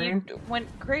 but then you went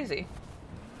crazy.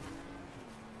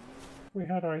 We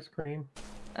had ice cream.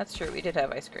 That's true, we did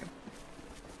have ice cream.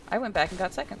 I went back and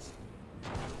got seconds.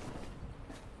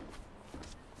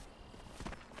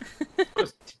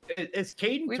 Is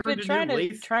Caden We've turned been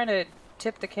into trying to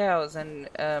tip the cows, and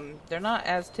they're not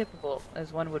as tippable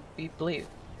as one would believe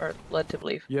or led to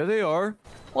believe. Yeah, they are.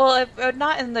 Well,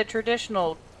 not in the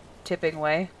traditional tipping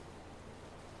way.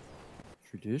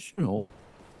 Traditional.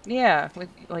 Yeah, with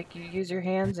like you use your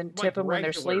hands and tip them when they're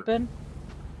regular. sleeping.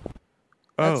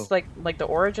 Oh. That's like the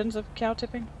origins of cow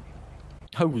tipping.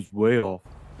 I was way off.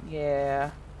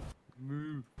 Yeah.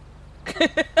 Move.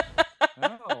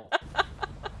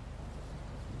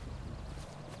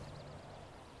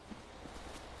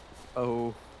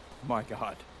 Oh my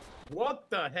god. What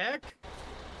the heck?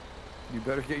 You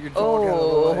better get your dog out of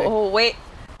the way. Oh, wait.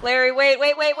 Larry, wait,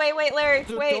 Larry,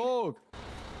 It's a wait. dog.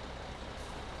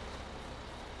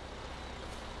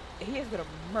 He is gonna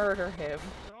murder him.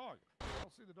 Dog. I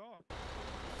don't see the dog.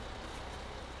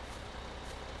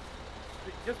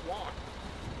 Just walk.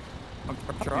 I'm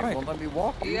trying. Won't let me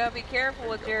walk. You gotta be careful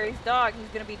with Jerry's dog. He's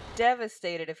gonna be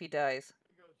devastated if he dies.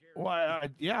 Well,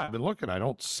 yeah, I've been looking. I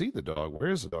don't see the dog.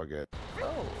 Where's the dog at?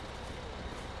 Oh.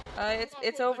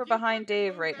 It's over behind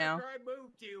Dave right now.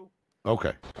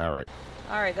 Okay, all right.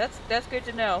 All right, that's good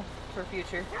to know for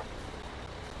future.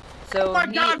 So Oh my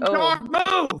God, dog,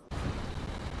 move!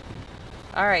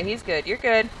 All right, he's good. You're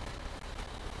good.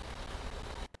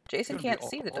 Jason It's gonna can't be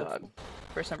see the dog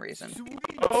for some reason.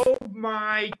 Oh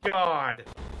my God!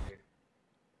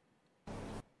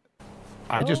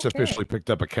 I just Okay. officially picked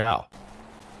up a cow.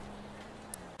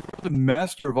 The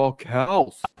master of all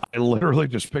cows. I literally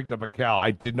just picked up a cow.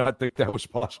 I did not think that was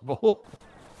possible.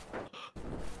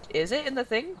 Is it in the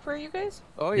thing for you guys?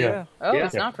 Oh yeah. Oh, Yeah.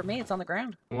 it's not for me. It's on the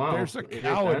ground. Wow. There's a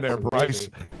cow in there, Bryce.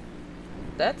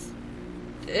 That's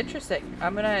interesting.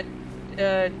 I'm gonna.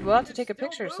 We'll have to take a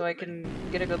picture so I can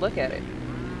get a good look at it.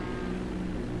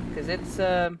 Cause it's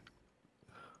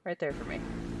right there for me.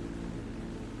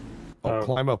 I'll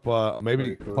climb up.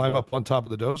 Maybe climb up on top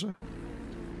of the dozer.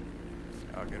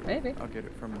 I'll get it. Maybe. I'll get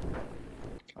it from.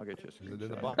 I'll get you. Is it in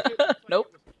the bucket?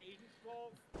 Nope.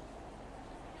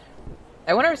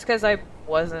 I wonder if it's because I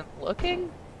wasn't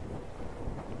looking.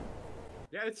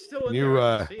 Yeah, it's still in You there.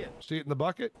 I can see it. see it in the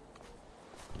bucket?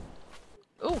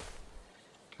 Ooh.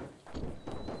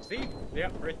 See? Yeah,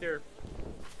 right there.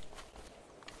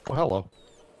 Well, hello.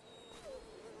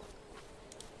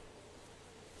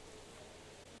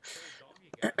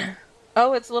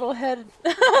 Oh, its little head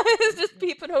is just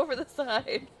peeping over the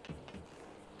side.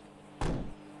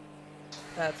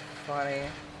 That's funny.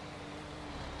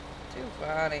 Too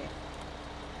funny.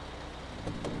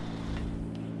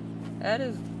 That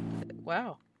is...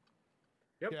 Wow.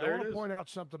 Yep, Yeah, I there want it to is. point out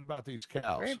something about these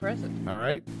cows. Very impressive. All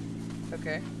right.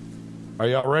 Okay. Are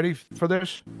y'all ready for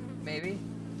this? Maybe.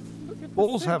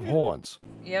 Bulls have horns.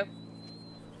 Yep.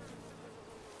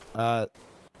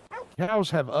 Cows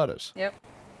have udders. Yep.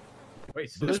 Wait,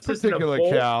 so This this isn't a particular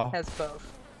bull? cow Has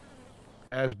both.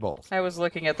 as both. I was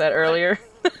looking at that earlier.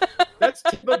 That's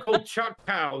typical Chuck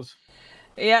cows.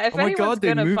 Yeah, if Oh my anyone's God, they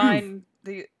gonna move. find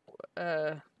the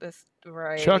this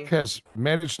variety. Chuck has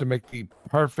managed to make the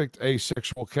perfect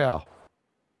asexual cow.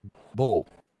 Bull.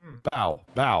 Bow.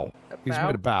 Bow. He's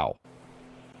made a bow.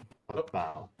 A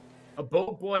bow. A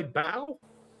bow boy bow?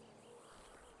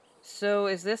 So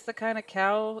is this the kind of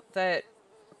cow that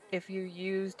if you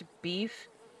used beef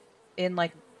in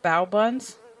like bow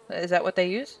buns, is that what they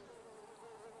use?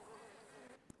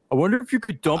 I wonder if you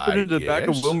could dump it I into the back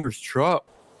of guess. Wilmer's truck.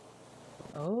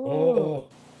 Oh.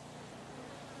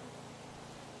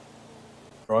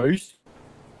 Christ.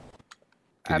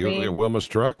 Can I you look mean- at Wilma's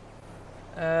truck?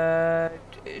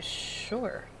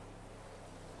 Sure.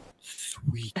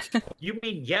 Sweet. You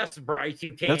mean yes, Bryce?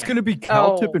 You can. That's gonna be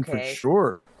cow Oh, tipping for okay.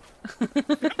 sure.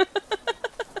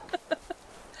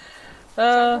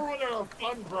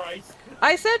 Fun, Bryce.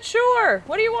 I said sure.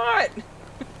 What do you want?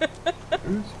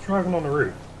 Who's driving on the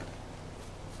roof?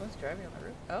 Who's driving on the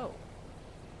roof? Oh.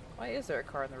 Why is there a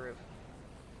car on the roof?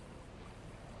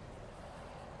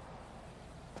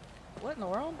 What in the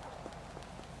world?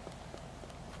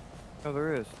 Oh,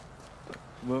 there is.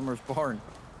 Wilmer's barn.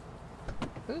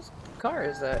 Whose car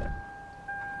is that?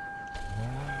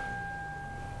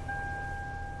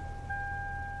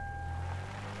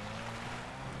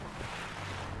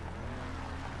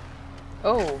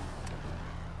 Oh.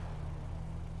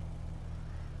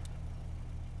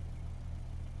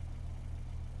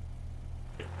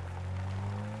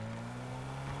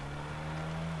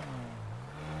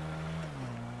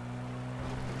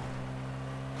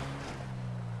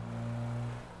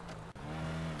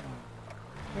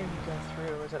 Where do you go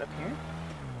through? Is it up here?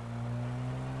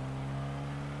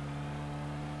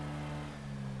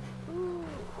 Ooh,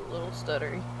 a little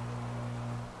stuttery.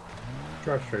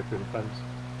 Drive straight through the fence.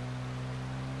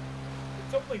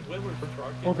 It's only Willer's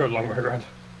truck. We'll go long way around.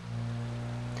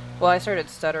 Well, I started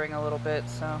stuttering a little bit,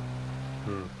 so.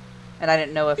 Hmm. And I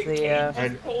didn't know if the.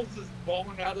 Just pulls his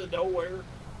bone out of nowhere.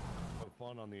 Have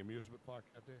fun on the amusement park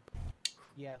out there.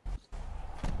 Yeah.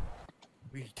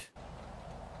 Sweet.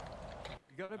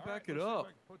 You gotta back it up.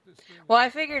 Well, I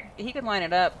figured he could line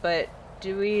it up, but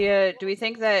do we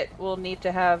think that we'll need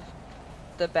to have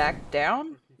the back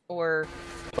down, or?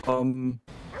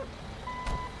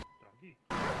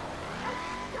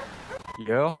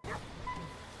 Yeah.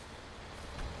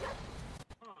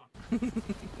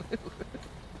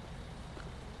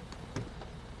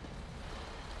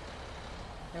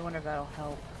 I wonder if that'll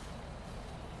help.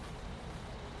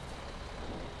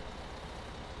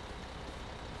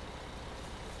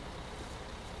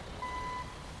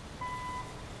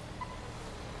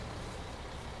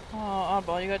 Oh,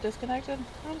 Oddball, you got disconnected?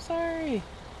 I'm sorry.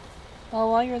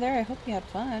 Well, while you were there, I hope you had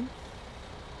fun.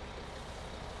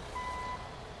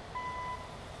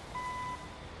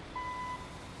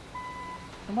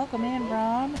 And welcome in,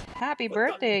 Ron. Happy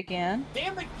birthday again.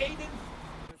 Damn it, Gaten!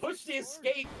 Push the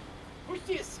escape! Push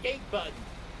the escape button!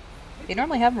 You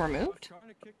normally have them removed?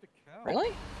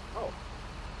 Really? Oh.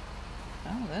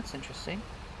 Oh, that's interesting.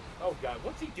 Oh god,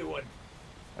 what's he doing?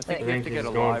 I think I we have think to he's get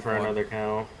a going live for one. another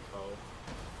cow.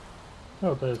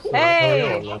 Oh, there's.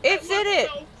 Hey! It's in it!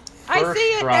 I First see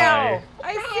it try. now!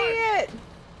 I see it!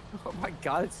 Oh my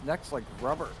god, its neck's like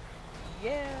rubber.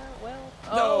 Yeah, well.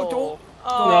 No, don't.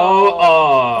 No,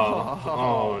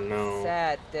 oh no.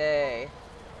 Sad day.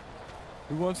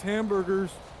 Who wants hamburgers?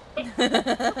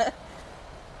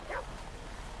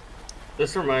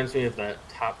 This reminds me of that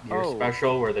Top Gear Oh.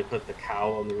 special where they put the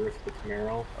cow on the roof of the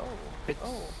Camaro. Oh. Is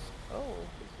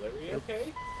Larry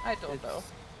okay? I don't know.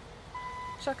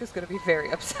 Chuck is gonna be very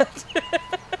upset.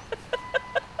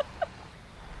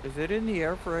 Is it in the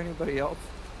air for anybody else?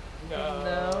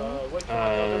 No. Which one?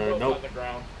 They're both nope. on the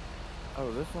ground.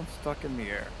 Oh, this one's stuck in the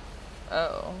air.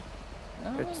 Oh.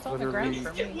 No, It's it's on the ground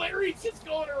literally- for me. Larry's just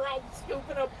going around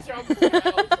scooping up chunks.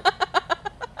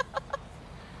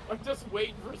 I'm just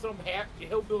waiting for some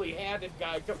hillbilly hatted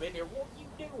guy to come in here. What are you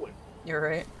doing? You're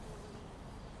right.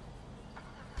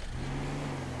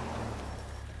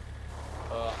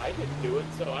 I didn't do it,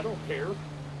 so I don't care.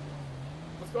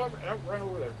 Let's go run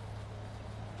over there.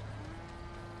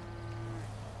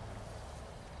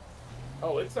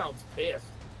 Oh, it sounds pissed.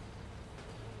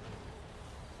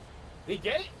 Did he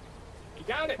get it? He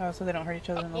got it. Oh, so they don't hurt each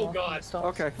other in the Oh, little God. stalls.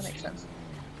 Okay. That makes sense.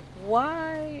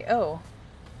 Why? Oh.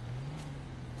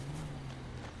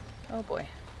 Oh boy.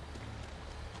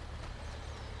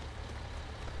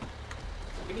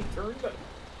 Can he turn the...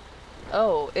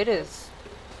 Oh, it is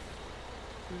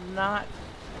not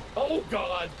Oh,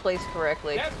 God! placed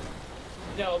correctly.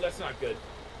 No, that's not good.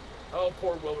 Oh,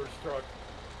 poor Willer's truck.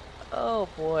 Oh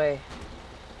boy.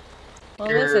 Well,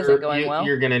 this isn't going well.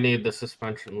 You're gonna need the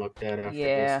suspension looked at after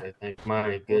Yeah. this, I think. My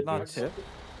Well, not goodness. tip.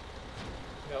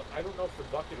 No, I don't know if the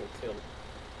bucket will tilt.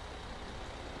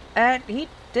 And he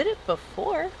did it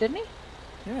before, didn't he?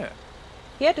 Yeah.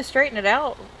 He had to straighten it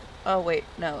out. Oh, wait.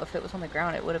 No, if it was on the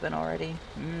ground, it would have been already.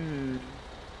 Maybe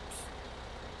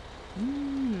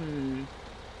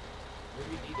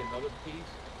need another piece.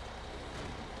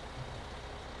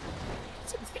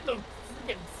 It's gonna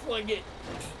freaking fling it.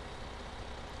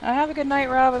 Have a good night,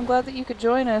 Rob. I'm glad that you could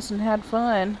join us and had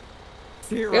fun.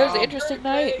 See you, It was an Rob. interesting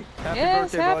night. Happy Yes,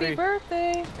 birthday, happy buddy.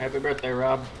 birthday. Happy birthday,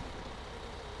 Rob.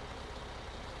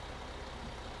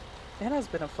 It has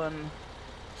been a fun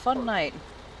night.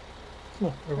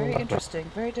 Very interesting,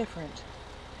 very different.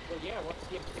 Well, yeah, once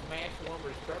you smash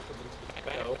Warmer's truck with this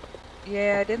battle.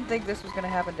 Yeah, I didn't think this was going to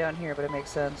happen down here, but it makes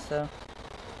sense, so.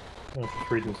 I'm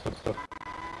just reading some stuff.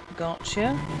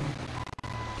 Gotcha.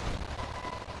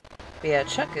 But yeah,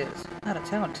 Chuck is out of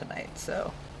town tonight,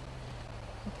 so.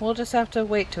 We'll just have to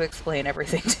wait to explain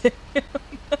everything to him.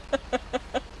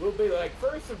 We'll be like,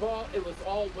 first of all, it was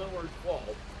all Wilmer's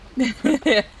fault.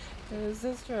 It was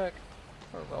his truck.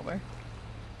 Or Wilmer.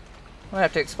 We'll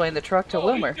have to explain the truck to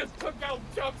Wilmer. He just took out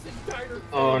Chuck's entire thing.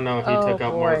 Oh no, he Oh, took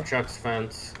out more boy. of Chuck's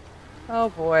fence. Oh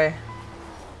boy.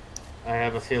 I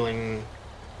have a feeling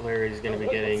Larry's gonna be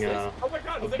getting Oh my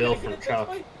God, a is they bill gonna from get it this Chuck.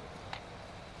 way?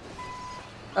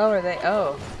 Oh, are they?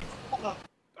 Oh.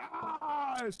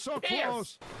 Ah, it's so Yes.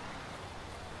 close.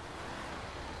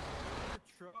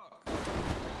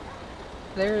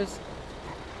 There's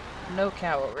no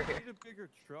cow over here. Need a bigger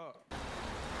truck.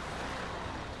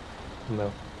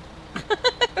 No.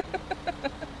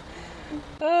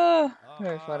 Oh,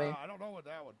 very funny. I don't know what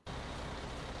that one.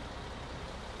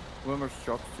 Wilmer's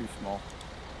truck's too small.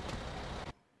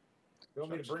 You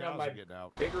want me to bring Chuck's out my cows are getting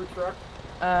out. bigger truck?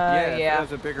 If it Yeah.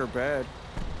 has a bigger bed.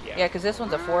 Yeah, because this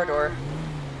one's a 4-door.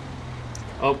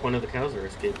 Oh, one of the cows are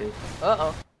escaping.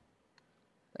 Uh-oh.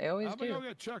 They always I'm gonna go do.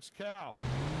 get Chuck's cow.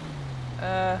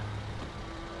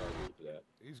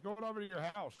 He's going over to your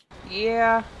house.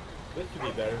 Yeah, This should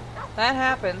be better. that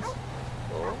happens.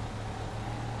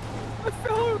 I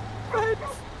fell out.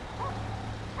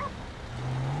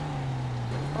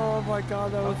 Oh my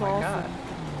God, that was Oh my awesome.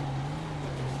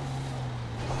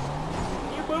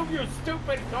 God. You move your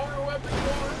stupid car, whoever you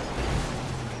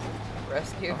are.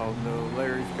 Rescue. Oh no,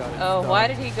 Larry's got it. Oh, why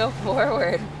stuck. did he go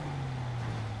forward?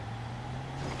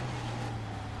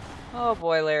 Oh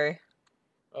boy, Larry.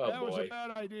 Oh that was boy. a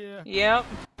bad idea. Yep.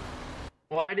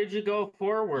 Why did you go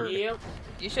forward? Yep.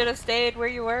 You should have stayed where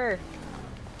you were.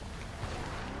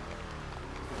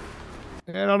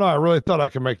 I don't know. I really thought I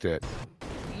could make that.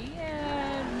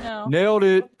 Yeah, no. Nailed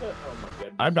it. Oh my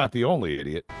goodness. I'm not the only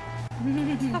idiot.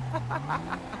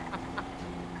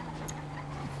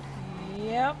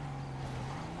 Yep.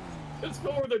 Let's go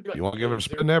over the. You want to give him a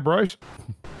spin there, Bryce?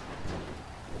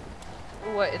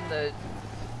 What, in the...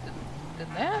 in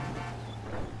that?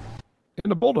 In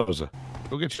the bulldozer.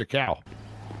 Go get your cow.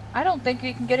 I don't think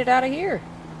you can get it out of here.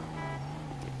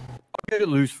 I'll get it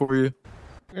loose for you.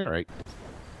 All right.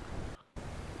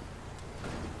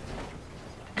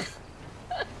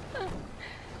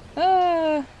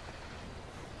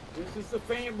 This is the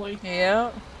family.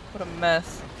 Yep. What a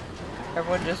mess.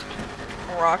 Everyone just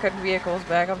rocking vehicles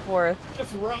back and forth.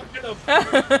 Just rocking a.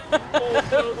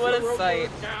 What a sight.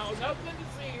 Cow. Nothing to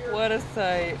see here. What a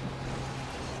sight.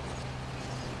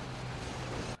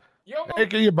 Hey,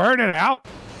 can you burn it out?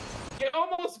 You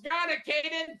almost got it,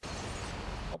 Caden.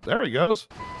 Oh, there he goes.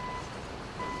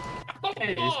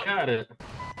 Hey, he's got it.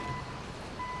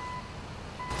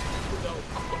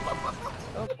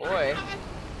 Oh boy.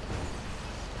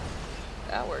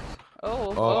 That worked.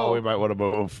 Oh, Oh, we might want to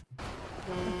move.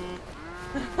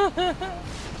 That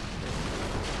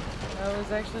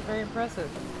was actually very impressive.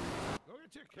 Go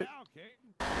get your cow, Kate.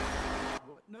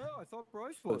 No, I thought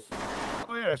Bryce was.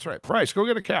 Oh, yeah, that's right. Bryce, go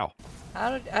get a cow.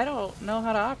 I don't know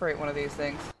how to operate one of these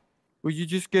things. Well, you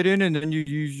just get in and then you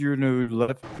use your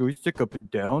left joystick up and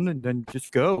down and then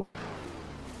just go.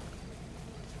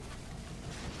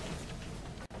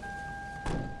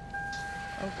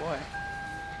 Oh boy.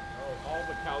 Oh, all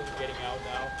the cows are getting out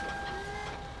now.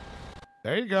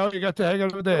 There you go. You got to hang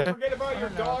over there. Don't forget about your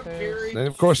dog, Jerry. Then,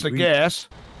 of course, the gas.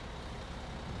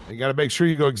 You got to make sure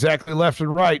you go exactly left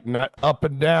and right, and not up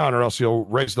and down, or else you'll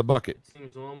raise the bucket.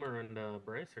 Seems Wilmer and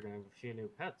Bryce are gonna have a few new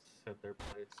pets at their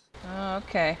place. Oh,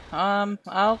 okay.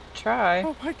 I'll try.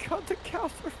 Oh my God, the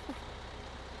cows are.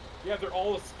 Yeah, they're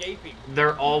all escaping.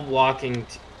 They're all walking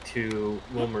to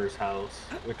Wilmer's house.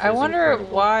 Which I is wonder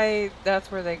incredible. why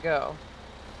that's where they go.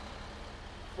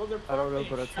 Well, they're I don't know, probably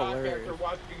but in it's shock hilarious. after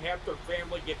watching half their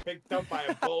family get picked up by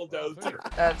a bulldozer.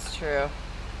 That's true.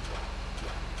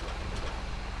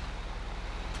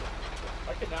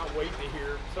 I cannot wait to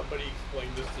hear somebody explain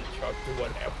this to Chuck to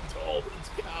what happened to all these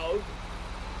cows.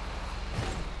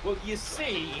 Well, you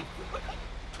see,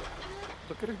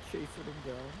 Look at her chasing him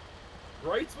down.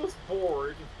 Bryce was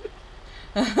bored.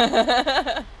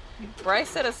 Bryce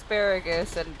said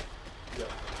asparagus and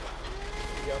Yep.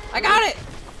 I got it!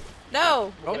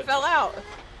 No! Oh. It fell out.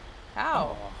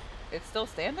 How? It's still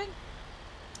standing?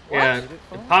 Yeah, What?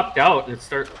 it popped out and it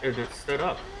stood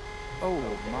up. Oh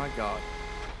my god.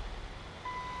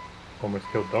 Almost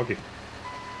killed Doggy.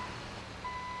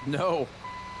 No.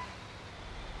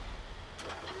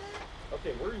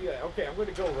 Okay, where are you at? Okay, I'm going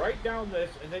to go right down this,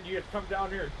 and then you just come down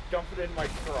here and dump it in my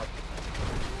truck.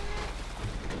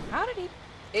 How did he...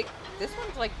 This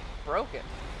one's like broken.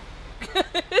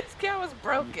 This cow is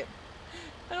broken.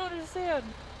 I don't understand.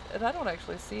 And I don't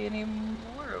actually see any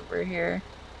more over here.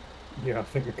 Yeah, I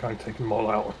think we're kind of taking them all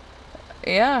out.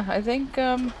 Yeah, I think,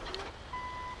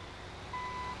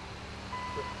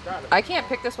 I can't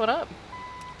pick this one up.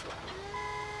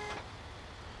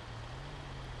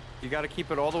 You gotta keep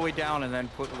it all the way down and then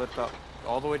lift up.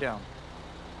 All the way down.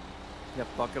 Yeah,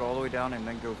 bucket all the way down and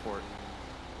then go for it.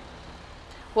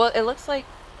 Well, it looks like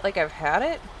I've had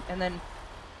it, and then...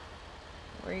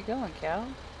 Where are you going, cow?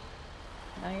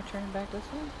 Now you're turning back this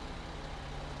way?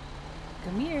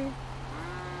 Come here.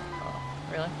 Oh,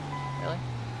 really? Really?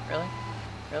 Really?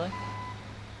 Really?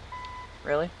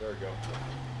 Really? There we go.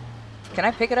 Can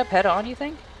I pick it up head on, you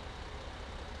think?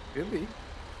 Could be.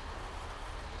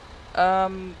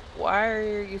 Why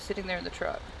are you sitting there in the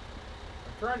truck?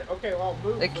 I'm trying to... Okay, well, I'll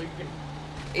move Like- so you can...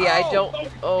 Yeah, I don't...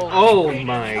 Oh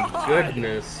my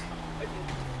goodness.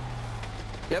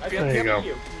 Yep, There you yep.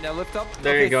 go. Now lift up.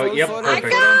 There Okay, you go. slow, Yep, slow down,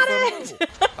 perfect. slow down, slow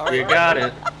down. All right, You got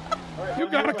it. All right, You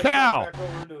I'm got a gonna go cow. back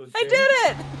over to the I thing. did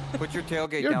it! Put your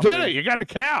tailgate You down. did please. it. You got a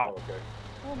cow. Okay.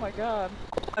 Oh my god.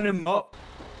 Line him up.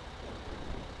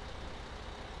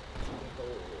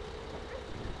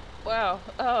 Wow.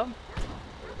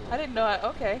 I didn't know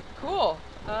okay, cool.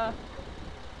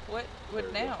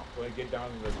 What now? When I get down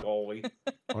to the gully.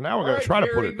 Well, now we're All going right, to try to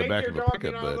put Jerry, it in the make back your of the dog pickup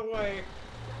get out of bed. the way.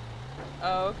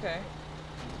 Oh, okay.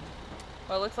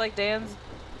 Well, it looks like Dan's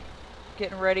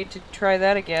getting ready to try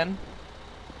that again.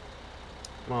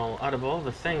 Well, out of all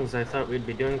the things I thought we'd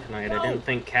be doing tonight, I didn't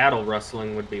think cattle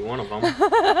rustling would be one of them.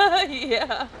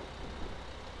 Yeah.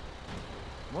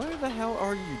 Where the hell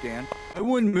are you, Dan? I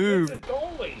wouldn't move. It's a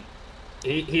goalie.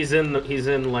 He's in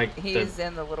like He's the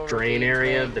in the little drain ravine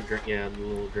area, thing. the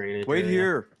little drainage. Wait area.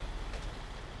 here.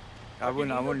 I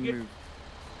wouldn't you move. get-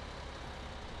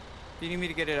 Do you need me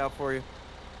to get it out for you?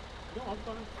 No, I'm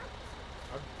fine.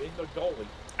 I'm in the goalie.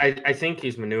 I think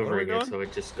he's maneuvering Where are we it, so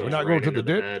it just We're goes not right going to into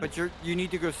the the ditch? bed. But you need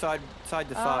to go side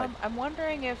to side. I'm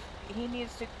wondering if he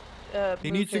needs to. He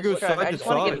move needs to his go truck. side I to just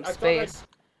want to give side. him I thought I- space.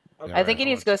 Okay. I think he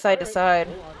needs to go side to side.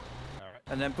 Hold on.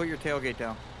 And then put your tailgate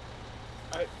down.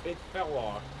 It fell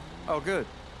off. Oh, good.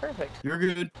 Perfect. You're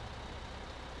good.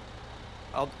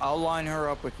 I'll line her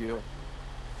up with you.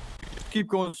 Just keep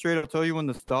going straight. I'll tell you when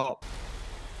to stop.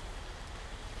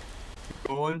 Keep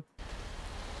going.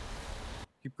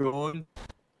 Keep going.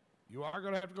 You are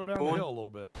going to have to go down Go the on. hill a little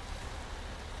bit.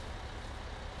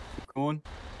 Keep going.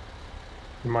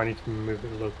 You might need to move it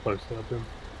a little closer up him.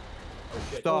 Oh,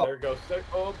 shit. Stop. There it goes.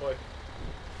 Oh, boy.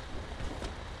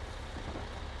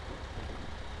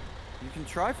 You can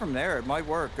try from there. It might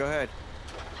work. Go ahead.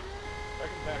 I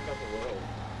can back up a little.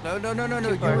 No.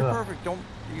 You far. were perfect.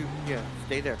 Yeah,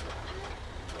 stay there.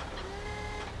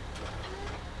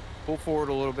 Pull forward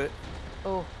a little bit.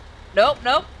 Oh.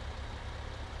 Nope.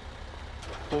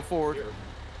 Pull forward. Here.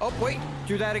 Oh, wait.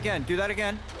 Do that again.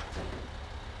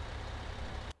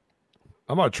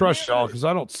 I'm going to trust y'all because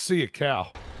I don't see a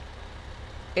cow.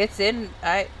 It's in.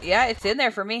 It's in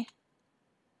there for me.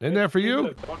 In there for you?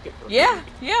 It's a bucket for me. Yeah,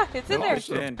 it's in there.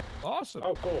 Awesome. In. Awesome.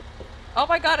 Oh, cool. Oh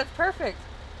my god, it's perfect.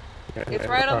 It's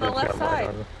right on the left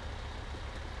side.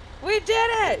 We did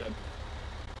it!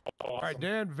 All right,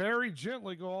 Dan, very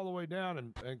gently go all the way down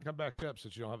and come back up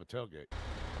since you don't have a tailgate.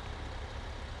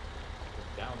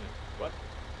 Down in what?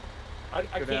 I Go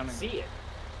down can't and- see it.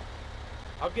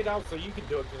 I'll get out so you can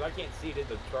do it because I can't see it in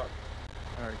the truck.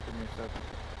 All right, give me a second.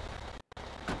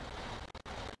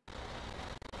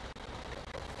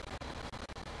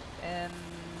 And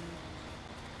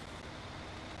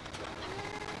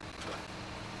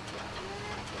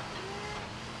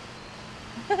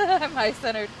I'm high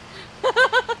centered.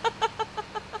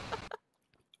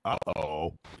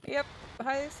 Uh-oh. Yep,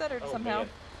 high centered Oh, somehow. man.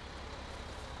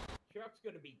 Chuck's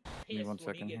gonna be me pissed one when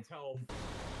second he gets home.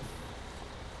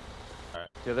 right.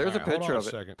 Yeah, there's a All right, picture hold of on it.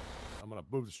 a second. I'm gonna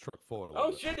move this truck forward. A little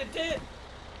Oh bit. shit, it did.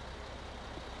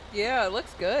 Yeah, it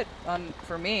looks good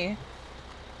for me.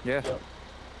 Yeah.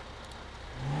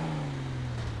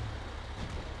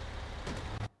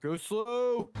 Go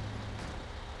slow.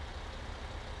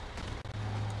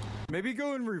 Maybe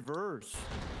go in reverse.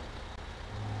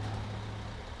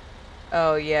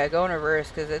 Oh yeah, go in reverse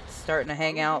because it's starting to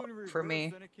hang out for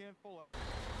me.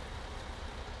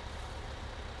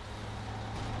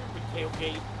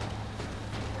 Tailgate.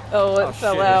 Oh, it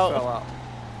fell shit, out. It fell out.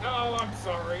 Oh, I'm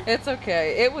sorry. It's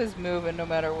okay. It was moving no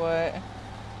matter what.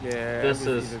 Yeah, This it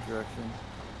was is- either direction.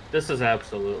 This is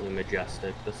absolutely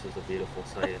majestic. This is a beautiful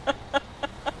sight.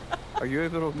 Are you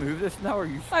able to move this now, or are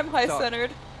you? I'm high stuck?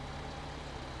 centered.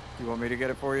 You want me to get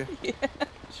it for you? Yeah,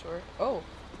 sure. Oh,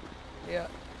 yeah.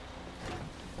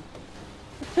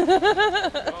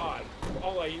 God,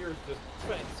 all I hear is the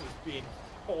fence is being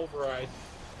pulverized.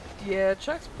 Yeah,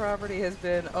 Chuck's property has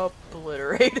been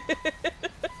obliterated.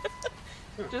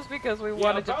 Just because we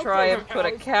wanted to how try come and the put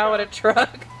a cow's cow in a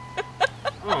truck.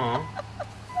 Oh.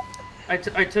 I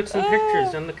took some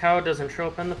pictures and the cow doesn't show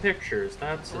up in the pictures.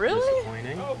 That's Really?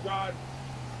 disappointing. Oh God.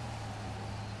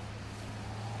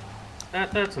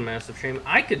 That's a massive shame.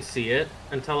 I could see it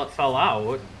until it fell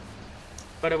out,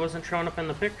 but it wasn't showing up in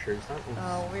the pictures. That was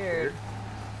Oh, weird.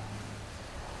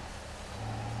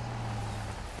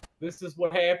 This is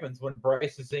what happens when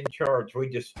Bryce is in charge. We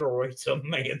destroy some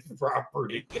man's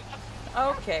property.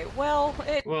 Okay, well,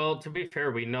 Well, to be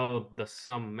fair, we know the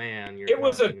some man you're It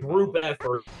was a talking group about.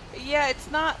 effort. yeah,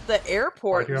 it's not the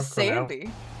airport Why'd you in have to come out?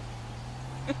 Sandy.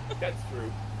 That's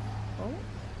true. Oh.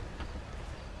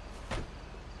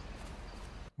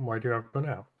 Why'd you have to go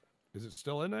now? Is it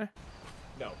still in there?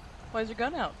 No. Why's your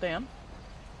gun out, Dan?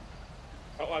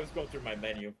 Oh, I was going through my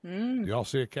menu. Mm. Y'all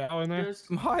see a cow in there? Does,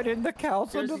 I'm hiding the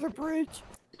cows There's- under the bridge.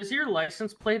 does your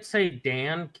license plate say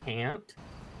Dan can't?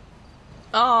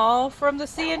 Oh, from the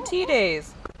CNT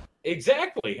days.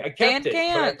 Exactly. I Dan kept it, but I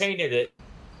can't. painted it.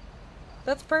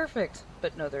 That's perfect.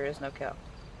 But no, there is no cow.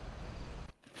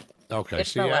 Okay, It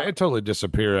see, fell out. it totally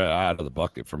disappeared out of the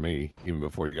bucket for me, even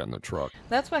before you got in the truck.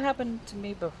 That's what happened to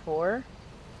me before.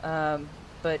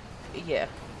 But yeah.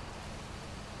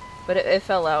 But it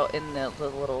fell out in the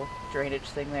little drainage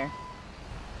thing there.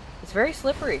 It's very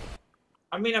slippery.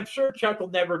 I mean, I'm sure Chuck will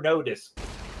never notice.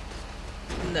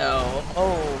 No.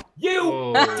 Oh. You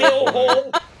Oh,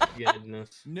 dillhole!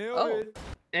 goodness. Nailed Oh. it.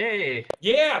 Hey.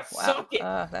 Yeah, Wow. suck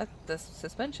it. The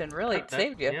suspension really that-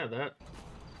 saved you. Yeah,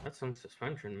 that's some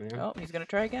suspension, man. Oh, he's gonna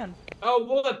try again. Oh,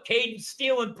 look, Caden's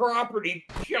stealing property.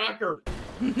 Shocker.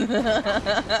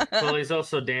 Well, he's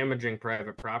also damaging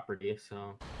private property,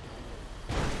 so.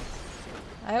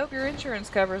 I hope your insurance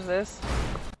covers this.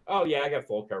 Oh yeah, I got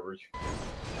full coverage.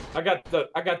 I got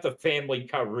the family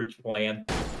coverage plan.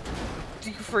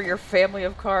 For your family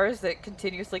of cars that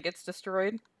continuously gets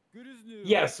destroyed? Good as new.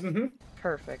 Yes,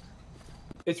 Perfect.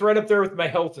 it's right up there with my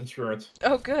health insurance.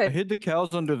 Oh, I good. hid the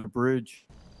cows under the bridge.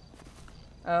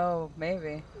 Oh,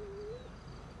 maybe.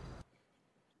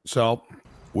 So,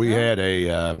 we had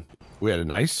a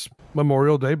nice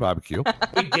Memorial Day barbecue.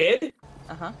 We did?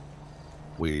 Uh-huh.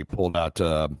 We pulled out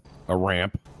a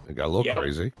ramp. It got a little Yep.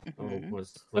 crazy. Oh,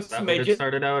 was Let's that what make it it-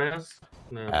 started out as?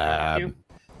 No, barbecue?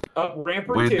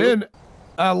 Ramper We 2. then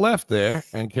left there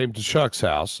and came to Chuck's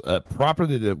house, a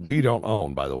property that we don't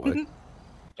own, by the way,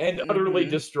 And utterly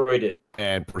destroyed it.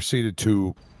 and proceeded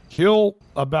to kill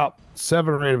about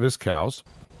 7 or 8 of his cows.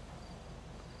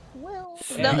 Well,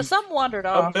 And no, some wandered $1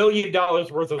 off. million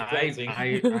worth of I fencing.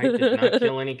 did not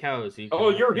kill any cows. You Oh,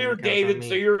 cannot you're kill here, any cows on David, me.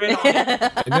 so you're in on it.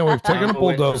 And then we've taken I'm a a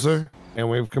witness. bulldozer and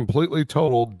we've completely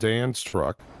totaled Dan's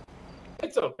truck.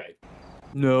 It's okay.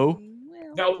 No.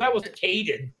 No, that was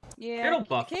Caden. Yeah, It'll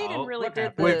buff Caden out. really What did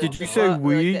happened? the... Wait, did you say like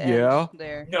we? the edge Yeah.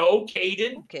 There. No,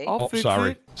 Caden. Okay. I'll Oh, fix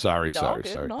sorry. it. Sorry. All good,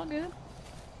 Sorry. all good.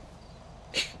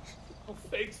 I'll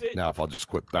fix it. Now, if I'll just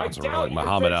quit I bouncing doubt around like you're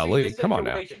Muhammad fixing Ali. the Come on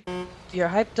now. situation. You're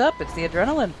hyped up. It's the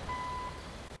adrenaline.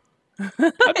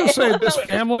 I'm just saying this It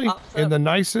family, pops in up. the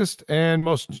nicest and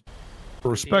most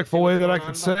respectful way that I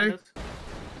can say,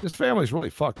 this family's really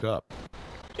fucked up.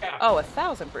 Yeah. Oh,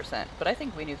 1,000%. But I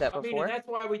think we knew that I mean, before. and that's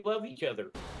why we love each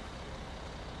other.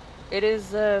 It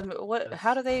is, what?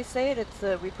 How do they say it? It's,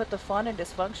 we put the fun in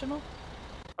dysfunctional?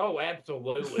 Oh,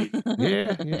 absolutely.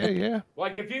 Yeah.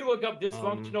 Like, if you look up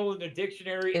dysfunctional in the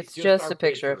dictionary, It's just our a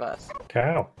picture of us.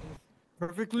 Cow.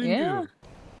 Perfectly Yeah. new.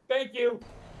 Thank you.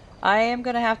 I am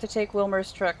gonna have to take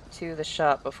Wilmer's truck to the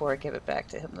shop before I give it back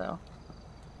to him, though.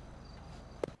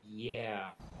 Yeah.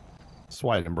 That's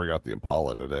why I didn't bring out the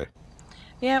Impala today.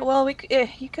 Yeah, well,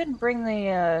 you couldn't bring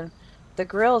the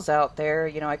grills out there.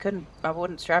 You know, I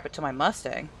wouldn't strap it to my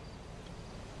Mustang.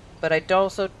 But I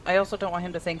also don't want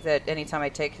him to think that anytime I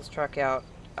take his truck out,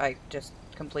 I just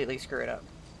completely screw it up.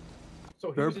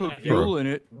 So here's an put idea. fuel in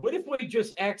it. What if we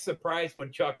just act surprised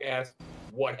when Chuck asks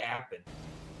what happened?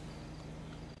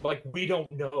 Like we don't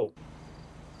know.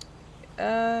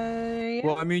 Yeah.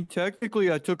 Well, I mean,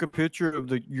 technically, I took a picture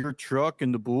of your truck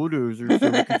and the bulldozer, so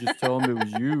we could just tell him it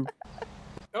was you.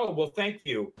 Oh well, thank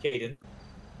you, Caden.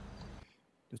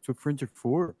 That's what friends are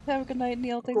for. Have a good night,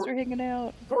 Neil. Thanks for hanging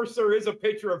out. Of course, there is a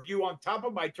picture of you on top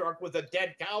of my truck with a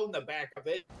dead cow in the back of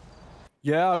it.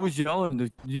 Yeah, I was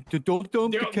yelling, don't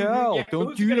dump the cow. Yeah, Don't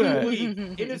who's do gonna that.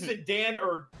 believe, innocent Dan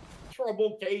or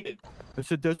trouble Caden? I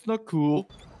said, that's not cool.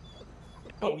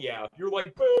 Oh yeah, you're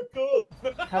like,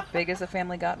 back up. How big is the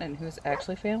family gotten, and who's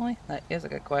actually family? That is a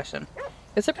good question.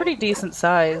 It's a pretty decent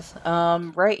size.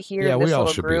 Right here, Yeah, in this we all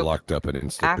little should group, be locked up and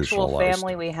institutionalized. actual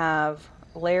family, we have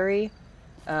Larry,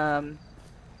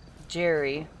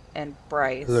 Jerry, and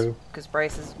Bryce. Hello. Because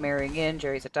Bryce is marrying in,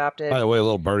 Jerry's adopted. By the way,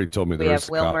 little birdie told me We there's have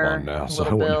a cop Wilmer, on now, so I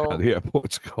Little wonder Bill, how the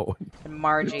airport's going. and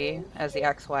Margie as the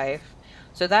ex-wife.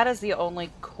 So that is the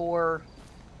only core,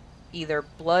 either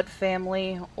blood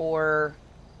family or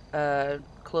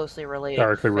closely related.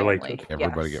 Directly family. related.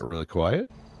 Everybody Yes. get really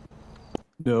quiet.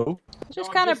 No.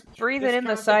 Just kind of breathing in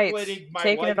the sights,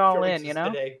 taking it all in, you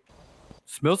know?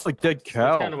 Smells like dead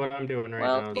cow. That's kind of what I'm doing right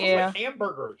Well, now. yeah.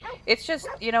 Hamburgers. It's just,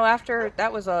 you know, after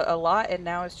that was a lot, and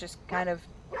now it's just kind of,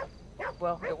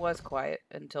 well, it was quiet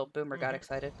until Boomer got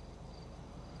excited.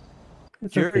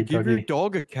 It's Jerry, okay, give your doggy.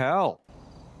 dog a cow.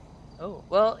 Oh,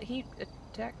 well, he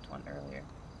attacked one earlier.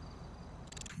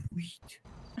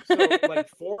 So like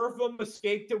 4 of them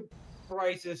escaped to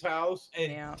Bryce's house,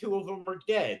 and 2 of them are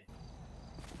dead.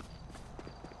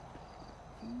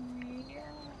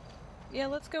 Yeah,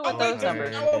 let's go with Oh, those wait, there's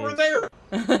numbers. a cow over there.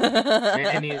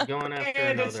 And he's going after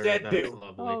And it's another. dead That's too.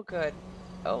 lovely. Oh, good.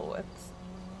 Oh,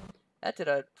 that did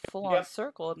a full-on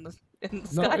circle in the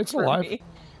sky it's for alive. me.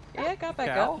 Yeah, it got back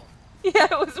Cow? up. Yeah,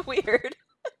 it was weird.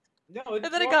 No, And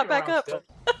then it got back up.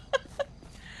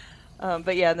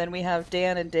 But yeah, and then we have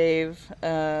Dan and Dave,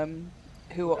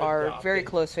 who are very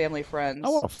close family friends. I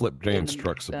want to flip Dan's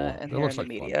truck some more. And It they're looks in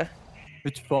the like media.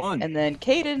 It's fun. And then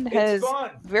Caden It's has fun.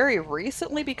 very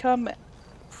recently become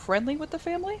friendly with the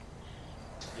family.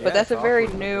 Yeah, But that's a it's very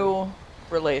awkward. new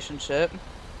relationship.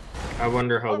 I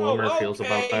wonder how Wilmer feels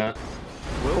about okay. that.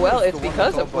 Well, it's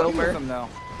because of Wilmer. Now.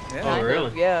 Yeah. Oh, Kind of,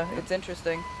 really? yeah, it's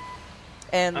interesting.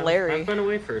 And Larry. I've been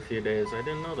away for a few days. I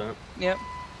didn't know that. Yep.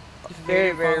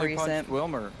 Very, Caden very finally punched recent.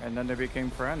 Wilmer, and then they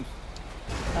became friends.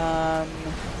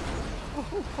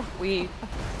 We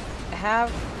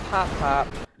have Pop Pop.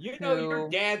 You know who your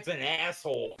dad's an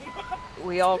asshole.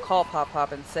 we all call Pop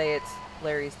Pop and say it's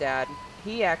Larry's dad.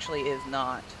 He actually is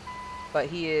not, but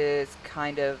he is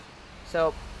kind of.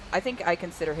 So I think I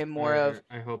consider him more of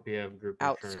I hope you have group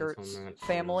insurance outskirts on that.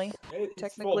 family, It's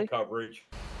technically. full coverage.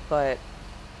 But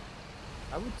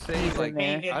I would say, he's like, in there.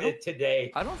 Painted I don't- it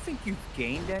today. I don't think you've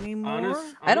gained any more.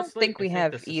 I don't think we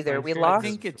have either. We lost I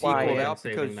think it's Wyatt. equaled out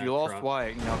because you lost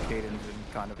Wyatt. Now Caden's in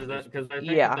kind of. Because I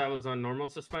think Yeah. if that was on normal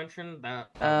suspension, that.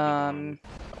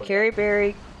 Carrie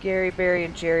Berry, Gary Berry,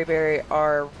 and Jerry Berry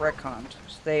are retconned.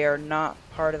 They are not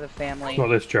part of the family. It's not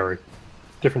this Jerry.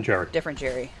 Different Jerry. Different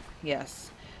Jerry,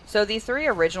 yes. So these 3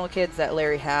 original kids that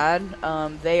Larry had,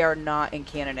 they are not in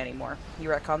canon anymore. He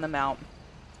retconned them out.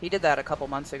 He did that a couple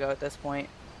months ago at this point.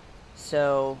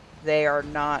 So they are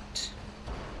not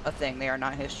a thing. They are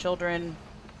not his children.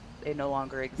 They no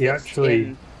longer exist actually-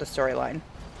 in the storyline.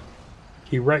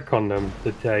 He retconned them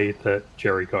the day that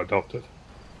Jerry got adopted.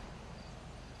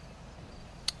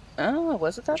 Oh,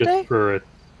 was it that Just day? for a,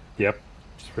 yep,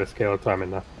 just for a scale of time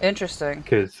in there. Interesting.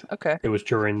 Because Okay. it was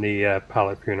during the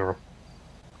Pallet funeral.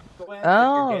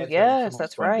 Oh, yes,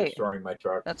 that's fun right. destroying my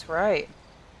truck. That's right.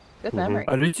 Good Mhm. memory.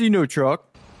 I didn't see no truck.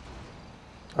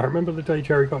 I remember the day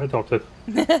Jerry got adopted.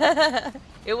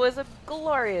 It was a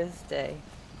glorious day.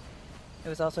 It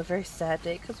was also a very sad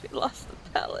day because we lost the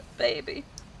pallet baby.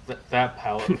 That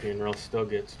pallet funeral still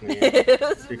gets me. It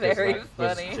was because very that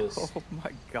was funny. just- Oh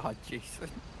my God,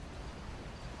 Jason.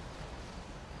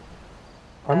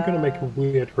 I'm going to make a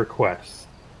weird request.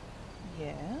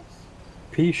 Yes.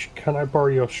 Peach, can I borrow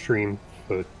your stream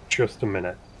for just a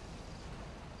minute?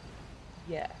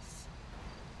 Yes.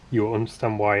 You'll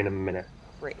understand why in a minute.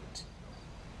 Great.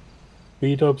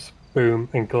 B-Dubs, Boom,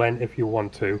 and Glenn, if you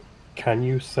want to, can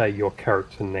you say your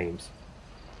character names?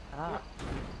 Ah.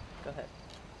 Go ahead.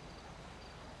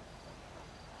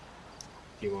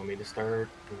 Do you want me to start?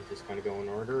 Can we just kind of go in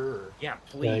order? Or? Yeah,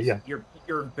 please. yeah.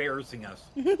 You're embarrassing us.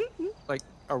 Like,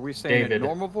 are we saying David. a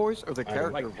normal voice or the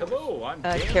character Like, voice? hello, I'm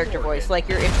Dan Character Morgan. voice, like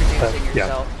you're introducing yeah.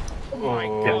 yourself. Oh my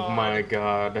Oh god. my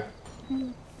god.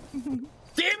 Damn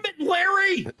it,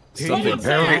 Larry! Something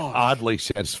very oddly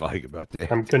satisfying about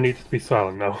that. I'm gonna need to be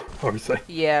silent now, obviously.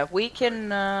 Yeah, we can.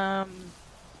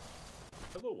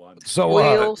 So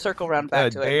we'll circle around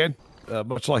back to it. Dan,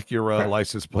 much like your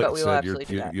license plate But we will said, your, absolutely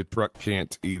do that. your truck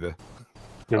can't either.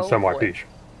 In Oh, some boy. Beach.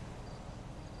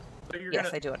 So you're Yes,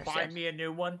 gonna I do understand. find me a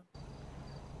new one?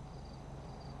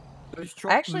 I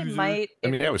actually might. I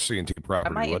mean, that was C&T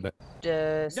property, might, wasn't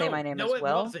it? Say my name as it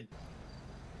well. wasn't.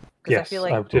 Yes, I feel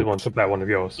like did want to bet one of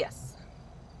yours. yes,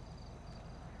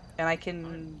 and I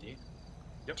can.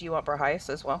 Do you want Brahais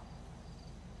as well?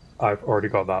 I've already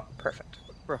got that. Perfect.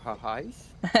 Brahais?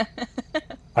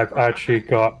 I've actually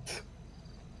got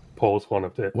Paul's one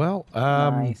of it. Well,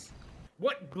 nice.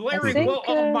 What, Larry? think, Well,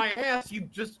 on my ass, you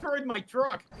destroyed my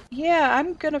truck. Yeah,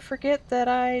 I'm gonna forget that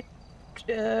I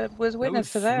was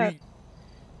witness to that. Sweet.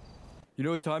 You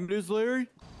know what time it is, Larry?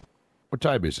 What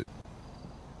time is it?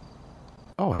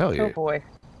 Oh, hell yeah. Oh boy.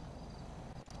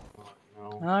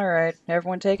 All right,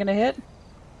 everyone taking a hit.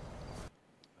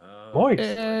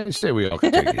 Nice. Stay we all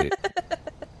can take a hit.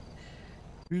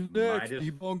 Who's next?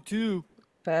 Debunk 2.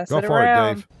 Pass Go it for it,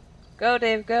 around. Dave. Go,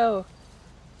 Dave, go.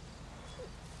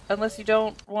 Unless you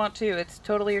don't want to, it's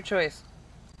totally your choice.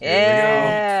 Here we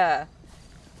Yeah.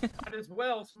 Might as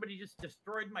well. Somebody just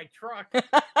destroyed my truck.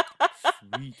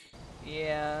 Sweet.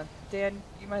 Yeah, Dan,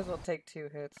 you might as well take 2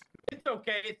 hits. It's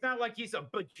okay. It's not like he's a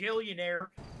bajillionaire.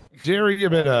 Jerry,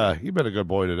 you've been a good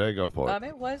boy today. Go for it.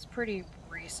 It was pretty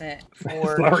recent Is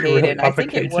for Larry really Caden. I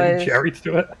think it advocating was. Jerry to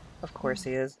do it? Of course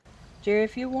he is. Jerry,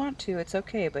 if you want to, it's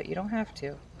okay, but you don't have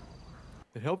to.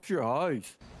 It helps your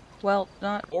eyes. Well,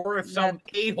 not. Or if some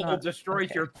That- a-hole not- destroys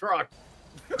okay. your truck.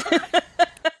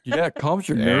 Yeah, it calms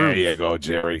your There nerves. you go,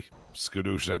 Jerry.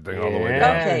 Skadoosh that thing all the way Yeah.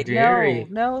 down. Okay, Jerry.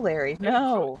 no, Larry,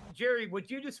 no. Jerry, would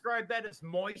you describe that as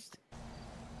moist?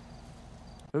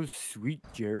 That was sweet,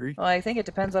 Jerry. Well, I think it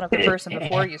depends on if the person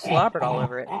before you slobbered all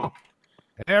over it. All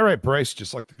right, Brace,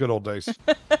 just like the good old days.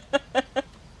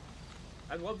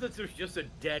 I love that there's just a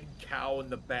dead cow in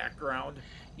the background.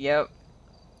 Yep,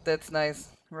 that's nice.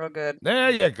 Real good. There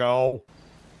you go.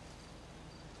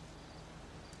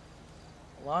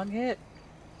 Long hit.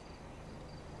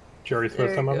 Jerry's There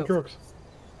first time you having go. drugs.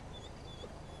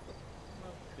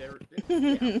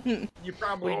 Yeah. You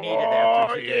probably need it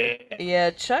after today. Yeah,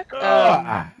 Chuck.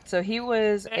 So he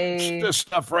was That's a the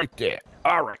stuff right there.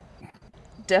 All right.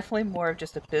 definitely more of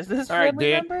just a business All right,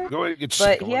 family Dan. member. Go ahead and get But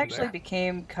sick he over actually there.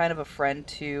 became kind of a friend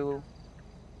to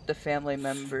the family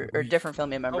member or different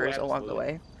family members along the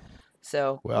way.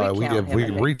 So Well, we count him we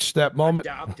in it. reached that moment.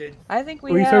 Adopted. I think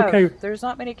we Well, he's have. okay. There's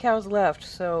not many cows left,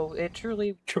 so it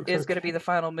truly Chuck's is going to be the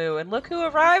final moo. And look who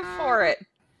arrived for it.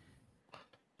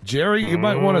 Jerry, you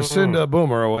might want to send a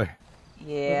Boomer away.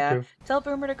 Yeah. Okay. Tell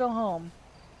Boomer to go home.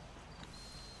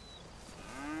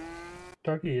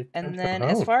 Doggy, it's And time to then go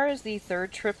as home. far as the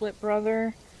third triplet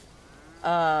brother,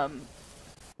 There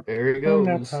he Oh,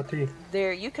 no, goes. Patty.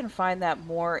 there you can find that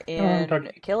more Oh, in Doug.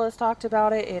 Killa's talked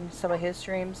about it in some of his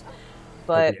streams. Doggy,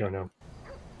 But go now.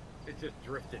 It just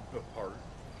drifted apart.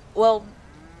 well,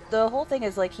 the whole thing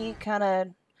is like he kind of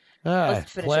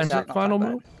let's finish this out. Classic and I'll final talk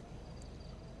about move.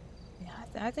 it.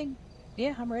 Yeah, I think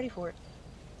yeah, I'm ready for it.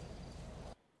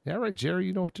 Yeah, all right, Jerry,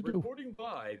 you know what to do. Reporting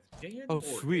live, Dan Oh,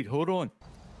 Morgan. sweet. Hold on.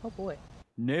 Oh boy.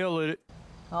 Nail it.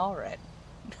 All right.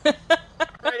 All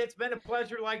right, it's been a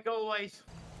pleasure like always.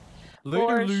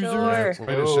 Later, For loser. sure.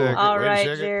 Wait a second. All wait a right,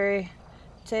 second. Jerry.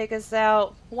 Take us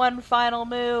out. One final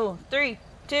moo. 3,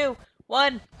 2,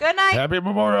 1. Good night. Happy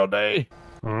Memorial Day.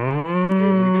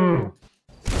 Mm.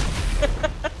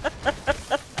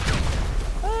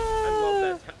 I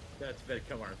love that. That's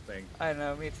become our thing. I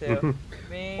know, me too.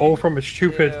 Me All from a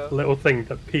stupid too. little thing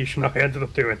that Peach and I ended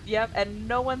up doing. Yep, and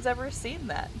no one's ever seen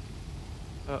that,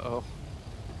 Uh-oh.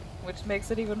 which makes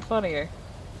it even funnier.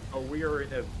 Oh, we are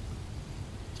in a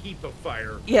heap of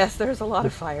fire. Yes, there's a lot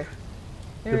of fire.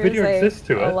 The There is video exists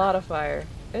to a it. lot of fire.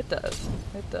 It does.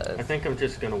 It does. I think I'm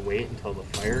just gonna wait until the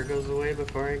fire goes away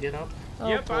before I get up. Oh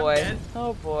Yep, I'm boy. dead.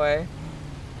 Oh boy.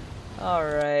 All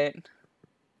right.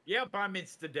 Yep, I'm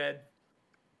insta-dead.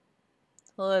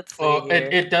 Let's see Well, here.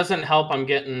 it doesn't help. I'm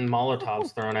getting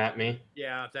Molotovs thrown at me.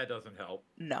 Yeah, that doesn't help.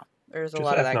 No, there's a Just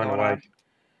lot of that F9 going away. on.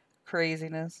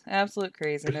 Craziness. Absolute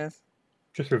craziness.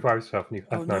 Just revive yourself and you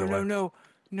Oh, F9 no, away. no, no.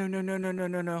 No, no, no, no, no,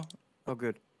 no, no. Oh,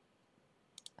 good.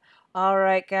 All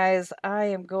right, guys. I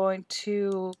am going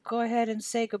to go ahead and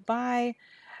say goodbye.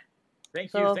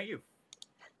 Thank So- you, thank you.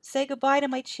 Say goodbye to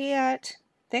my chat.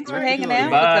 Thanks for Alright, hanging out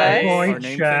goodbye. Boy, Our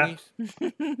name chat.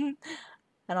 thingies.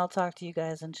 and I'll talk to you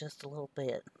guys in just a little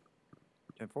bit.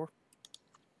 10-4.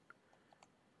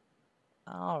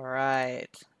 All right.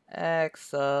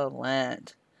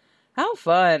 Excellent. How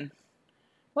fun.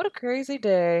 What a crazy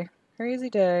day. Crazy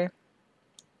day.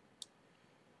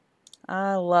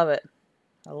 I love it.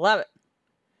 I love it.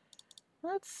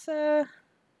 Let's, oh.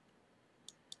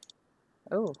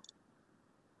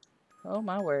 Oh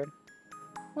my word.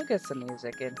 We'll get some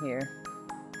music in here.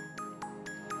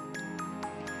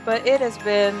 But it's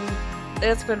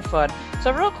been fun.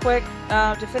 So real quick,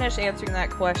 to finish answering that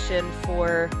question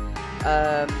for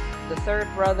the third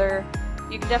brother,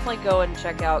 you can definitely go and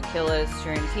check out Killa's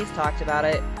streams. He's talked about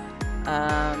it.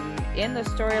 In the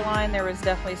storyline, there was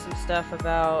definitely some stuff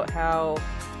about how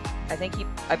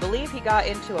I believe he got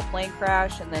into a plane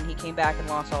crash and then he came back and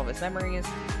lost all of his memories,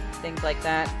 things like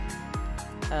that.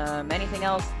 Anything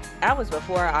else? That was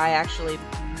before I actually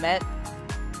met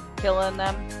Killa and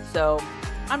them, so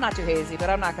I'm not too hazy, but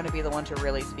I'm not going to be the one to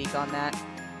really speak on that.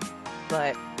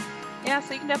 But yeah,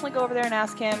 so you can definitely go over there and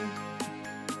ask him,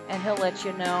 and he'll let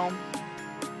you know.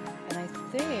 And I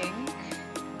think,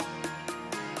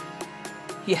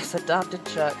 yes, adopted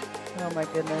Chuck. Oh my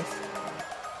goodness.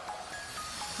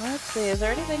 Let's see, is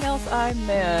there anything else I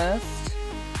missed?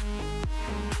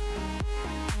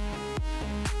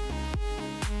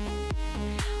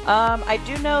 I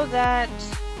do know that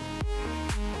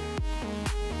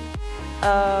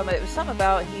it was something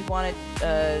about he wanted,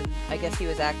 I guess he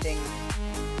was acting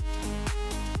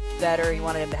better, he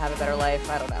wanted him to have a better life,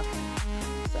 I don't know.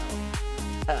 So,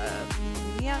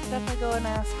 yeah, definitely go and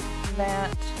ask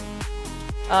that.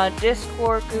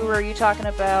 Discord Guru, are you talking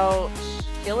about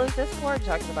Killa's Discord? Are you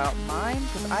talking about mine?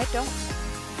 Because I don't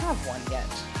have one yet.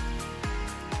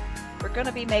 We're going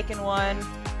to be making one.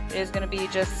 It is going to be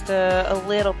just a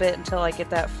little bit until I get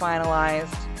that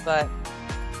finalized, but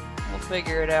we'll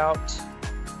figure it out.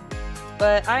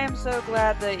 But I am so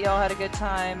glad that y'all had a good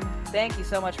time. Thank you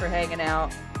so much for hanging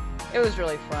out. It was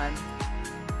really fun.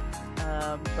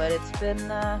 But it's been,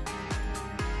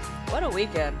 what a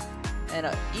weekend. And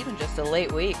even just a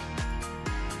late week.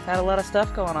 Had a lot of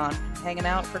stuff going on. Hanging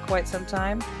out for quite some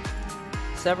time.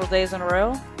 Several days in a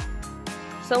row.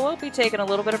 So we'll be taking a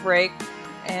little bit of break.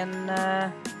 And,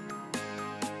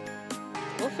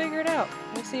 we'll figure it out.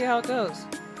 We'll see how it goes.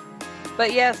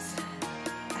 But yes,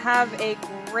 have a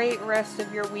great rest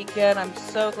of your weekend. I'm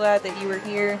so glad that you were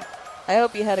here. I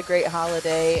hope you had a great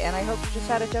holiday, and I hope you just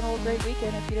had a general great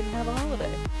weekend if you didn't have a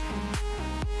holiday.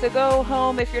 So go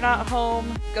home if you're not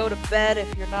home. Go to bed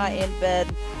if you're not in bed.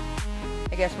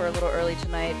 I guess we're a little early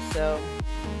tonight, so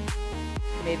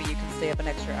maybe you can stay up an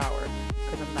extra hour,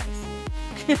 because I'm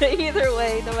nice. Either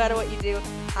way, no matter what you do,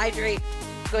 hydrate,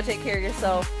 go take care of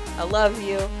yourself. I love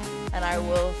you, and I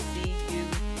will see you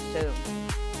soon.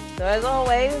 So as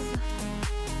always,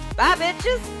 bye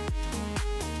bitches!